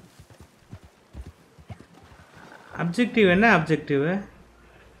சொல்லுது? அப்ஜெக்டிவ் என்ன? அப்ஜெக்டிவ்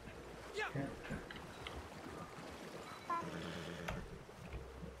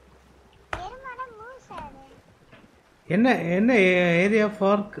என்ன? என்ன ஏரியா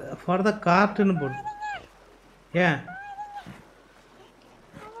ஃபார் த கார்ட்டுன்னு போடு. ஏன்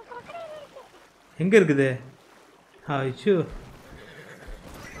எங்கே இருக்குது? ஐயோ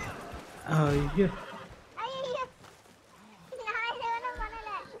ஐயோ,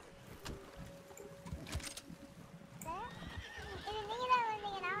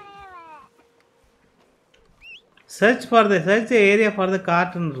 search for the area for the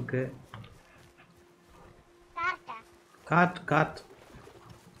கார்ட்டுன்னு இருக்கு. கார்ட்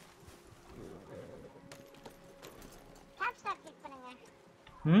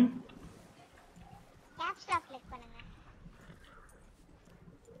ம்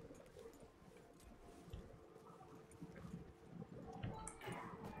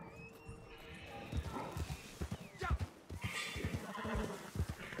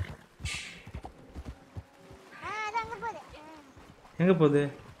எங்கே போகுது?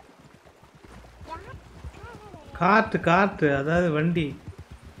 காற்று அதாவது வண்டி.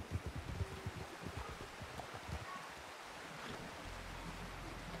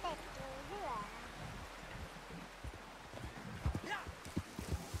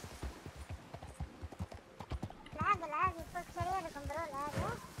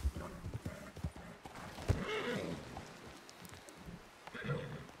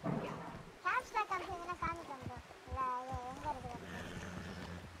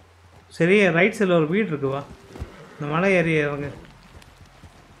 சரி, ரைட் சைடில் ஒரு வீடு இருக்குவா, இந்த மலை ஏறி இறங்க.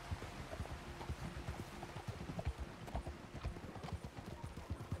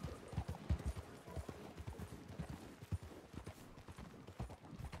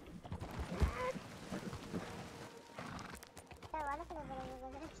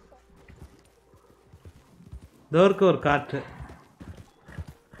 டோருக்கு ஒரு காற்று.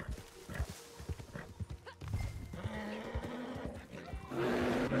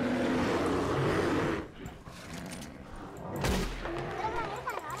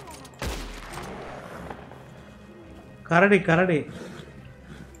 கரடி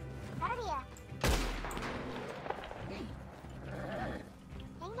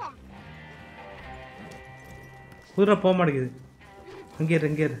குதிரை போக மாட்டேங்குது. அங்கே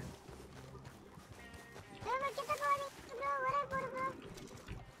இரு.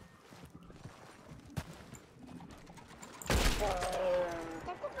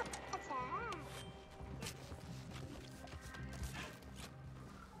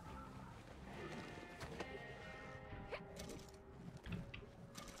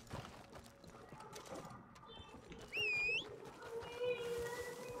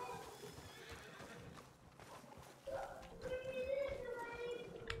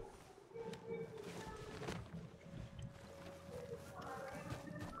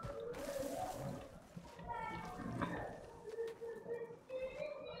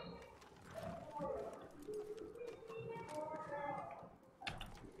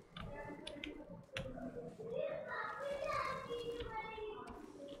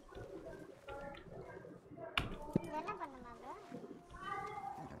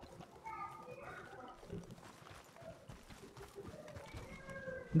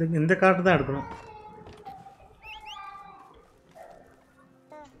 இந்த காட்டு தான் எடுக்கணும்.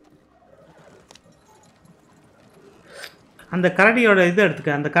 அந்த கரடியோட இது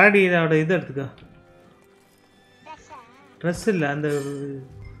எடுத்துக்க. ட்ரெஸ் இல்லை, அந்த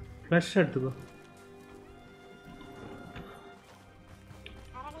ஃப்ளஷ் எடுத்துக்கோ.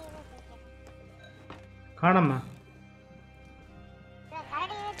 காணாமா?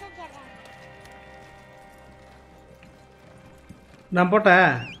 நான்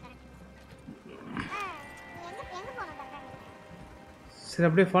போட்டேன். சரி,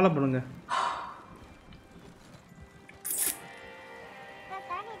 அப்படியே ஃபாலோ பண்ணுங்க.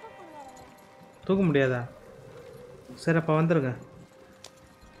 தூக்க முடியாதா? சரி, அப்போ வந்துடுங்க.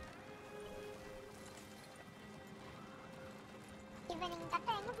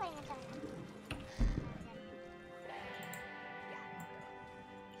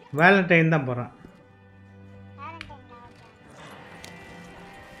 வேலண்டைன் தான் போகிறேன்.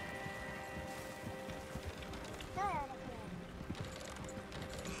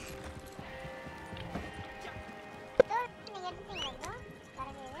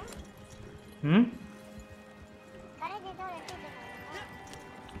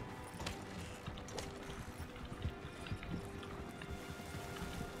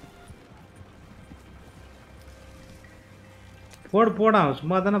 போடா,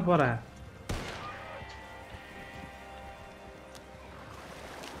 சும்மா தானே போகிறேன்.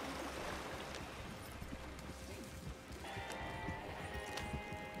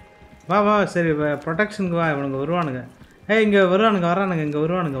 வா சரி, ப்ரொடெக்ஷனுக்கு வா. இவனுங்க வருவானுங்க. இங்கே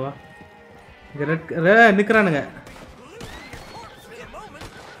வருவானுங்க. வா, இங்கே நிற்கிறானுங்க.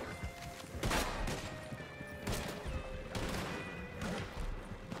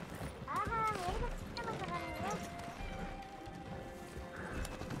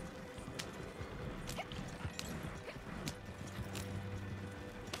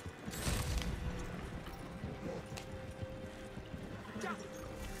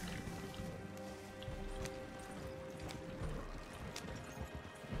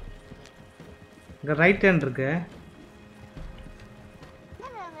 இங்கே ரைட் ஹேண்ட் இருக்கு.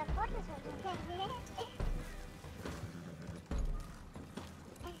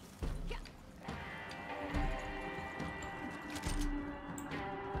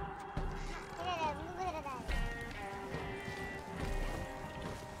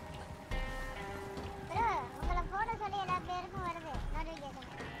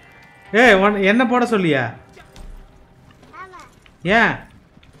 என்ன போட சொல்லியா? ஏன்?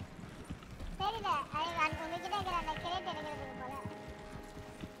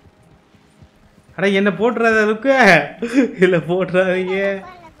 அட என்ன போட்டுறாத இருக்கு இல்லை போட்டுறாதீங்க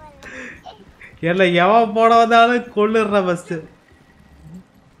இல்லை எவன் போட வந்தாலும் கொள்ளுடுற ஃபஸ்ட்டு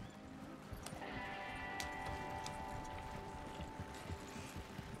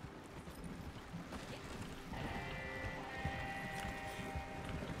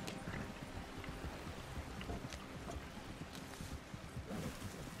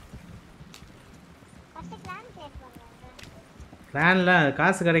பிளானில்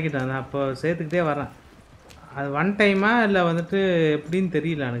காசு கிடைக்கிட்டேன் நான் அப்போ சேர்த்துக்கிட்டே வரேன் அது ஒன் டைமா இல்லை வந்துட்டு எப்படின்னு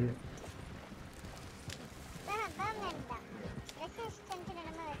தெரியல எனக்கு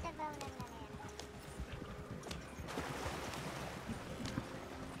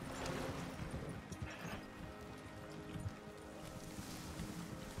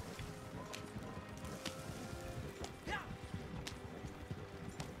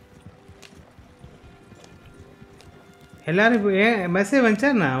எல்லாரும் இப்போ ஏன் மெசேஜ் வந்துச்சா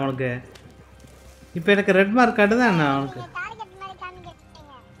என்ன அவனுக்கு இப்போ எனக்கு ரெட் மார்க் கார்டு தான் என்ன அவனுக்கு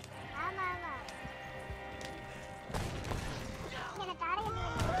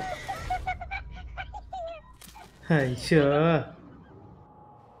ஐயோ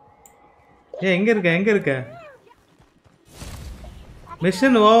ஏ எங்கே இருக்க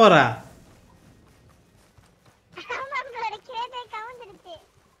மிஷன் ஓவரா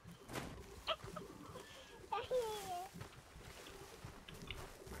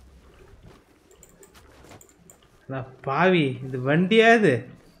பாவி இது வண்டியா இது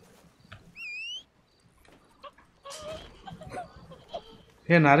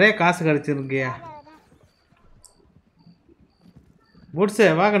நிறைய காசு கிடைச்சிருக்கியா புட்ஸே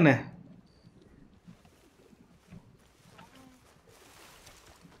வாங்கண்ணே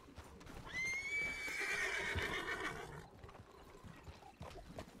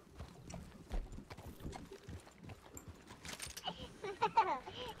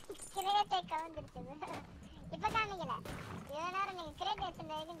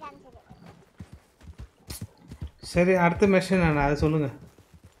சரி அடுத்த மெஷின் நான் அதை சொல்லுங்க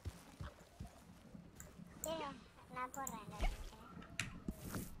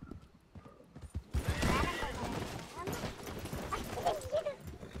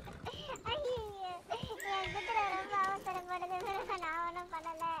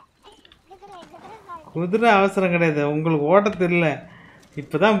குதிரை அவசரம் கிடையாது உங்களுக்கு ஓட்ட தெரியல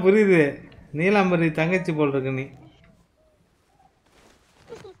இப்பதான் புரியுது நீலாம்பரி தங்கச்சி போல் இருக்கு நீ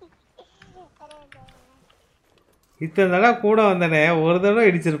இத்தனை தடவை கூட வந்தனே ஒரு தடவை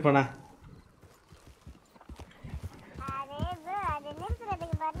இடிச்சிருப்பேனா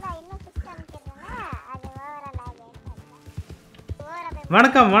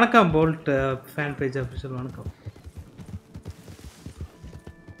வணக்கம் வணக்கம் போல்ட் ஃபேன் பேஜ் ஆஃபீஷியல் வணக்கம்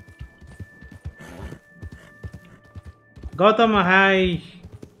கௌதம் ஹாய்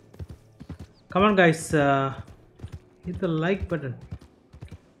கமான் கைஸ் இது லைக் பட்டன்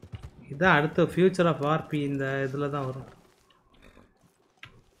இதான் அடுத்த ஃபியூச்சர் ஆஃப் ஆர்பி இந்த இதில் தான் வரும்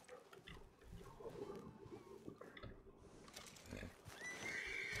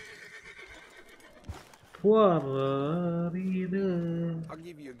I'll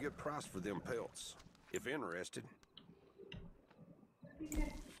give you a good price for them pelts, if interested.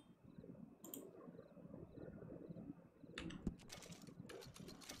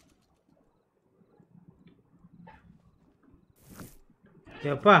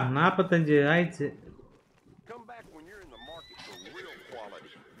 எப்பா 45 ஆயிடுச்சு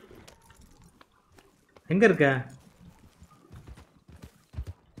எங்க இருக்க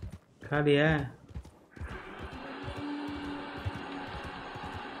காலியா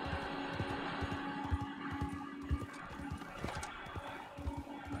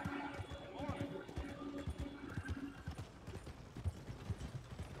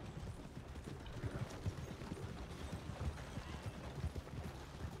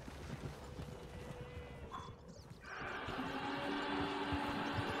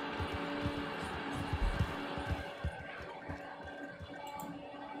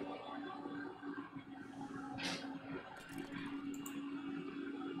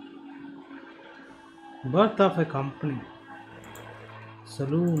Birth of a company,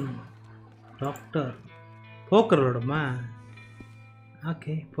 saloon, doctor, poker விடுமா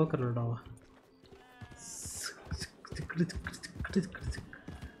ஓகே போக்கர் விடுவா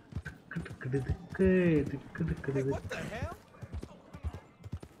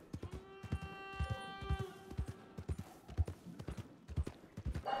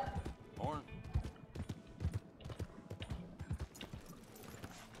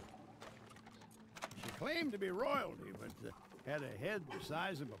Claimed to be royalty, but had a head the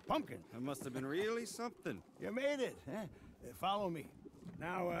size of a pumpkin. That must have been really something. You made it, huh? Follow me.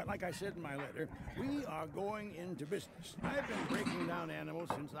 Now, like I said in my letter, we are going into business. I've been breaking down animals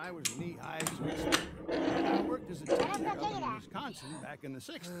since I was knee-high Swiss. And I worked as a tanner up in Wisconsin back in the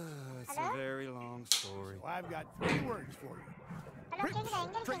 60s. It's a very long story. So I've got 3 words for you. Prips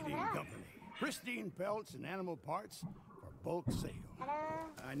Trading Company. Pristine pelts and animal parts for bulk sale.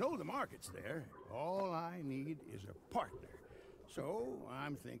 I know the market's there. All I need is a partner. So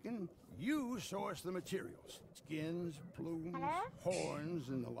I'm thinking you source the materials. Skins, plumes, horns,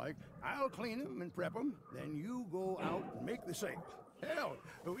 and the like. I'll clean them and prep them. Then you go out and make the sale. Hell,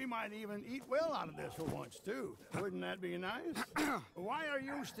 we might even eat well out of this for once, too. Wouldn't that be nice? Why are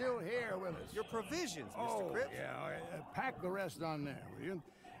you still here with us? Your provisions, Mr. Cripps. Yeah, all right. Pack the rest on there, will you?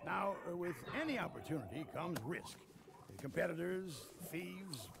 Now, with any opportunity comes risk. Competitors,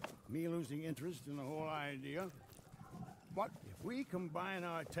 thieves, me losing interest in the whole idea. But if we combine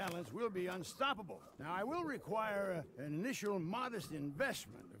our talents, we'll be unstoppable. Now, I will require an initial modest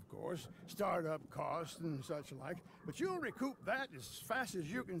investment, of course, startup costs and such like, but you'll recoup that as fast as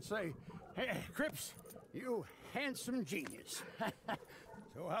you can say, "Hey, Cripps, you handsome genius."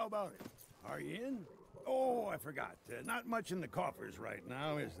 So how about it? Are you in? Oh, I forgot. Not much in the coffers right now,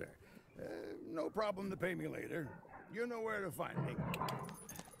 is there? No problem to pay me later. You know where to find me.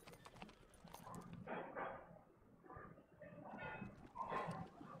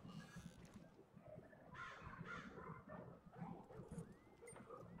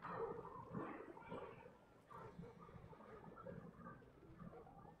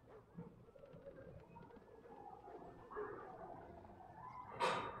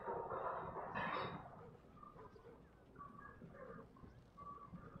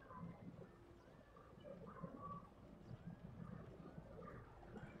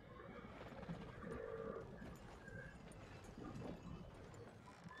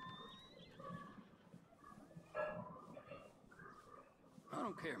 I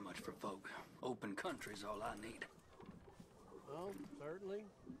don't care much for folk. Open country's all I need. Well, certainly.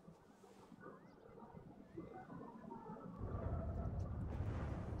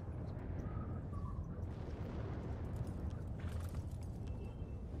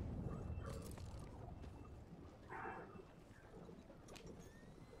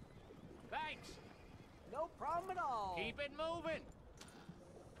 Thanks. No problem at all. Keep it moving.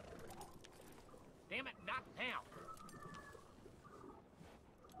 Damn it, not now.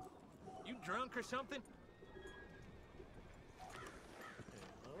 You drunk or something?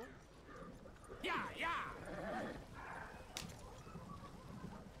 Hello? Yeah, yeah.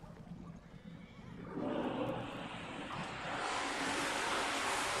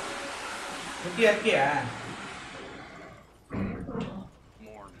 Rukiya.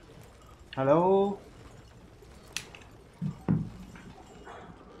 Morning. Hello.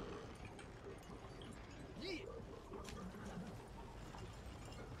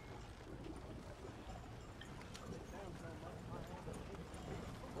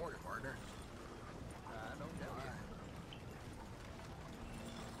 Morning, partner. Don't tell you.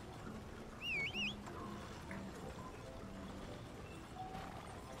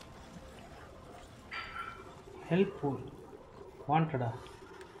 Helpful. Wanted.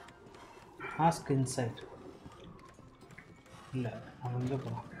 Ask inside. இல்ல அவன் எங்க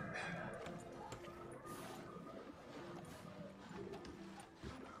போறான்?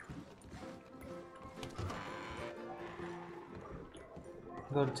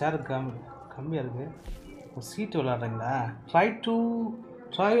 இங்க ஒரு சேர் கம்மியா இருக்கு. ஒரு seat விளையாடுறீங்களா?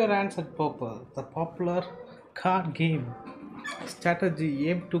 Try your hands at poker, the popular card game strategy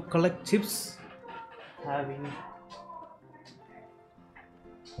aimed to collect chips having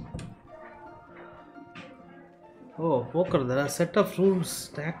poker. There are set of rules.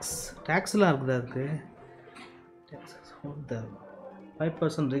 Tax la irukku adukku. Taxes hold the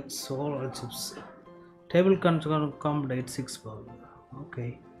 5% risk all chips. Table can accommodate 6 ball.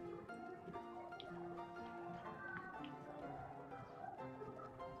 Okay.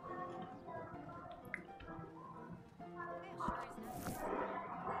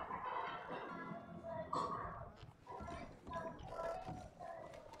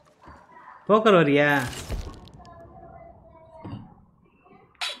 Poker வரியா?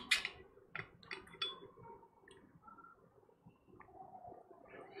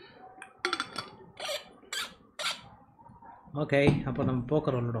 Okay, அப்போ நம்ம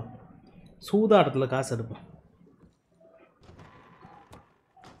poker விளையாடும். சூதாட்டத்தில் காசு எடுப்போம்.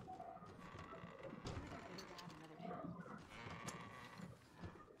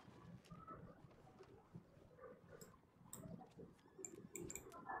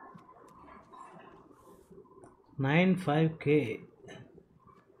 $95K.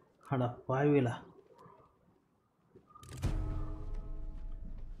 அட பாவிலா.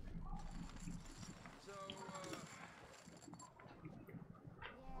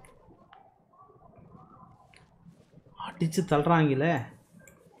 அடிச்சு தள்ளுறாங்களே.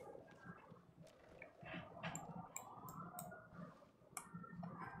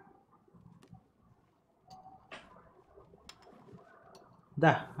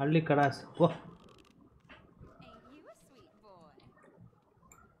 Da, அள்ளி கடாஸ். ஓ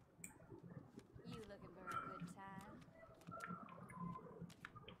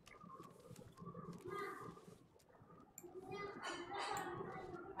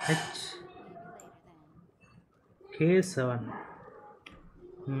K7.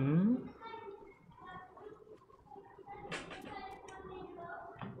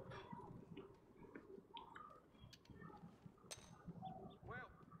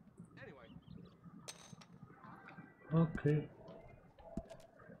 Okay.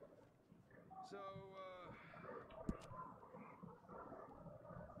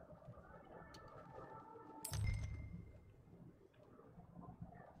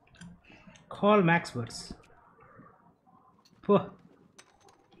 Call Max Words.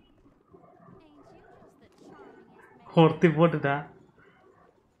 ஒருத்தி போட்டுட்டா.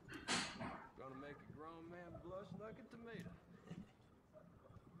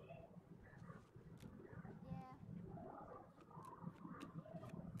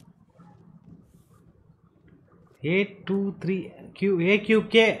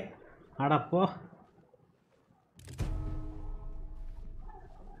 A23AQK அடப்போ.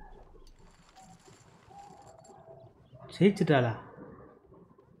 ஜெயிச்சிட்டாளா?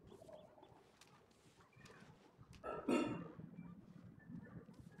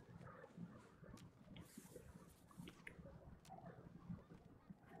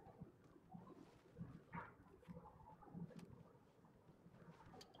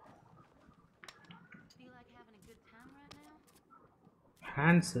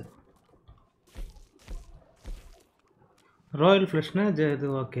 ஹேண்ட்ஸ் ராயல் ஃப்ளஷ்னா இது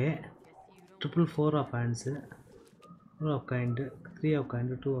okay. 444 of hands, 4 of kind, 3 of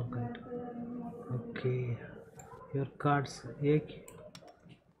kind, 2 of kind. Okay your cards Ek.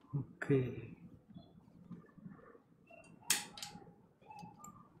 Okay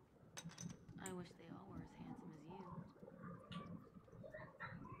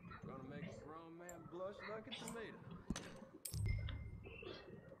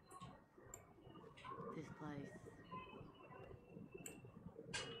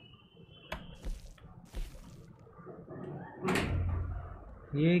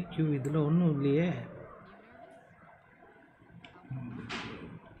AQ இதில் ஒன்றும் இல்லையே.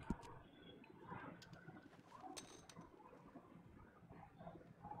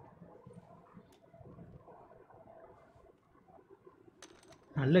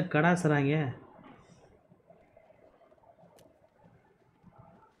 நல்ல கடாசுறாங்க.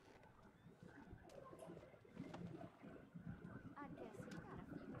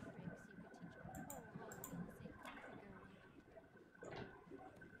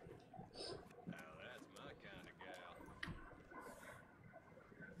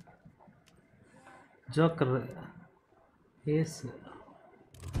 Joker ace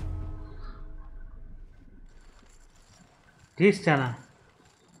ஜெயிச்சிட்டானா?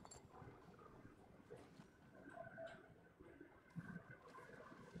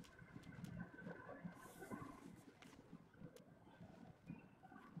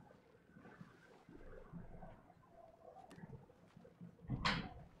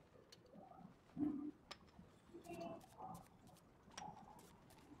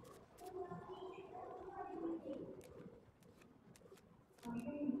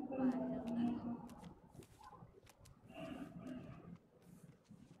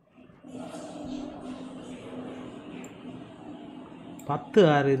 பத்து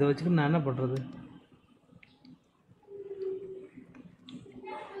 6 இதை வச்சுக்கிட்டு நான் என்ன பண்ணுறது?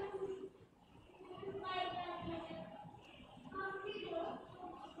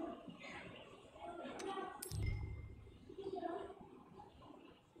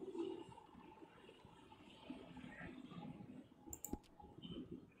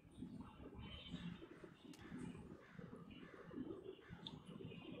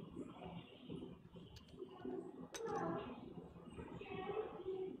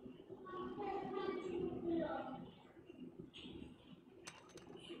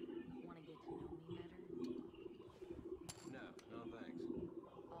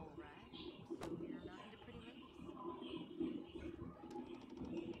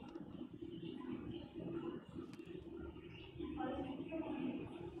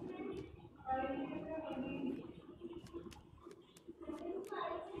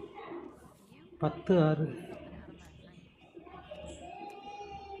 பத்து 6 10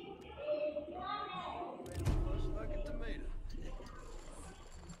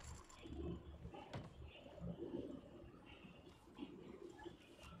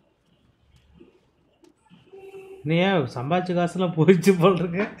 நீ ஏன் சம்பாதிச்ச காசுலாம் போயிடுச்சு போல்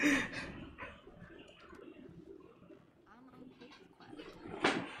இருக்கு.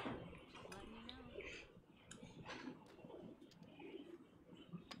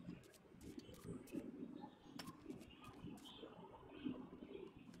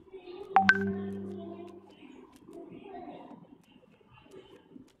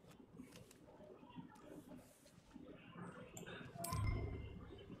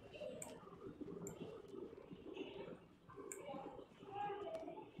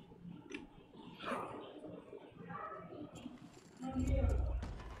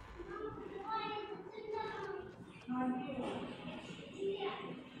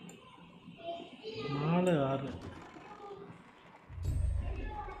 நாலு ஆறு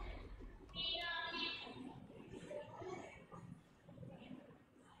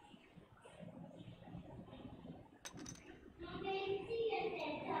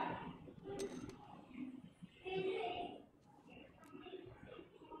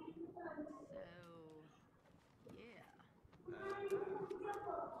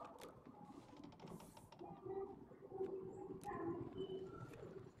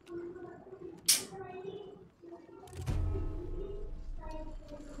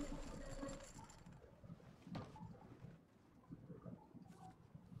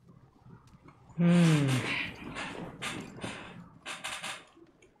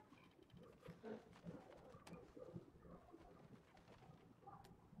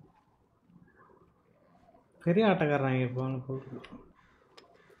பெரிய ஆட்டக்காரன் இருப்பான்னு போகுது.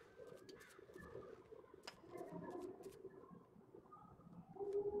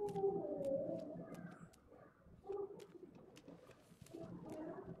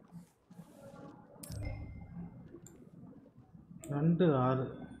 ரெண்டு ஆறு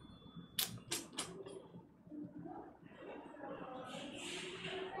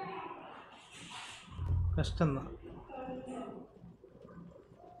கஷ்டம்தான்.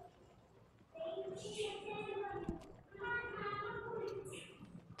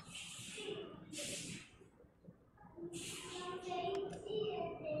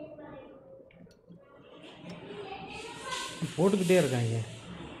 போட்டுக்கிட்டே இருக்காங்க.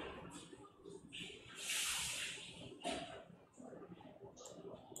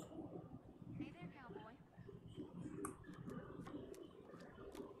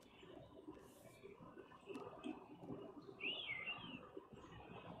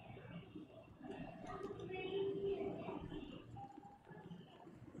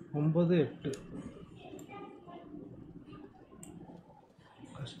 ஒன்பது எட்டு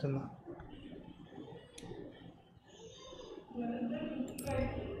கஷ்டம்தான்.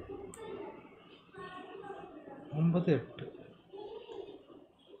 ஒன்பது எட்டு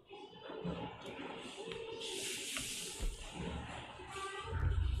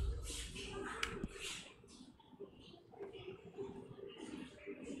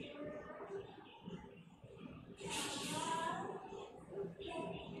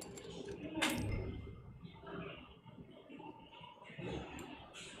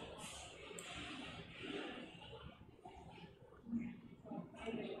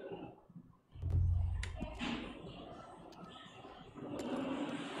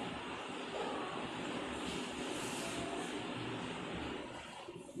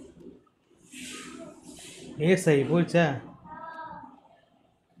ஏசை போச்சா?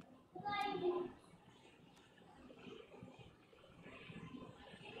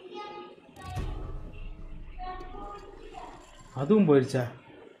 அதுவும் போயிடுச்சா?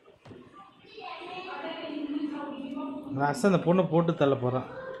 அந்த பொண்ணை போட்டு தள்ள போகிறான்.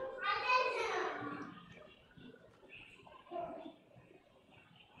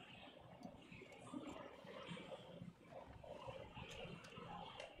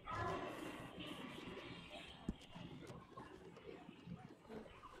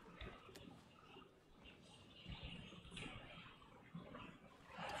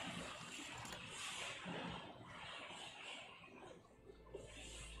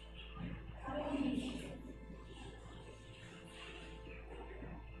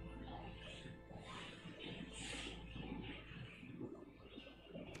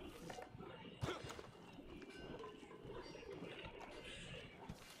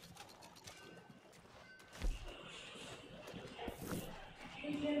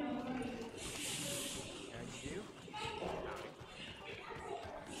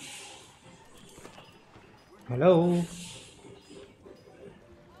 Hello.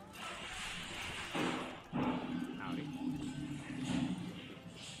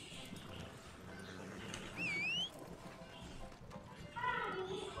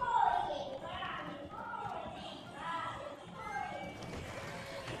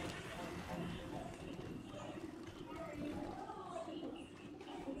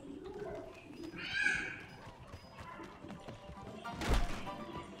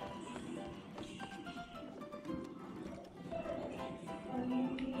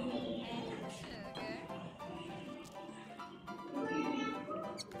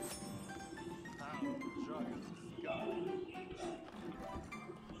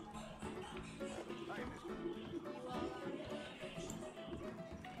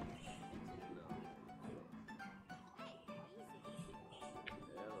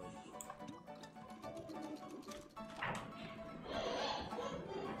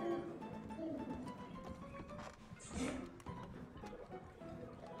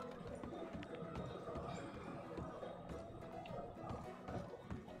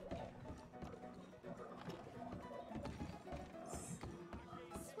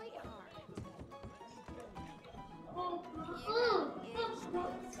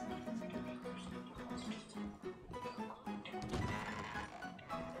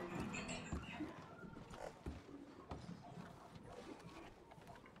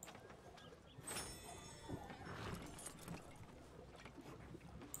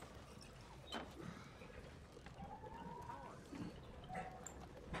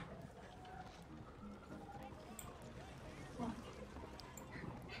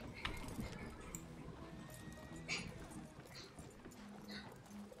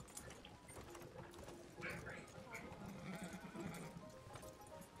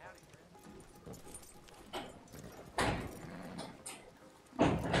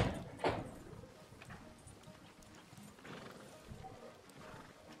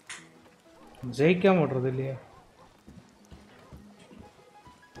 ஜெயிக்காம ஓடுறது இல்லையா?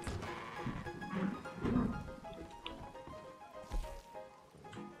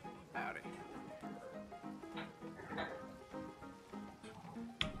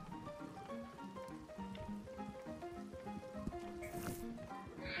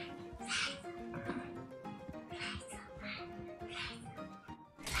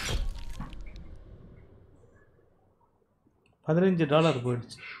 $15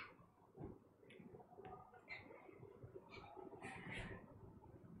 போயிடுச்சு.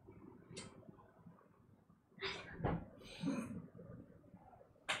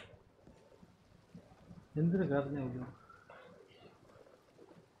 எந்திர காரணம் இது.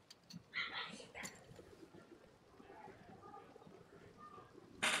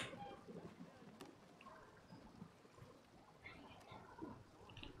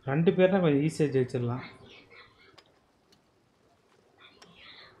 ரெண்டு பேர்னா கொஞ்சம் ஈஸியாக ஜெயிச்சிடலாம்.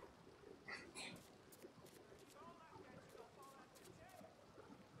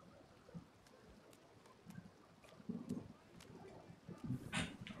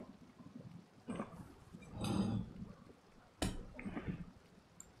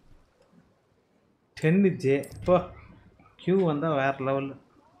 ஜே இப்போ கியூ வந்தால் வேறு லெவலில்.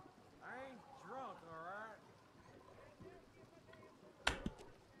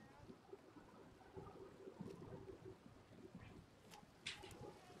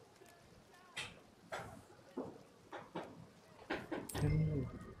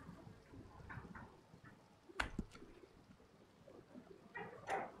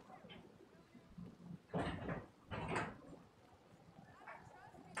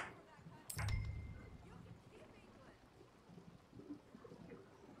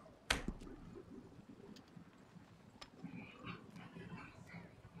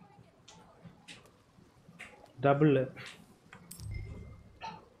 Double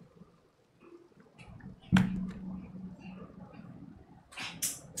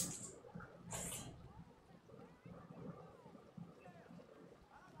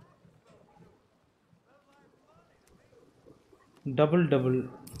double double.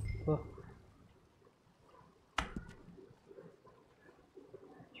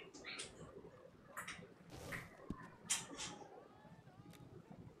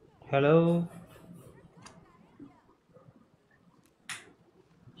 ஹலோ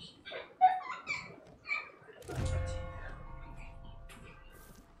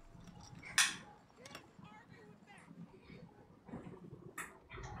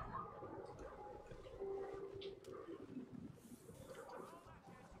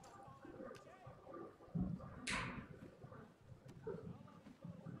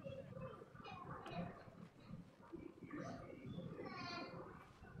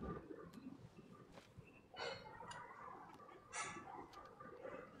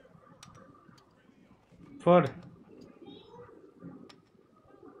போடு.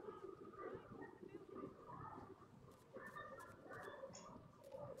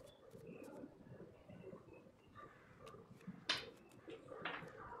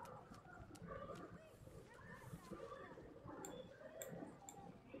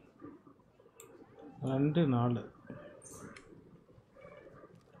 ரெண்டு 4.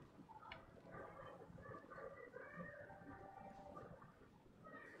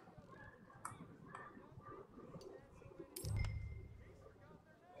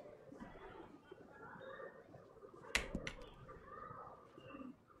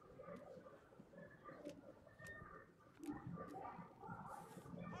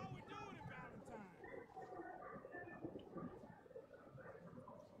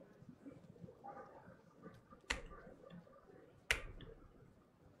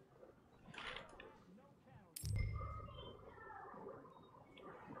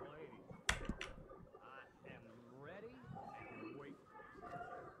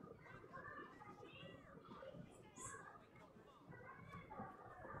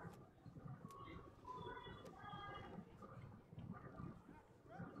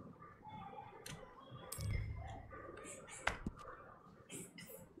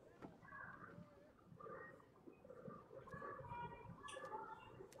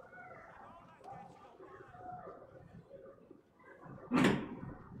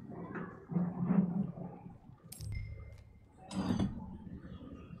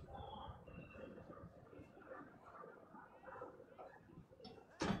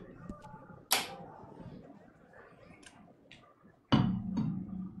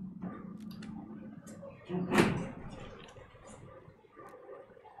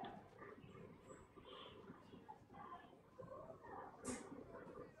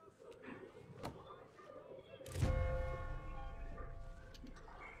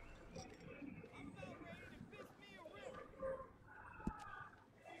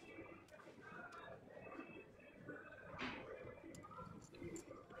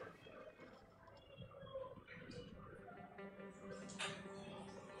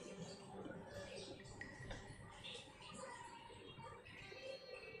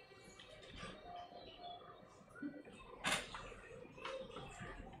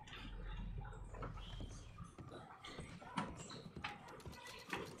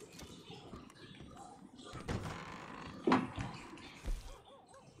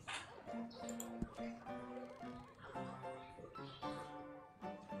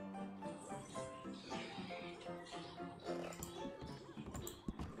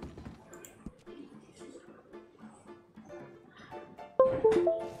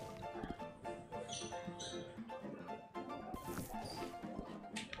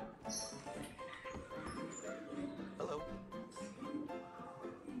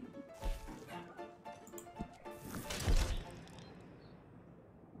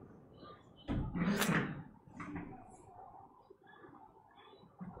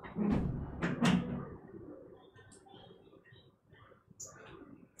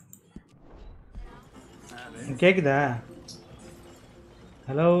 கேக்குதா?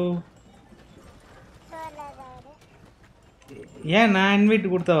 ஹலோ. ஏன் நான் இன்வைட்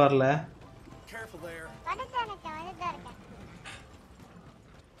கொடுத்தா வரல?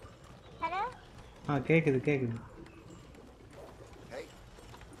 கேக்குது கேக்குது.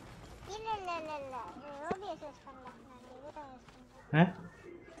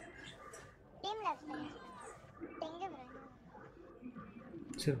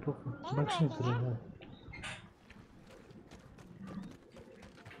 சரி போ. ஃபங்க்ஷன் புரியுதா?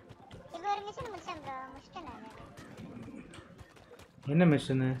 என்ன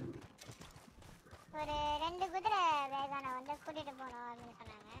மிஷன்? ஒரு 2 குதிரை வேகான வந்து கூட்டிட்டு போறோம் அப்படின்னு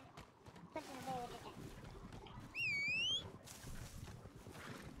சொன்னாங்க. கூட்டிட்டு போய் விட்டுட்டேன்.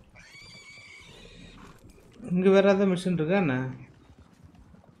 இங்க வேற ஏதாவது மிஷன் இருக்கா என்ன?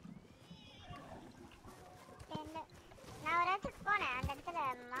 நான் ஒரு இடத்துக்கு போனேன். அந்த இடத்துல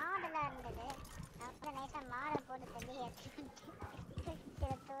மாடெல்லாம் இருந்தது. அப்புறம் நைஸா மாடை போட்டு தள்ளி ஏற்றிட்டு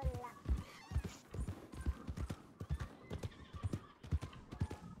தோல்லாம்.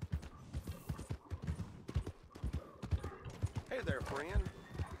 Hey there, friend.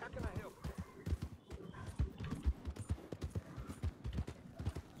 How can I help you?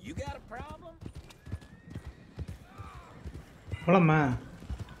 You got a problem? போலாமா?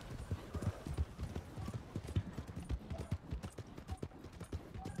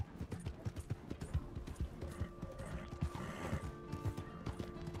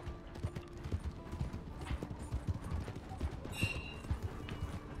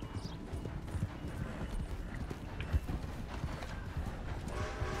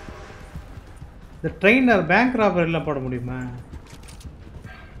 இந்த ட்ரெயினர் பேங்க் ராபரியில் போட முடியுமா?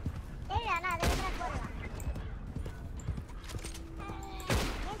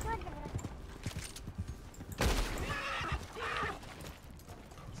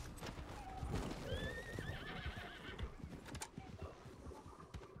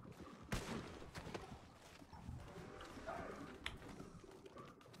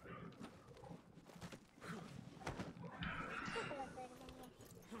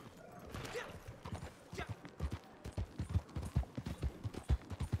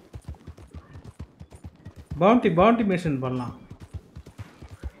 பவுண்டி மிஷன் பண்ணலாம்.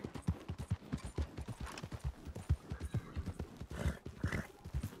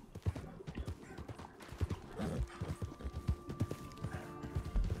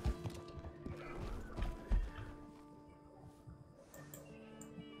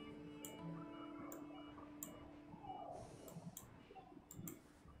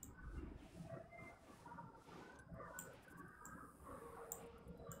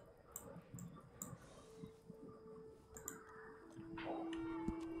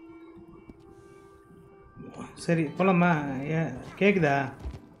 சரி போலாமா? கேக்குதா?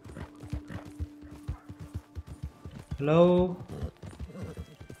 ஹலோ.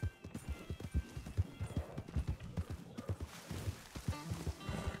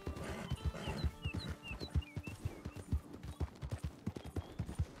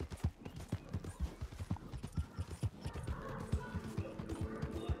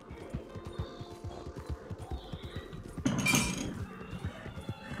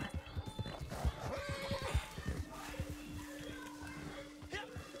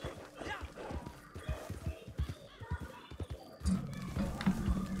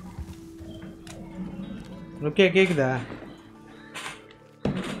 ஓகே கேக்குதா?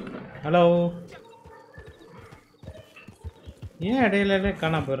 ஹலோ. ஏன் இடையில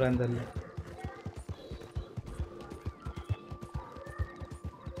காணாம போயிடுறேன் தெரியல.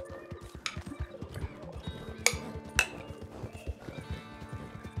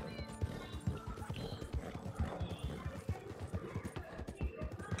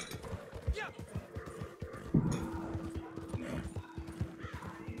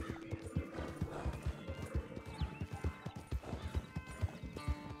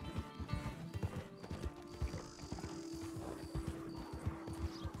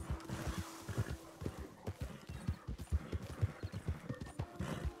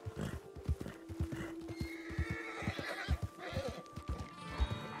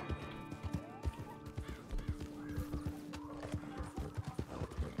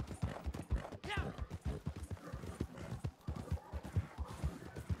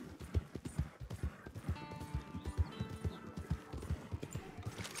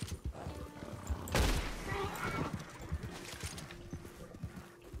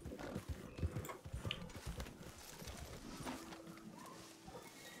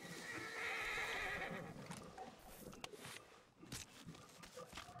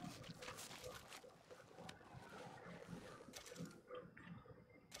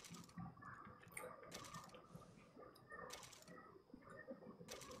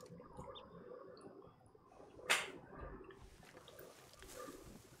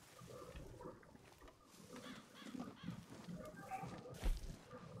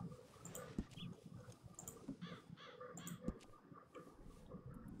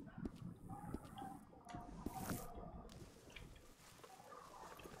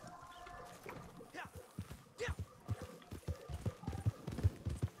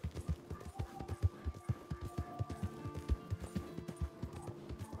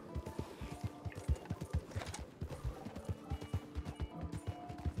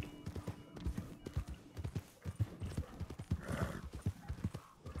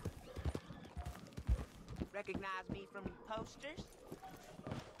 Recognize me from posters?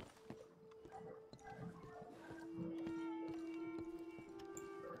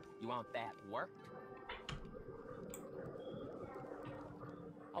 You want that work?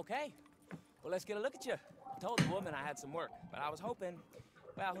 Okay. Well, let's get a look at you. I told the woman I had some work, but I was hoping,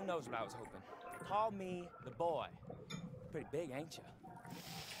 well, who knows what I was hoping. Call me the boy. Pretty big, ain't you?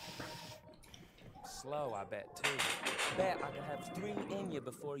 Slow, I bet, too. Bet I could have 3 in you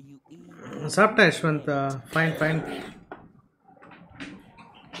before you eat. சாப்பிட்டேன் Yashwant fine fine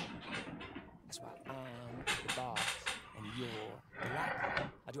That's why I'm the boss and you're the lackey.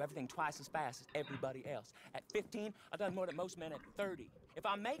 I do everything twice as fast as everybody else. At 15, I've done more than most men at 30. If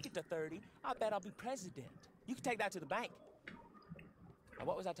I make it to 30, I bet I'll be president. You can take that to the bank. Now,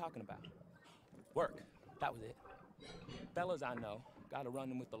 what was I talking about? Work. That was it. Fellas I know gotta run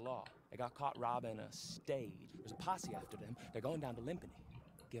them with the law. They got caught robbing a stage. There's a posse after them. They're going down to Limpany.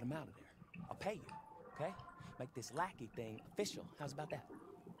 Get them out of there. I'll pay you, okay? Make this lackey thing official. How's about that?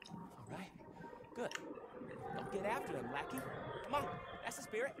 All right? Good. Go get after them, lackey. Come on. That's the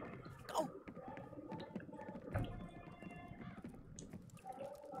spirit. Go.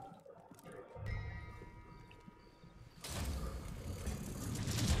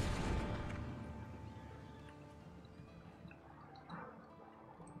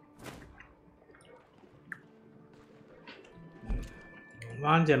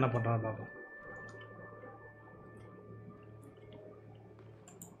 வாஞ்சி என்ன பண்ணுறான் பாப்பா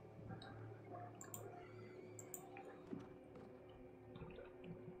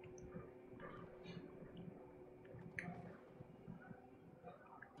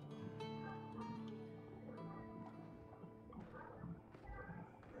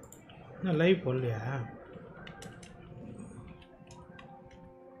live போடலையா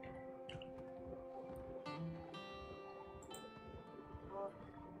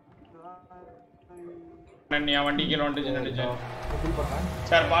வண்டி கீழே வந்துச்சு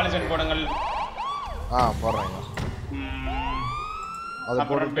sir பாலிசன் போடுங்கள் போடுறேங்க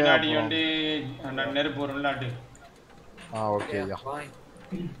அப்புறம் பின்னாடி வந்து நெருப்பு ஒரு விளையாட்டு ஓகே ஐயா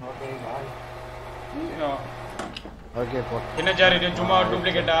ஓகே போ என்ன சார் இது சும்மா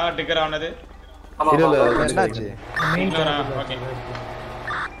டூப்ளிகேட்டா டிக்கர் ஆனது இல்ல என்னாச்சு ஓகே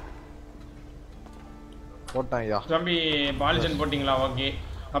போட்டான் ஐயா தம்பி பாலிசன் போட்டிங்களா ஓகே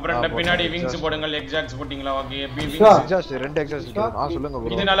அப்புறம் இந்த பின்னாடி விங்ஸ் போடுங்கள் எக்ஸாக்ட்ஸ் போட்டிங்களா ஓகே எக்ஸாக்ட் ரெண்டு எக்ஸாக்ட் சொல்லுங்க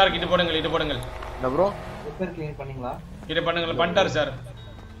ப்ரோ இது நல்லா இருக்கு இது போடுங்கள் என்ன ப்ரோ ரிப்பேர் க்ளீன் பண்ணீங்களா இது பண்ணுங்க பண்ணிட்டாரு சார்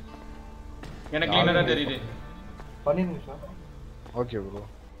எனக்கு க்ளீனரா தெரியுது பண்ணிருங்க சார் ஓகே ப்ரோ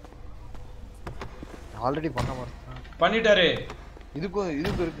ஆல்ரெடி பண்ணிட்டாரு இதுக்கு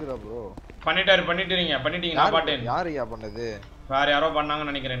இருக்குடா ப்ரோ பண்ணிட்டீங்க நான் பாட்டேன் யாரையா பண்ணது வேற யாரோ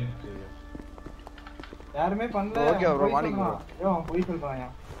பண்ணாங்கன்னு நினைக்கிறேன் யாருமே பண்ணல ஓகே ப்ரோ மார்னிங் ப்ரோ போய் சொல்றாயா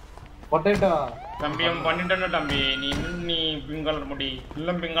பொட்டேட்டோ தம்பியும் பண்ணிட்டேன்னு தம்பி நீ பிங்க் கலர் முடி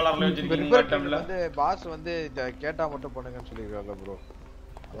இல்ல பிங்க் கலர்ல வச்சிருக்கீங்க டைம்ல வந்து பாஸ் வந்து கேட்டா மட்டும் பண்ணுங்கன்னு சொல்லிருக்காங்க ப்ரோ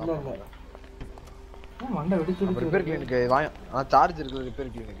இல்ல மண்ட வெடிச்சிருக்கு ரிப்பேர் கிளினிக் நான் சார்ஜ் இருக்கு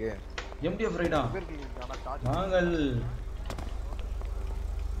repair clinic MDF ரைடா repair clinic ஆனா சார்ஜ் வாங்கல்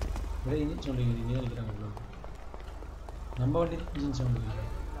வேற என்ன சொல்றீங்க நீங்க நினைக்கிறாங்க நம்ம வண்டி இன்ஜின் சவுண்ட்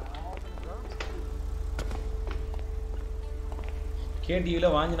கேடிவில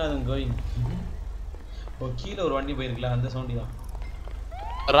வாங்கினாதன் கோயிங் கீழே ஒரு வண்டி போயிருக்கல அந்த சவுண்ட் தான்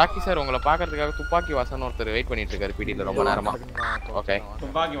ராக்கி சார் உங்களை பார்க்கிறதுக்காக துப்பாக்கி வாசன் ஒருத்தர் வெயிட் பண்ணிட்டு இருக்காரு பிடில ரொம்ப நேரமா ஓகே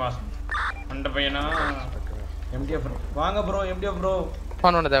துப்பாக்கி வாசன் அந்த பையனா MDF வாங்க ப்ரோ MDF ப்ரோ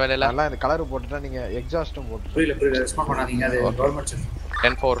ஃபோன் பண்ண தேவையில்ல நல்லா இந்த கலர் போட்டுட்டா நீங்க எக்ஸாஸ்டும் போட்டு புரியல ரெஸ்பாண்ட் பண்ணாதீங்க அது கவர்மெண்ட்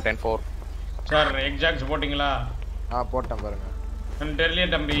 10-4 சார் எக்ஸாக்ட் போட்டிங்களா போட்டேன் பாருங்க நான்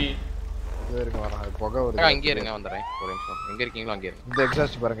தெரியல தம்பி இது இருங்க வரேன் புகை வருது அங்க இருங்க வந்துறேன் ஒரு நிமிஷம் எங்க இருக்கீங்களோ அங்க இருங்க இந்த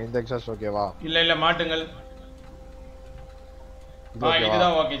எக்ஸாஸ்ட் பாருங்க இந்த எக்ஸாஸ்ட் ஓகேவா இல்ல மாட்டுங்கள்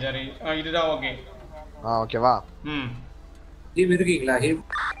இதுதான் ஓகே சரி இதுதான் ஓகே ஓகேவா டீம் இருக்கீங்களா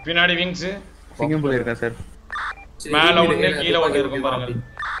பின்னாடி விங்ஸ் சிங்கம்பூர் இருக்கா சார் மேல ஒண்ணு கீழ ஒண்ணு இருக்கும் பாருங்க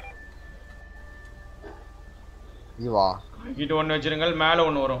இதுவா இது ஒண்ணு வச்சிருங்க மேல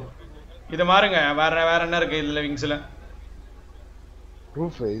ஒண்ணு வரும் இது மாறுங்க வேற என்ன இருக்கு இதுல விங்ஸ்ல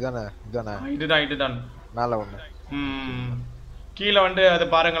ரூஃப் இதுதானே இதுதான் மேல ஒண்ணு கீழ வந்து அது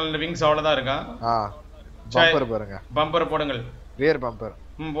பாருங்க இந்த விங்ஸ் அவ்வளவுதான் இருக்கா பம்பர் பாருங்க பம்பர் போடுங்கள் ரியர் பம்பர்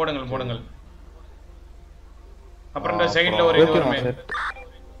போடுங்கள் அப்புறம் இந்த சைடுல ஒரு இது வருமே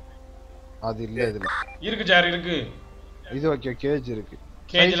அது இல்ல இதுல இருக்கு சார் இருக்கு இது ஓகே கேஜ் இருக்கு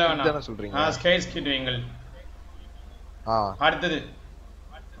கேஜ்ல வேணா சொல்றீங்க ஸ்கைஸ் கிட் வைங்கள் அடுத்தது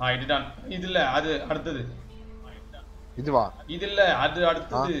இதுதான் இது இல்ல அது அடுத்தது இதுவா இது இல்ல அது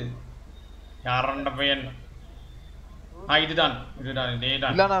அடுத்தது யாரண்ட பையன் இதுதான்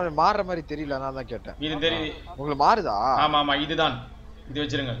இதேதான். இல்ல நான் மாறுற மாதிரி தெரியல, நான் தான் கேட்டேன். இது தெரியுது உங்களுக்கு மாறுதா? ஆமா இதுதான். இது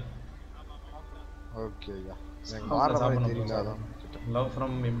வச்சிருங்க. ஓகேயா. எனக்கு மாறுற மாதிரி தெரியல அதான். Love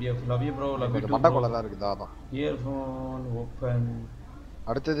from MDF. Love you bro. Love you. மண்ட கோலா இருக்குதா அதான். Earphone open.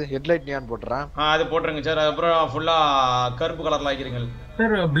 அடுத்து ஹெட்லைட் நியான் போட்றேன். அது போட்றங்க சார். அப்புறம் ஃபுல்லா கருப்பு கலர்ல ஆக்கிருங்க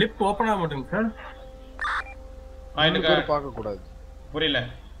சார். பிளிப் ஓபன் ஆக மாட்டேங்குது சார். இதுக்கு பார்க்க கூடாது. புரியல.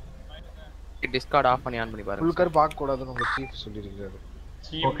 டிஸ்கார்ட் ஆஃப் பண்ணி ஆன் பண்ணி பாருங்க. ஃபுல் கர் பார்க்க கூடாதுன்னு உங்க சீஃப் சொல்லிருக்காரு.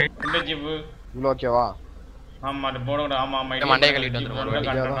 ஓகே. இந்த சீஃப் இவ்ளோ ஓகேவா? ஆமா அது போடுங்க. ஆமா மண்டைய கழிட்டு வந்துரும்.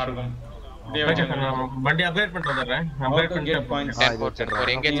 கரெக்ட்டா இருக்கும். வண்டி அப்டேட் பண்ணிட்டு வந்துறேன். அப்டேட் பண்ணிட்டு பாயிண்ட்ஸ்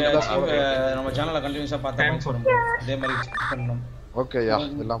ஒரு எங்கேஜ் நம்ம சேனல்ல கண்டினியூஸா பார்த்தா பாயிண்ட்ஸ் வரும். அதே மாதிரி செக் பண்ணனும். ஓகேயா.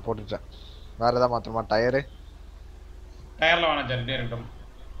 எல்லாம் போட்டுட்டேன். வேற ஏதாவது மாத்தணுமா? டயர்ல வேணா சார். இதே இருக்கட்டும்.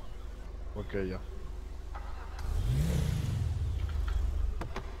 ஓகேயா.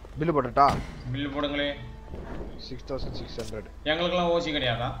 பில் போடட்டா? பில் போடுங்களே. 6600. எங்களுக்குலாம் ஓசி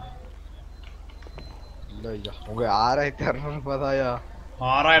கிடையாதா? இல்ல ஐயா. உங்க 6600 ரூபாயா?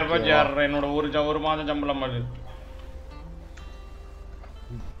 6000 ரூபாய் சார். என்னோட ஒரு மாதம் சம்பளம் அது.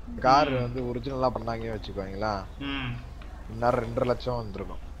 கார் வந்து ஒரிஜினலா பண்ணாங்க வச்சுக்கோங்களா. இன்னும் 2.5 லட்சம்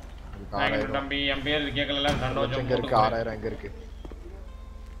வந்திருக்கும். தம்பி என் பேர் கேட்கல. எங்க இருக்கு? 6000 எங்க இருக்கு?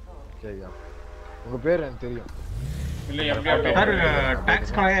 ஓகேயா. உங்க பேர் எனக்கு தெரியும். இல்ல எப்படி சார்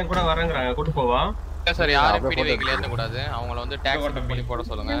டாக்ஸ் கணக்கு என் கூட வரங்கறாங்க. கூட்டி போவா? சார் யாரும் பிடி வெஹிக்கிள் ஏத்த கூடாது. அவங்கள வந்து டாக்ஸ் பண்ணி போட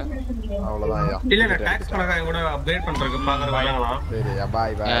சொல்லுங்க. அவ்வளவுதான் ஐயா. இல்ல டாக்ஸ் கணக்கு என் கூட அப்டேட் பண்றதுக்கு பாக்குற வராங்களா? சரியா.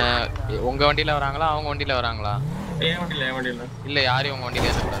 By by. உங்க வண்டியில வராங்களா? அவங்க வண்டியில வராங்களா? ஏன் வண்டியில? இல்ல யாரையும் உங்க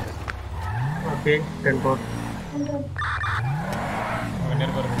வண்டியில ஏத்த கூடாது. ஓகே 10-4.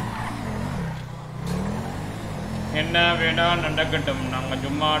 என்ன வேணா நடக்கட்டும். நாங்க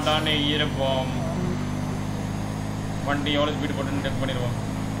சும்மா தானே இருப்போம். வண்டி எவ்வளவு ஸ்பீட் போட்டு டெக் பண்ணிடுவோம்.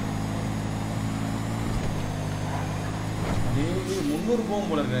 300 போகும்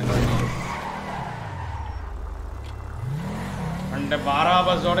போல இருக்கு. அந்த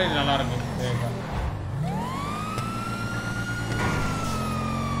பாராபஸோட இது நல்லா இருக்கும்.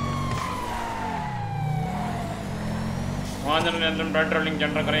 வாஞ்சன நியந்திரம் பெட்ரோலிங்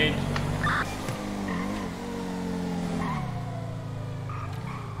ஜெனரல் கரேஜ்.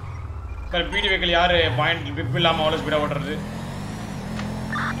 சார் பிடி வெஹிக்கிள் யாரு பாயிண்ட் பிப் இல்லாம அவ்வளவு ஸ்பீடா ஓட்டுறது?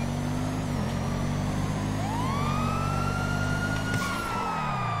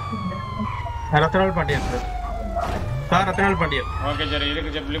 ரத்னால் Pandian sir. ரத்னால் Pandian. Okay sir.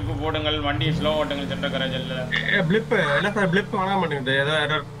 இதுக்கு பிளிப் போடுங்கள். வண்டி ஸ்லோ ஓட்டுங்கள். சென்டர் கரேஜ் இல்ல. பிளிப் இல்ல சார். பிளிப் வாங்க மாட்டேங்குது. ஏதோ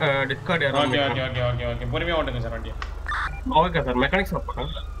எரர் டிஸ்கார்ட் எரர். ஓகே. பொறுமையா ஓட்டுங்க சார் வண்டி. Okay sir. மெக்கானிக்ஸ்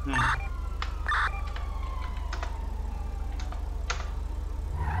பார்ப்போம்.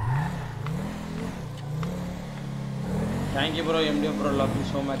 Thank you bro. MDF bro. Love you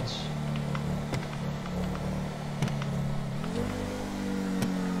so much.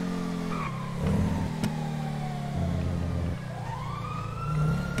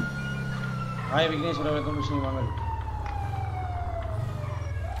 Hi Vignesh bro. Welcome to Sri Mangal.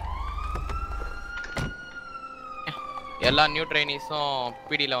 எல்லா நியூ ட்ரெயினிஸும்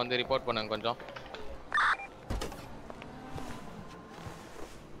பிடில வந்து ரிப்போர்ட் பண்ணுங்க கொஞ்சம்.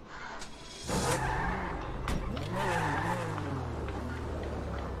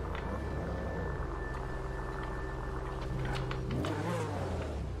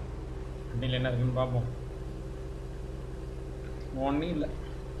 வண்டியில் என்ன இருக்குன்னு பார்ப்போம். ஒன்றும் இல்லை.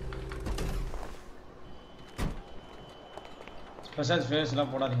 ஸ்பெஷல்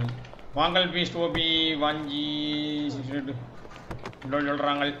ஸ்பேஸ்லாம் போடாதீங்க. வாங்கல் பீஸ்ட் ஓபி வாங்கி 6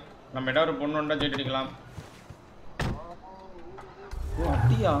 சொல்கிறாங்க. நம்ம இடம் ஒரு பொண்ணு ஒன்றா ஜெயிட் அடிக்கலாம். ஓ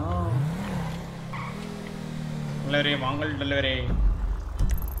அப்படியா? டெலிவரி வாங்கல் டெலிவரி.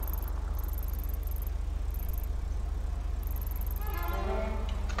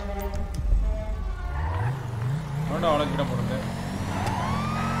 அவ்வளோ கிட்ட போடுது.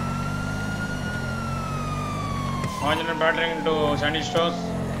 Marginal battering into sandy stores.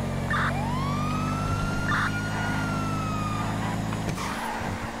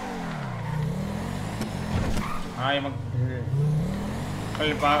 Hi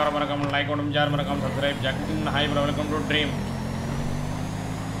மக்கள். பார்க்குற மறக்காம லைக் பண்ணும், ஷேர் மறக்காம subscribe. Jackin hi bro. Welcome to dream.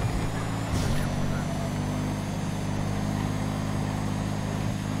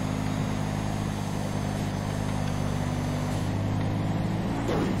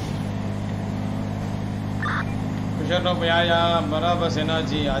 யா பராபஸ்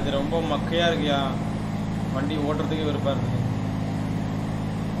என்னாச்சு? அது ரொம்ப மக்கையா இருக்குயா. வண்டி ஓட்டுறதுக்கே வெறுப்பா இருக்குது.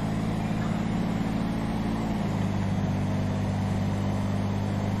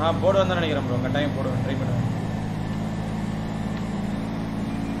 போடுவேன் தான் நினைக்கிறேன் ப்ரோ. கட்டாயம் போடுவேன். ட்ரை பண்ணுவேன்.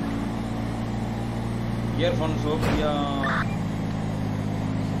 இயர்ஃபோன் சோஃபியா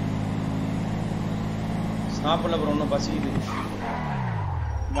சாப்பிடல ப்ரோ இன்னும் பசிக்குது.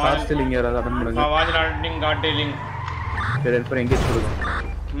 காஸ்டிலிங் யாராவது அட்டன் பண்ணுங்க. Watch லாட்டிங் card dealing. சரி ஹெல்ப் பண்ணி எங்கேஜ் கொடுங்க.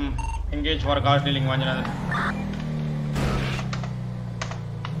 Engage for cost dealing வாங்கினாது.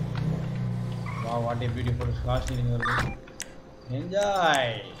 What a beautiful cost dealing வருது.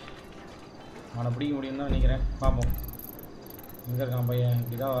 என்ஜாய். அவனை பிடிக்க முடியும் தான் நினைக்கிறேன். பார்ப்போம். எங்கே இருக்கான் பையன்?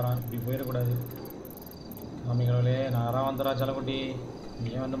 இப்படி தான் வரான். இப்படி போயிடக்கூடாது. சாமிகளே நாராக வந்துடா செலக்குட்டி. நீ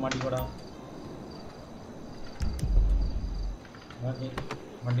ஏன் வந்து மாட்டிக்கூடா. ஓகே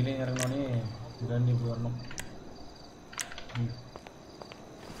வண்டியிலேயும் இறங்கினோடனே ரெண்டு இப்படி வரணும்.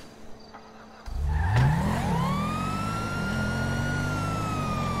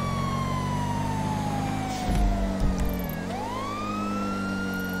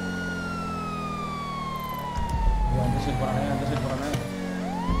 அந்த சைட் போகிறானே அந்த சைட் போகிறானே.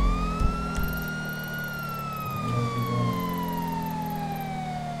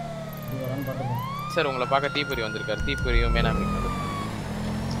 வரான்னு பார்த்துப்போம். சார் உங்களை பார்க்க தீப்பொறி வந்திருக்காரு. தீப்பொரியும் மேனாமிக் வந்து.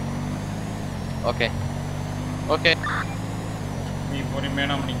 ஓகே ஓகே தீப்பொரி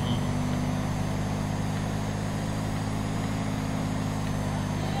மேனாமிக்கு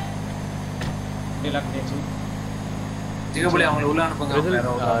டீலாக் பண்ணியாச்சு. ஜிகபுலி அவங்கள உள்ள அனுப்புங்க.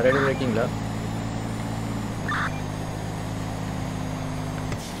 ரெடி இருக்கீங்களா?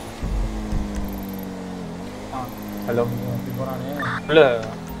 ஹலோ அப்படி போகிறானே. இல்லை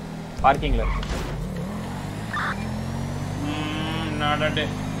பார்க்கிங்கில் நாடாட்டு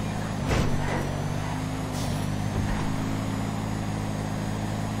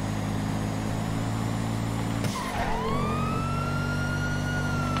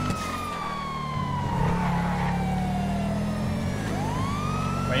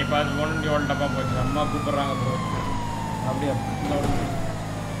பைபாஸ் ஒன்று எவ்வளோ டப்பா போச்சு. அம்மா கூப்பிட்றாங்க ப்ரோ. அப்படியே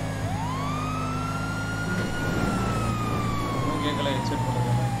ஒன்றும் கேட்கல. ஹெட்செட் போடுறது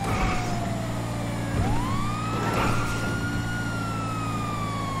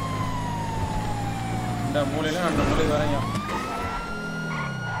இந்த மூலையில் அந்த மூலை வரையும்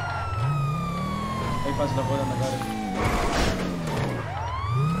பைபாஸில் போகுது அந்த காரு.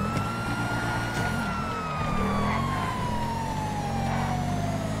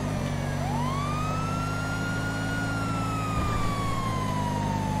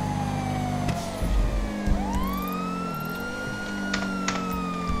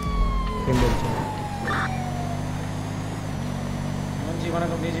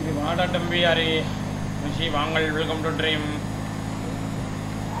 வணக்கம் டிஜிபி. வாடா தம்பி யாரு ரிஷி வாங்கள். Welcome to dream.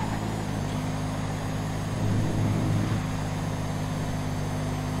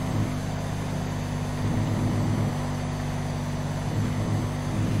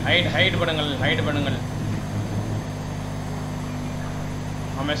 ஹைட் பண்ணுங்கள்.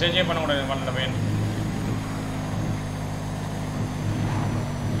 அவன் மெசேஜே பண்ணக்கூடாது பண்ணல பையன்.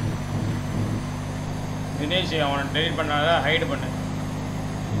 தினேஷ் அவனை டெலிட் பண்ணாத ஹைட் பண்ணு.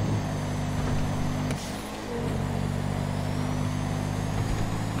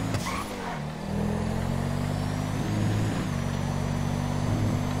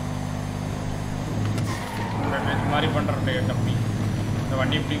 மாதிரி பண்ணுறேன் தம்பி. இந்த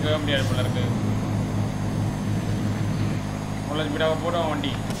வண்டி பிடிக்கவே முடியாது போல இருக்கு. அவ்வளோ ஸ்பீடாக போடும்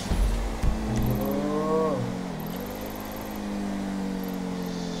வண்டி.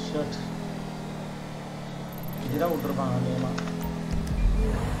 இதுதான் விட்டுருப்பாங்க அதிகமாக.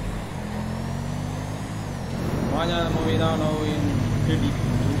 வாங்கின மூவி தான் நோவின்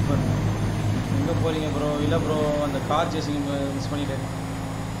சூப்பர். எங்கே போகிறீங்க ப்ரோ? இல்லை ப்ரோ அந்த கார் சேசிங் மிஸ் பண்ணிட்டேன்.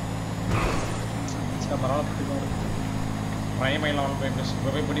 பரவாயில்ல பிடிக்கும். பயமையில் அவன்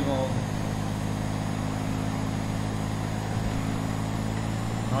போய் பிடிக்கும்.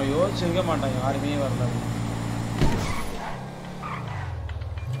 நான் யோசிச்சுக்க மாட்டேன். யாருமே வரல.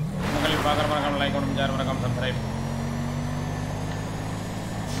 மக்கள் பார்க்குற மறக்காம லைக் பண்ணணும், ஷேர் மறக்காம சப்ஸ்கிரைப்.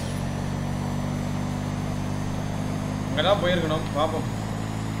 அங்கே தான் போயிருக்கணும். பார்ப்போம்.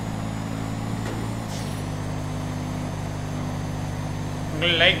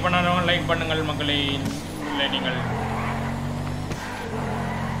 உங்களை லைக் பண்ணாதவங்க லைக் பண்ணுங்கள் மக்களே. இல்லை நீங்கள்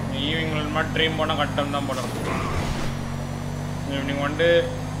ஈவினிங் மட்டும் ட்ரீம் போனால் கட்டம் தான் போடணும். ஈவினிங் வந்து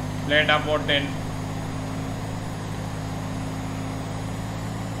லேட்டாக போட்டேன்.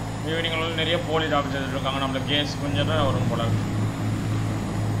 ஈவினிங்கில் வந்து நிறைய போலீஸ் ஆஃபீஸர்ஸ் இருக்காங்க. நம்மளுக்கு கேஸ் கொஞ்சம் தான் வரும் போல.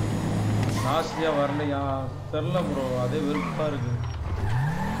 ஜாஸ்தியாக வரலையா தெரில ப்ரோ. அதே வெறுப்பாக இருக்குது.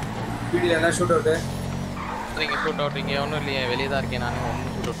 வீடியோ எல்லாம் ஷூட் அவுட்டு. நீங்கள் ஷூட் அவுட் இங்கே ஒன்றும் இல்லையே. வெளியே தான் இருக்கேன் நான்.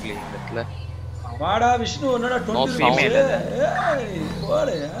 ஒன்றும் ஷூட் அவுட் இல்லையே இந்த இடத்துல. வாடா விஷ்ணு என்னடா 20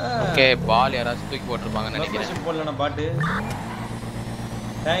 ஓகே பால் யாராச்சும் தூக்கி போட்டுருப்பாங்கன்னு நினைக்கிறேன். போடலண்ணா பாட்டு.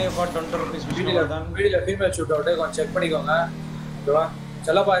 Thank you for 20 rupees. வீடியோல ஃபீமேல் ஷூட் அவுட் கொஞ்சம் செக் பண்ணிக்கோங்க. ஓகேவா?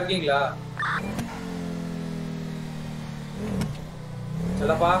 செல்லப்பா இருக்கீங்களா?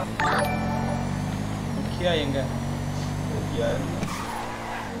 செல்லப்பா முக்கியா எங்க? முக்கியா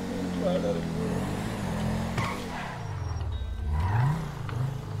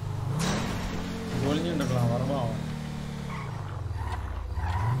ஒளிஞ்சுட்டு இருக்கலாம் வரமா அவன்.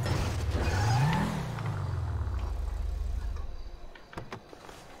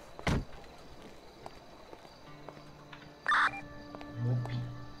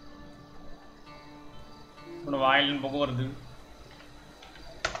 வாயிலின் போக வருது.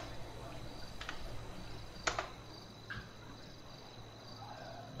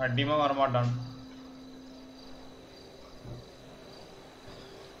 கண்டிப்பா வரமாட்டான்.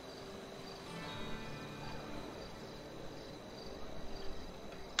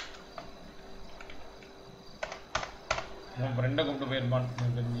 உன் ஃப்ரெண்டை கூப்பிட்டு போயிருப்பான்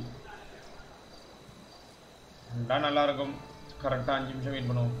எனக்கு தெரிஞ்சு. நல்லா இருக்கும். கரெக்டாக 5 நிமிஷம் வெயிட்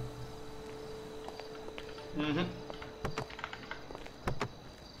பண்ணுவோம்.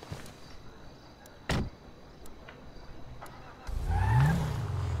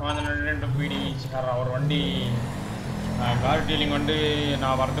 அந்த பீடி சார் அவர் வண்டி கார் டீலிங் வந்து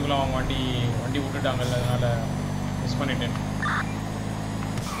நான் வரதுக்குள்ள அவங்க வண்டி விட்டுட்டாங்கல்ல, அதனால மிஸ் பண்ணிட்டேன்.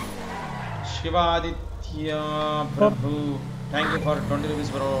 சிவாதித்யா பிரபு thank you for 20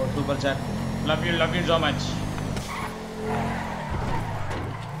 rupees bro. Super chat. Love you so much.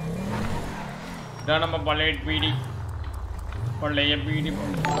 இதான் நம்ம பழைய பீடி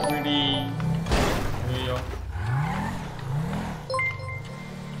ஐயோ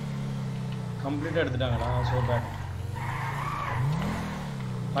கம்ப்ளீட்டாக எடுத்துட்டாங்களா? So bad.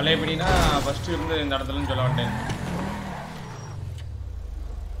 பழைய பீடினா ஃபஸ்ட்டு இருந்து இந்த இடத்துலன்னு சொல்ல மாட்டேன்.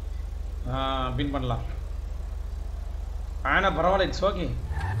 பின் பண்ணலாம். ஆனால் பரவாயில்ல, இட்ஸ் ஓகே.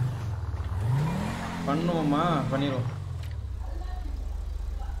 பண்ணுவோம்மா, பண்ணிடுவோம்.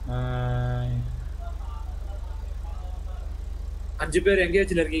 5 பேர்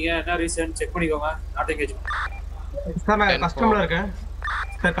எங்கேஜ்ல இருக்கீங்க. என்ன ரீசன் செக் பண்ணிக்கோங்க. Not engage sir. நான் கஸ்டமர்ல இருக்கேன்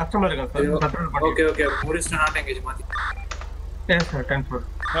சார். கஸ்டமர் இருக்கேன் சார். ஓகே முடிச்சிட்டு நாட் எங்கேஜ் மாத்தி. Yes sir. Thanks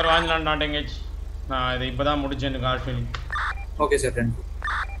sir. வாங்கலாம் நாட் எங்கேஜ். நான் இதை இப்போ தான் முடிச்சேன் எனக்கு car feeling. Okay sir. Thank you.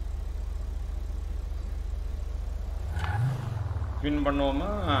 Win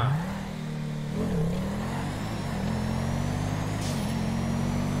பண்ணுவோமா?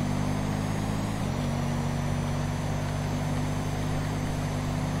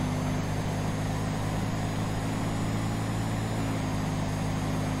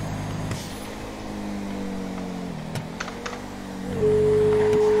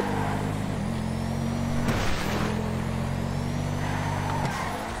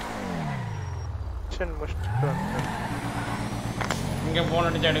 இங்கே ஃபோன்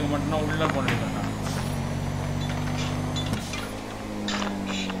அடிச்சு எடுக்க மாட்டேன்னா உள்ள ஃபோன் அடிக்கிறேன்.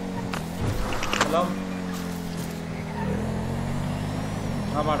 ஹலோ,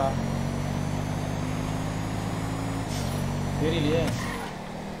 ஆமாடா. தெரியலையே.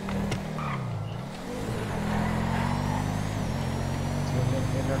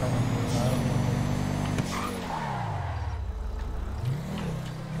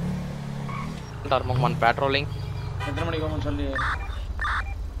 patrolling. எத்தனை மணிக்கு போகணும்னு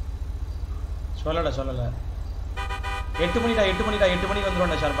சொல்லலை. 8 மணிக்கு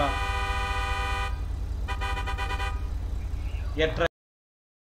வந்துடும்டா ஷார்ப்பா. 8:30.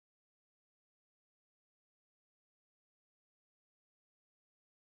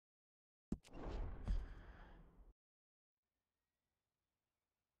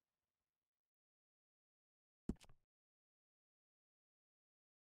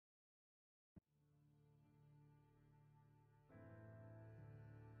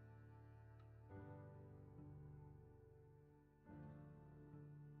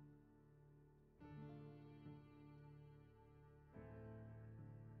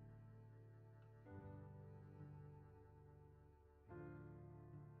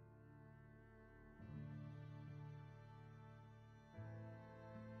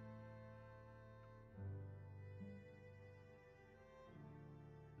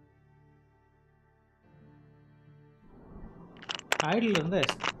 ஐடில் இருந்து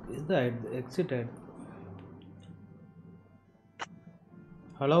இது எக்ஸிட் ஆயிடுது.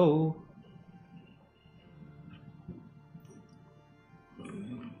 ஹலோ,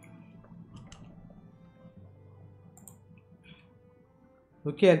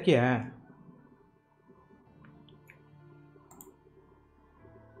 ருக்கியா இருக்கியா?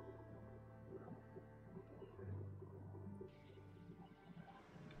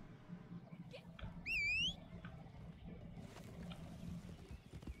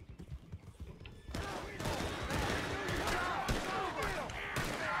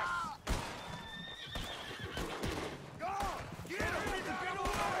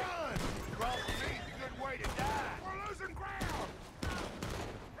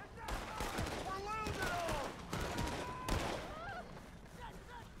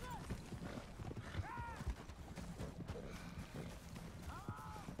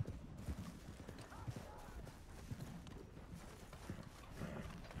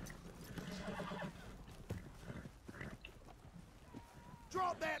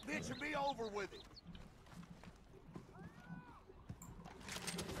 thought that bitch would be over with it.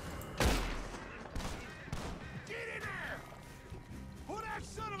 Get in there! Put that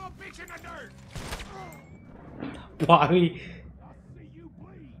son of a bitch in the dirt! பாவி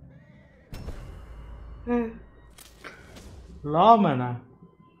லாமேனா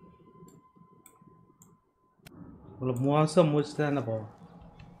இவ்வளோ மோசம் முடிச்சு தானே போவோம்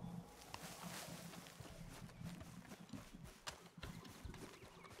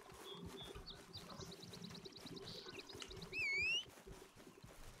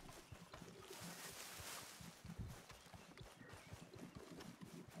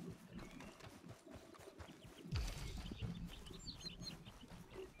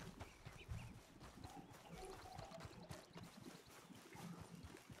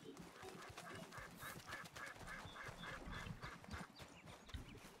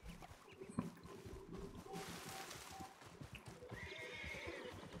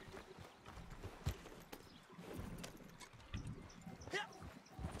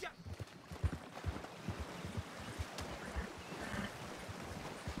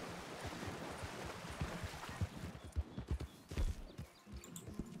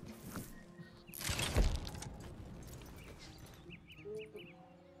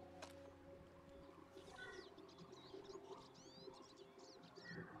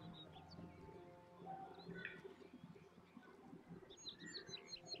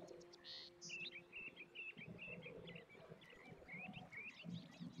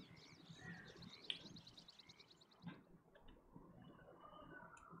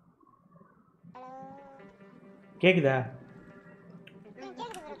கேக்குதா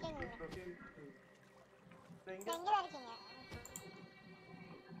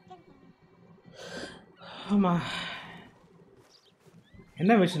ஆமா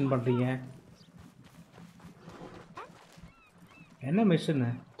என்ன மிஷன் பண்றீங்க என்ன மிஷன்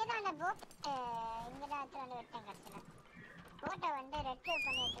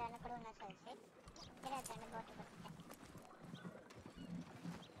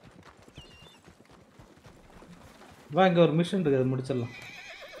வா இங்க ஒரு மிஷன் இருக்கு அது முடிச்சிடலாம்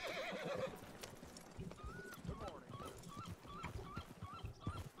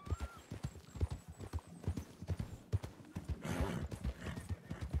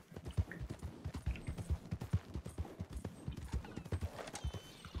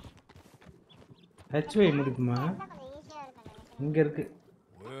HY முடிக்குமா இங்க இருக்கு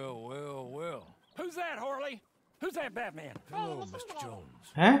Well. Who's that, Harley? Who's that Batman? Hello, Mr. Jones.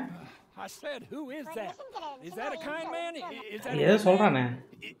 Huh? I said, who is that? Is that a kind man? Is that ஏதோ சொல்றானே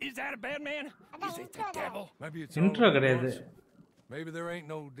Is that a bad man? Is it the devil? Maybe it's intro all கிடையாது once. Maybe there ain't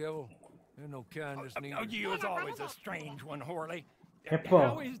no devil. There's no kindness neither. Oh, you was always a strange one, Harley. எப்போ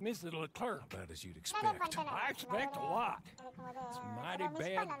How is Mrs. Leclerc? About as you'd expect. I expect a lot. It's mighty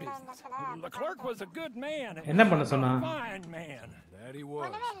bad business. Leclerc was a good man. என்ன பண்ண சொன்னா A fine man. That he was.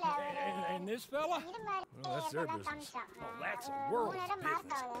 And this fella? Well, that's their business. Well, that's the world's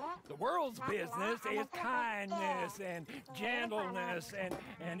business. The world's business is kindness and gentleness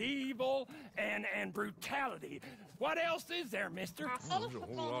and evil and brutality. What else is there, mister? Well, there's a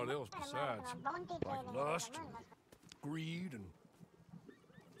whole lot else besides. Like lust, greed, and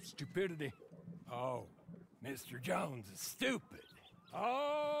stupidity. Oh, Mr. Jones is stupid.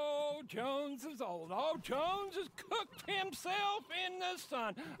 Oh, Jones is old. Oh, Jones has cooked himself in the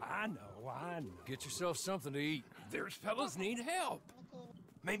sun. I know. Get yourself something to eat. There's fellas need help.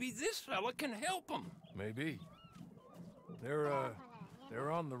 Maybe this fella can help them. Maybe.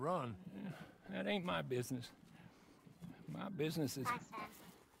 They're on the run. That ain't my business. My business is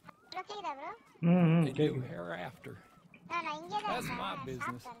ம் to do hereafter. That's my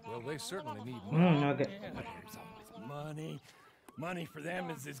business. Well, they certainly need money. okay Yeah, there's always money. Money for them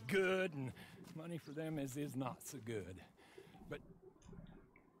is good, and money for them is not so good. But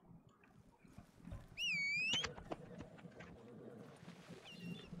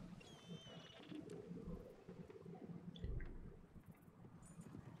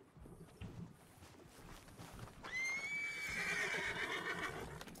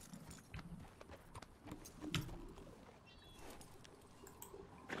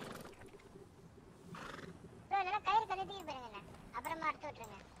கயிறு கட்டிட்டு போயிருங்க அப்புறமா அடுத்து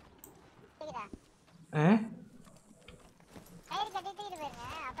விட்டுருங்க சரிடா கயிறு கட்டிட்டு போயிருங்க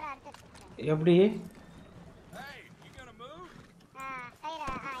அப்புறம் அடுத்து விட்டுருங்க எப்படி hey, you gonna move? கயிறு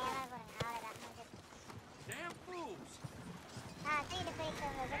எவ்வளோ போடுங்க அவ்வளோதான் Damn fools! தூக்கிட்டு போயிட்டு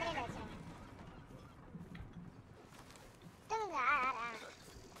உங்க குதிரையில வச்சுருங்க தூங்குங்க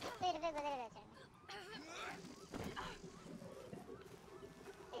தூக்கிட்டு போய் குதிரையில வச்சுருங்க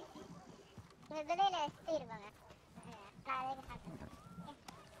இவங்க குதிரையில தூக்கிருப்பாங்க நான் அதுக்கு சாப்பிட்டேன்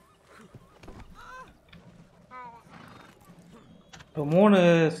இப்போ 3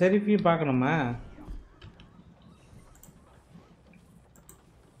 செரிஃபையும் பார்க்கணுமா?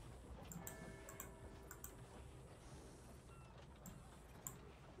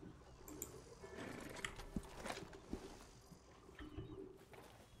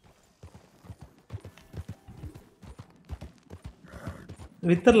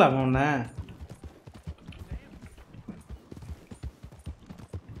 வித்துடலாமா உன்னை?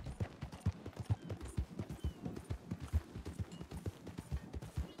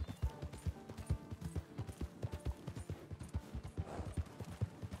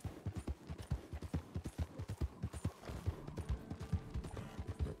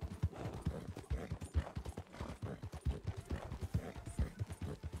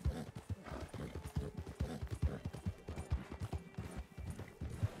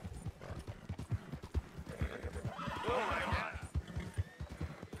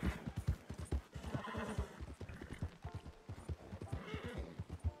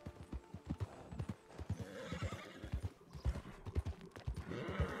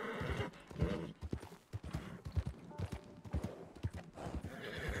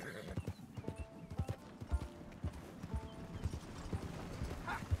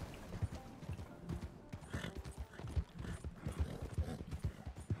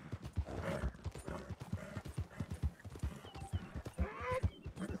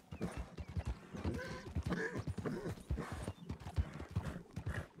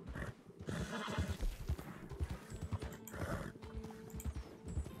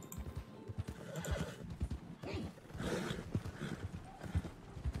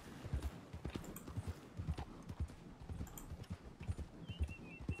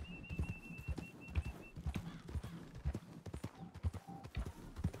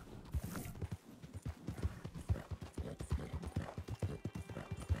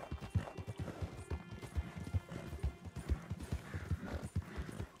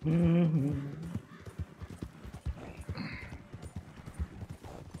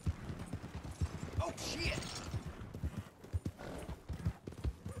 Oh shit!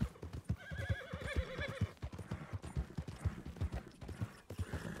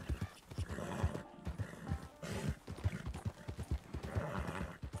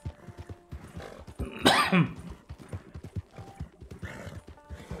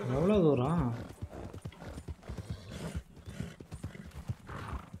 எவ்வளோ தூரம்?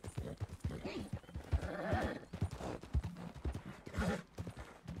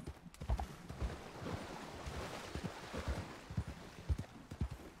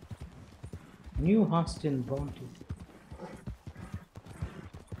 New hostel bounty.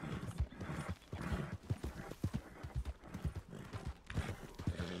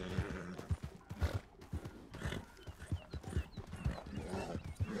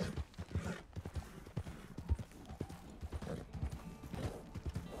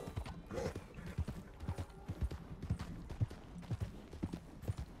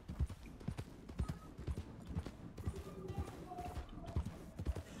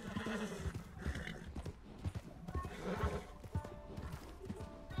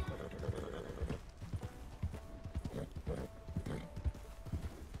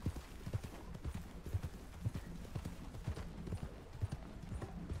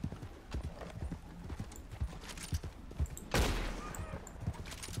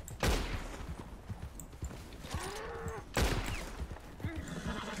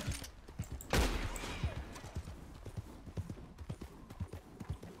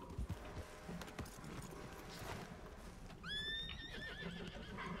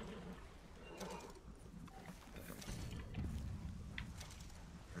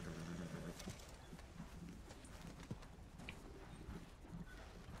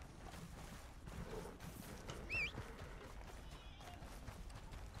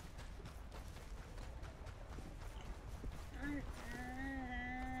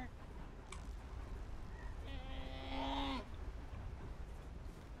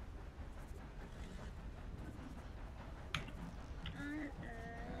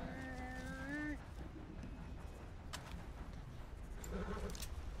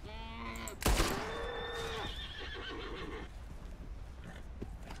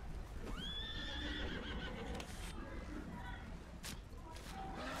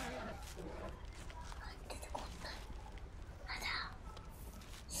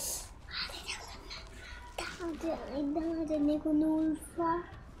 ഇതിനെ കൊണ്ട് ഉൾഫ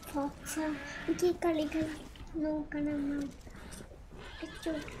ഫോക്സ എനിക്ക് കളികൾ നോക്കണം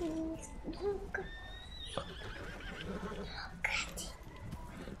നോക്കാം.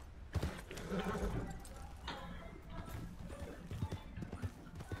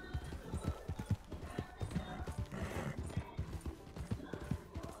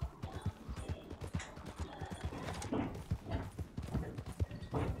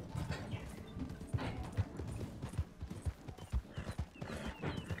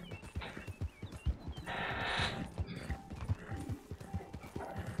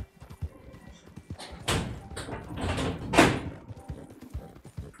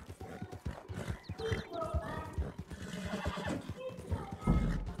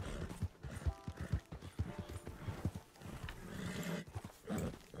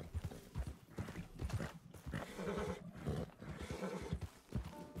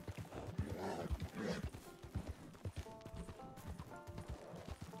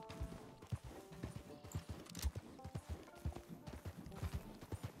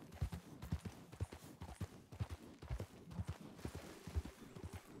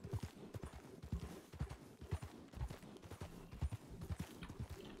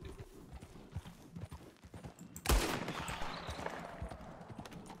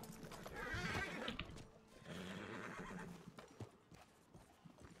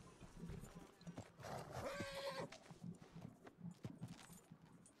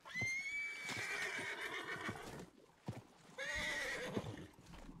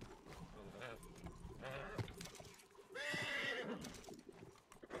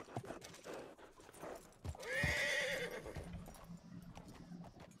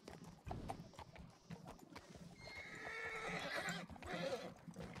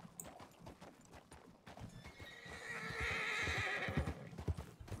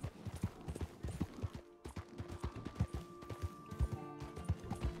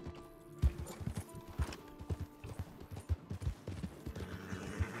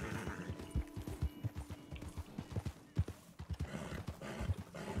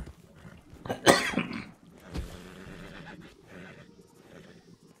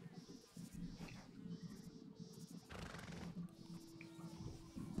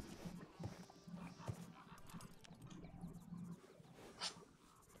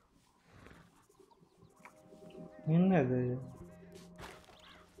 என்னது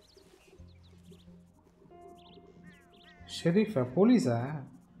ஷெரீஃபா போலீஸா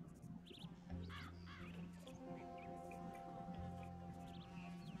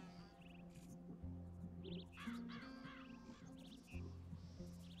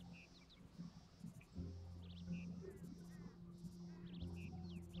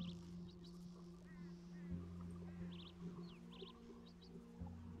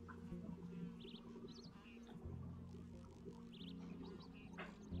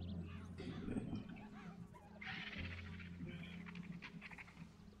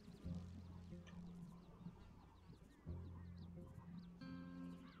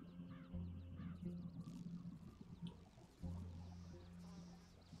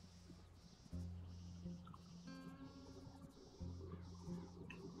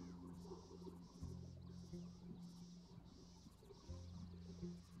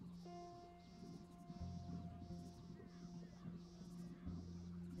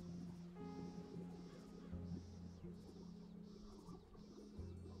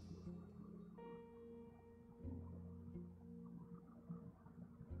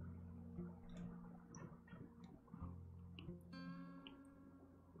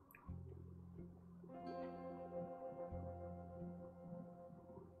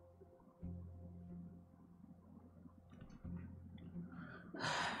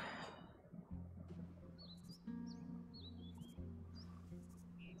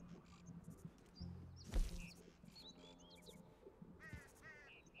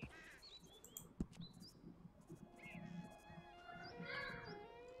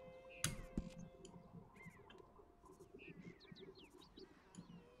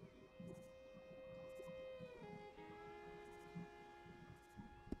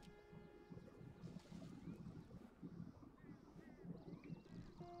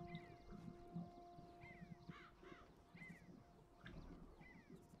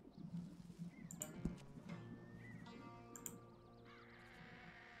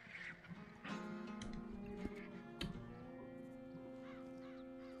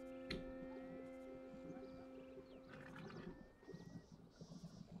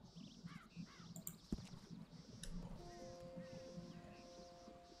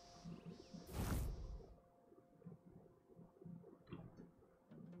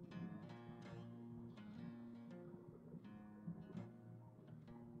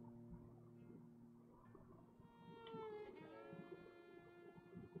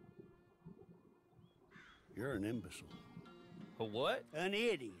You're an imbecile. A what? An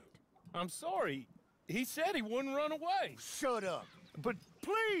idiot. I'm sorry. He said he wouldn't run away. Shut up. But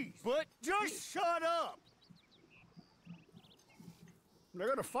Please! But just shut up! They're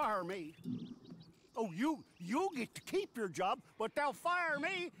gonna fire me. Oh, you'll get to keep your job, but they'll fire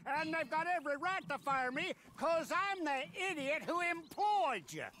me, and they've got every right to fire me, 'cause I'm the idiot who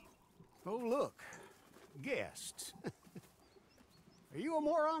employed you. Oh, look. Guests. Are you a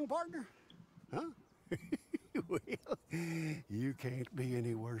moron, partner? Huh? Well, you can't be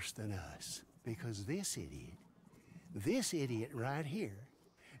any worse than us, because this idiot right here,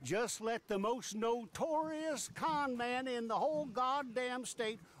 just let the most notorious con man in the whole goddamn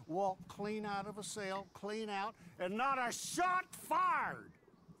state walk clean out of a cell, clean out, and not a shot fired.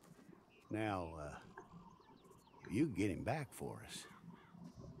 Now, you get him back for us.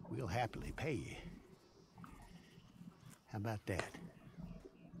 We'll happily pay you. How about that?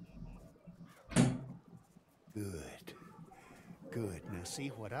 Good. Good. Now, see,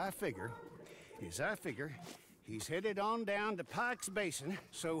 what I figure is he's headed on down to Pike's Basin,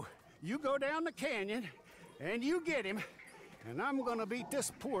 so you go down the canyon, and you get him, and I'm gonna beat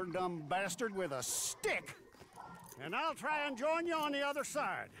this poor dumb bastard with a stick, and I'll try and join you on the other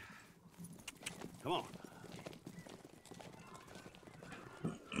side. Come on.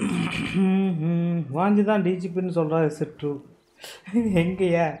 வாஞ்சி தான் டிஜிபின்னு சொல்கிறாரு சிற்று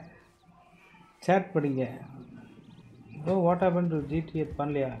எங்கேயா chat படிங்க oh what happen to GTA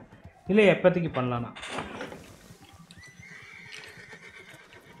பண்ணலையா இல்லை எப்போதைக்கு பண்ணலான்னா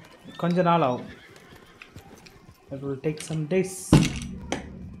கொஞ்ச நாள் ஆகும் it will take some days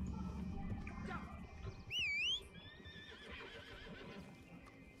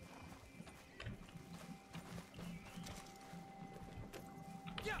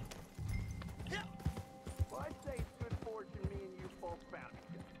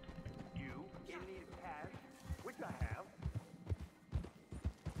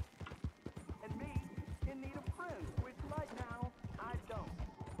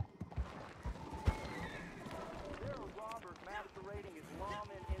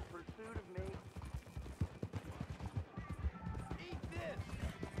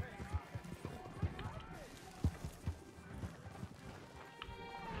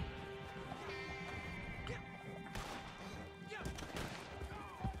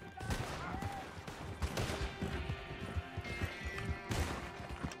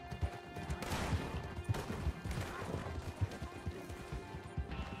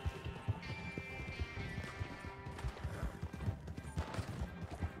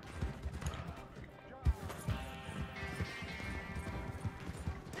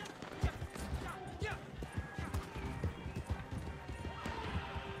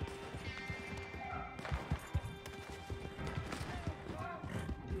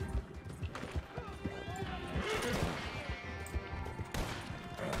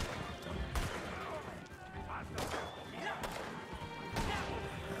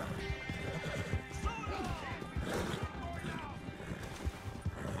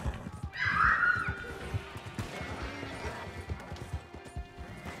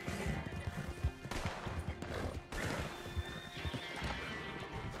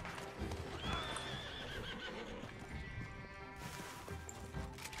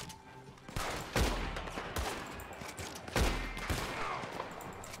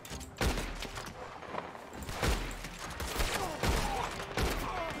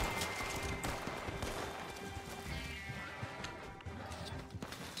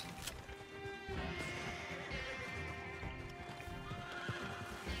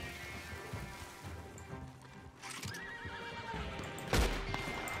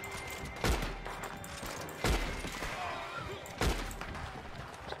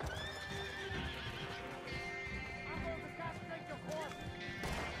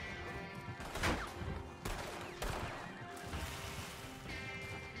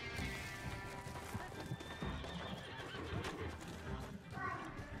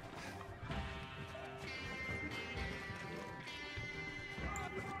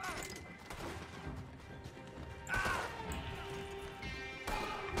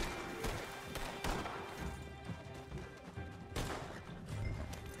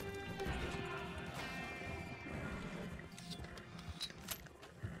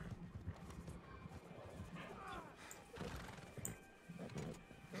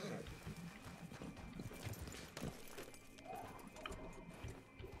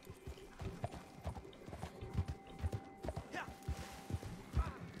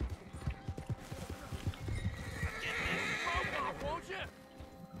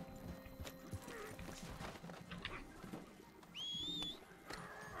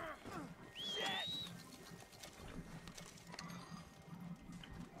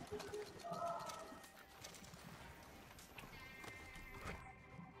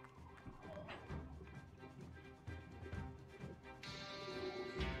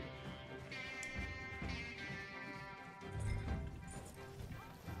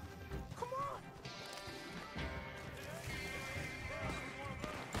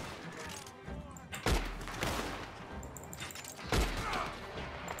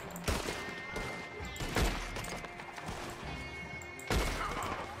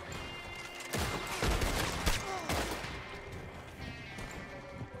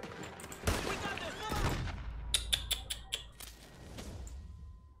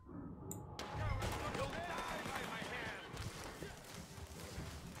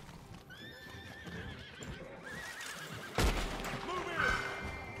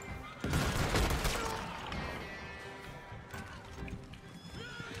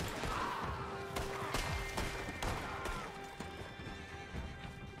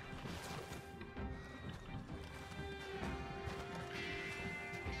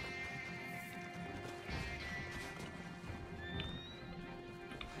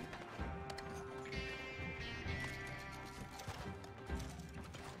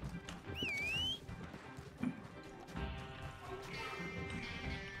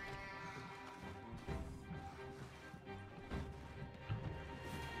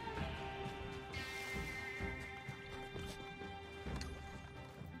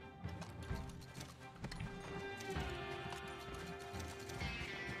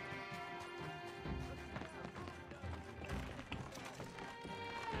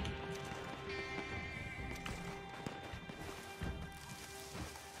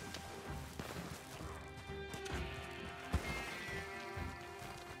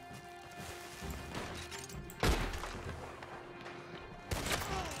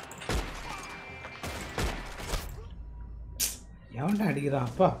எவன்டா அடிக்கிறான்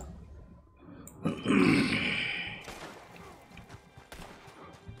அப்பா?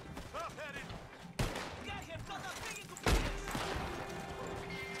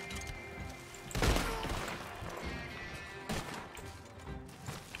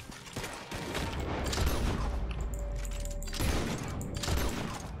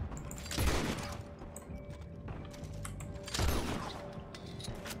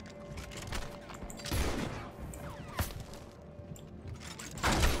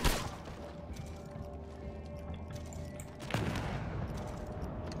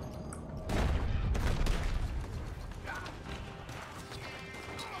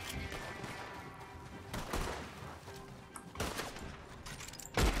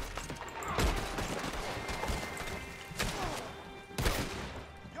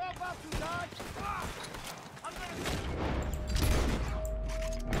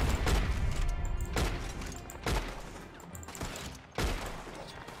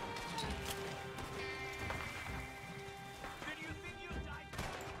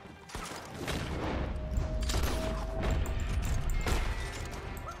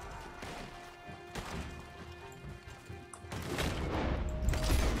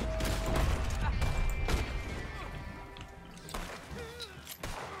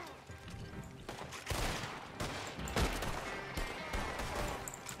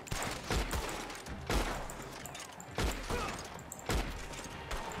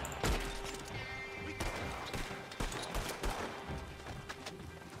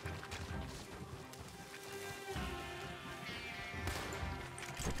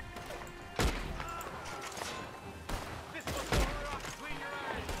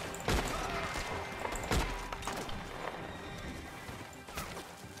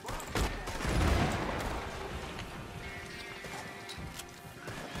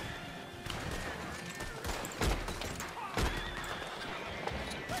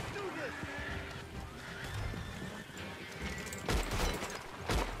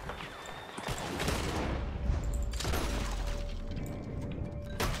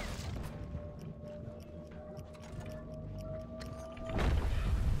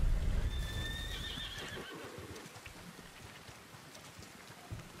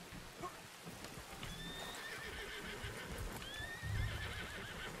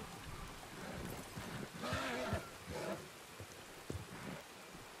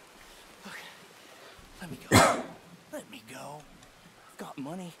 Let me go. I've got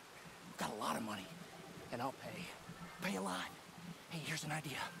money. I've got a lot of money. And I'll pay. Pay a lot. Hey, here's an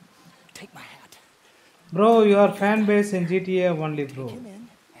idea. Take my hat. Bro, your fan base in GTA only, bro. Come in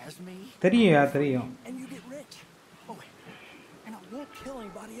as me. தெரியும். And you get rich. Oh, and I won't kill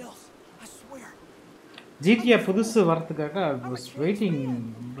anybody else. I swear. GTA புதுசு வரதுக்காக I was waiting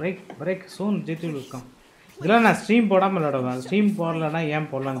break soon GTA will come. இதெல்லாம் நான் stream போடாமல் விளையாடுவேன். Stream போடலன்னா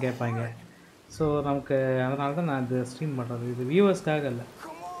ஏன் போடலான்னு கேட்பாங்க. ஸோ நமக்கு அதனால தான் நான் இது ஸ்ட்ரீம் பண்ணுறது. இது வியூவர்ஸ்க்காக இல்லை.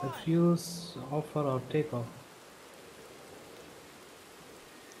 Reviews offer R take off.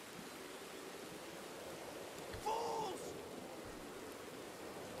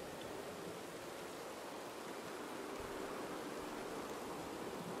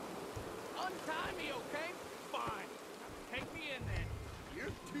 Untie me, okay? Fine. Take me in then.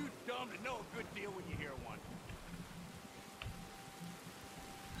 You're too dumb to know a good deal when you hear one.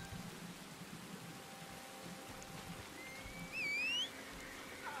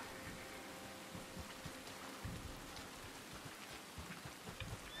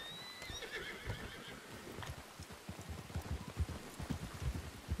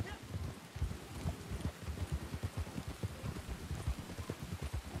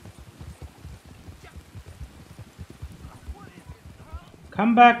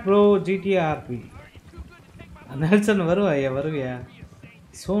 Come back, bro. GTA RP. Nelson, வருவியா?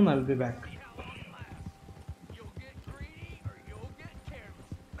 Soon I'll be back.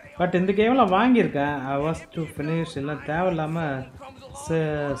 But இந்த கேமில் வாங்கியிருக்கேன். I was to finish இல்லை தேவையில்லாமல்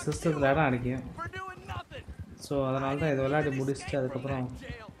சிஸ்டத்தில் இடம் அடிக்கும். So அதனால தான் இதை விளையாடி முடிச்சுட்டு அதுக்கப்புறம்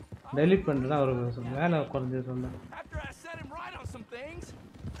டெலிட் பண்ணிட்டு தான் ஒரு வேலை குறைஞ்சிட்டு.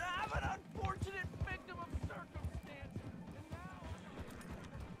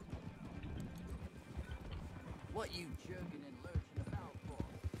 What you joking and lurching about for?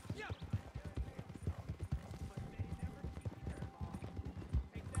 Yep.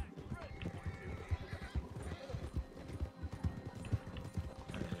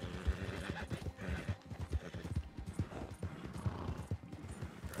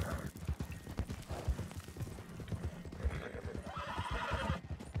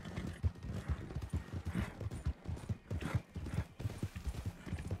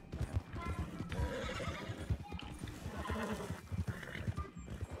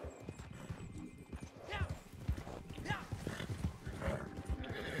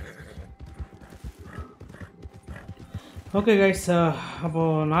 Okay guys,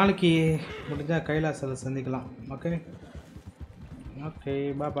 அப்போது நாளைக்கு முடிஞ்சால் கைலாசத்தில் சந்திக்கலாம். ஓகே ஓகே,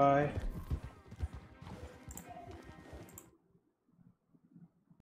 பாய்.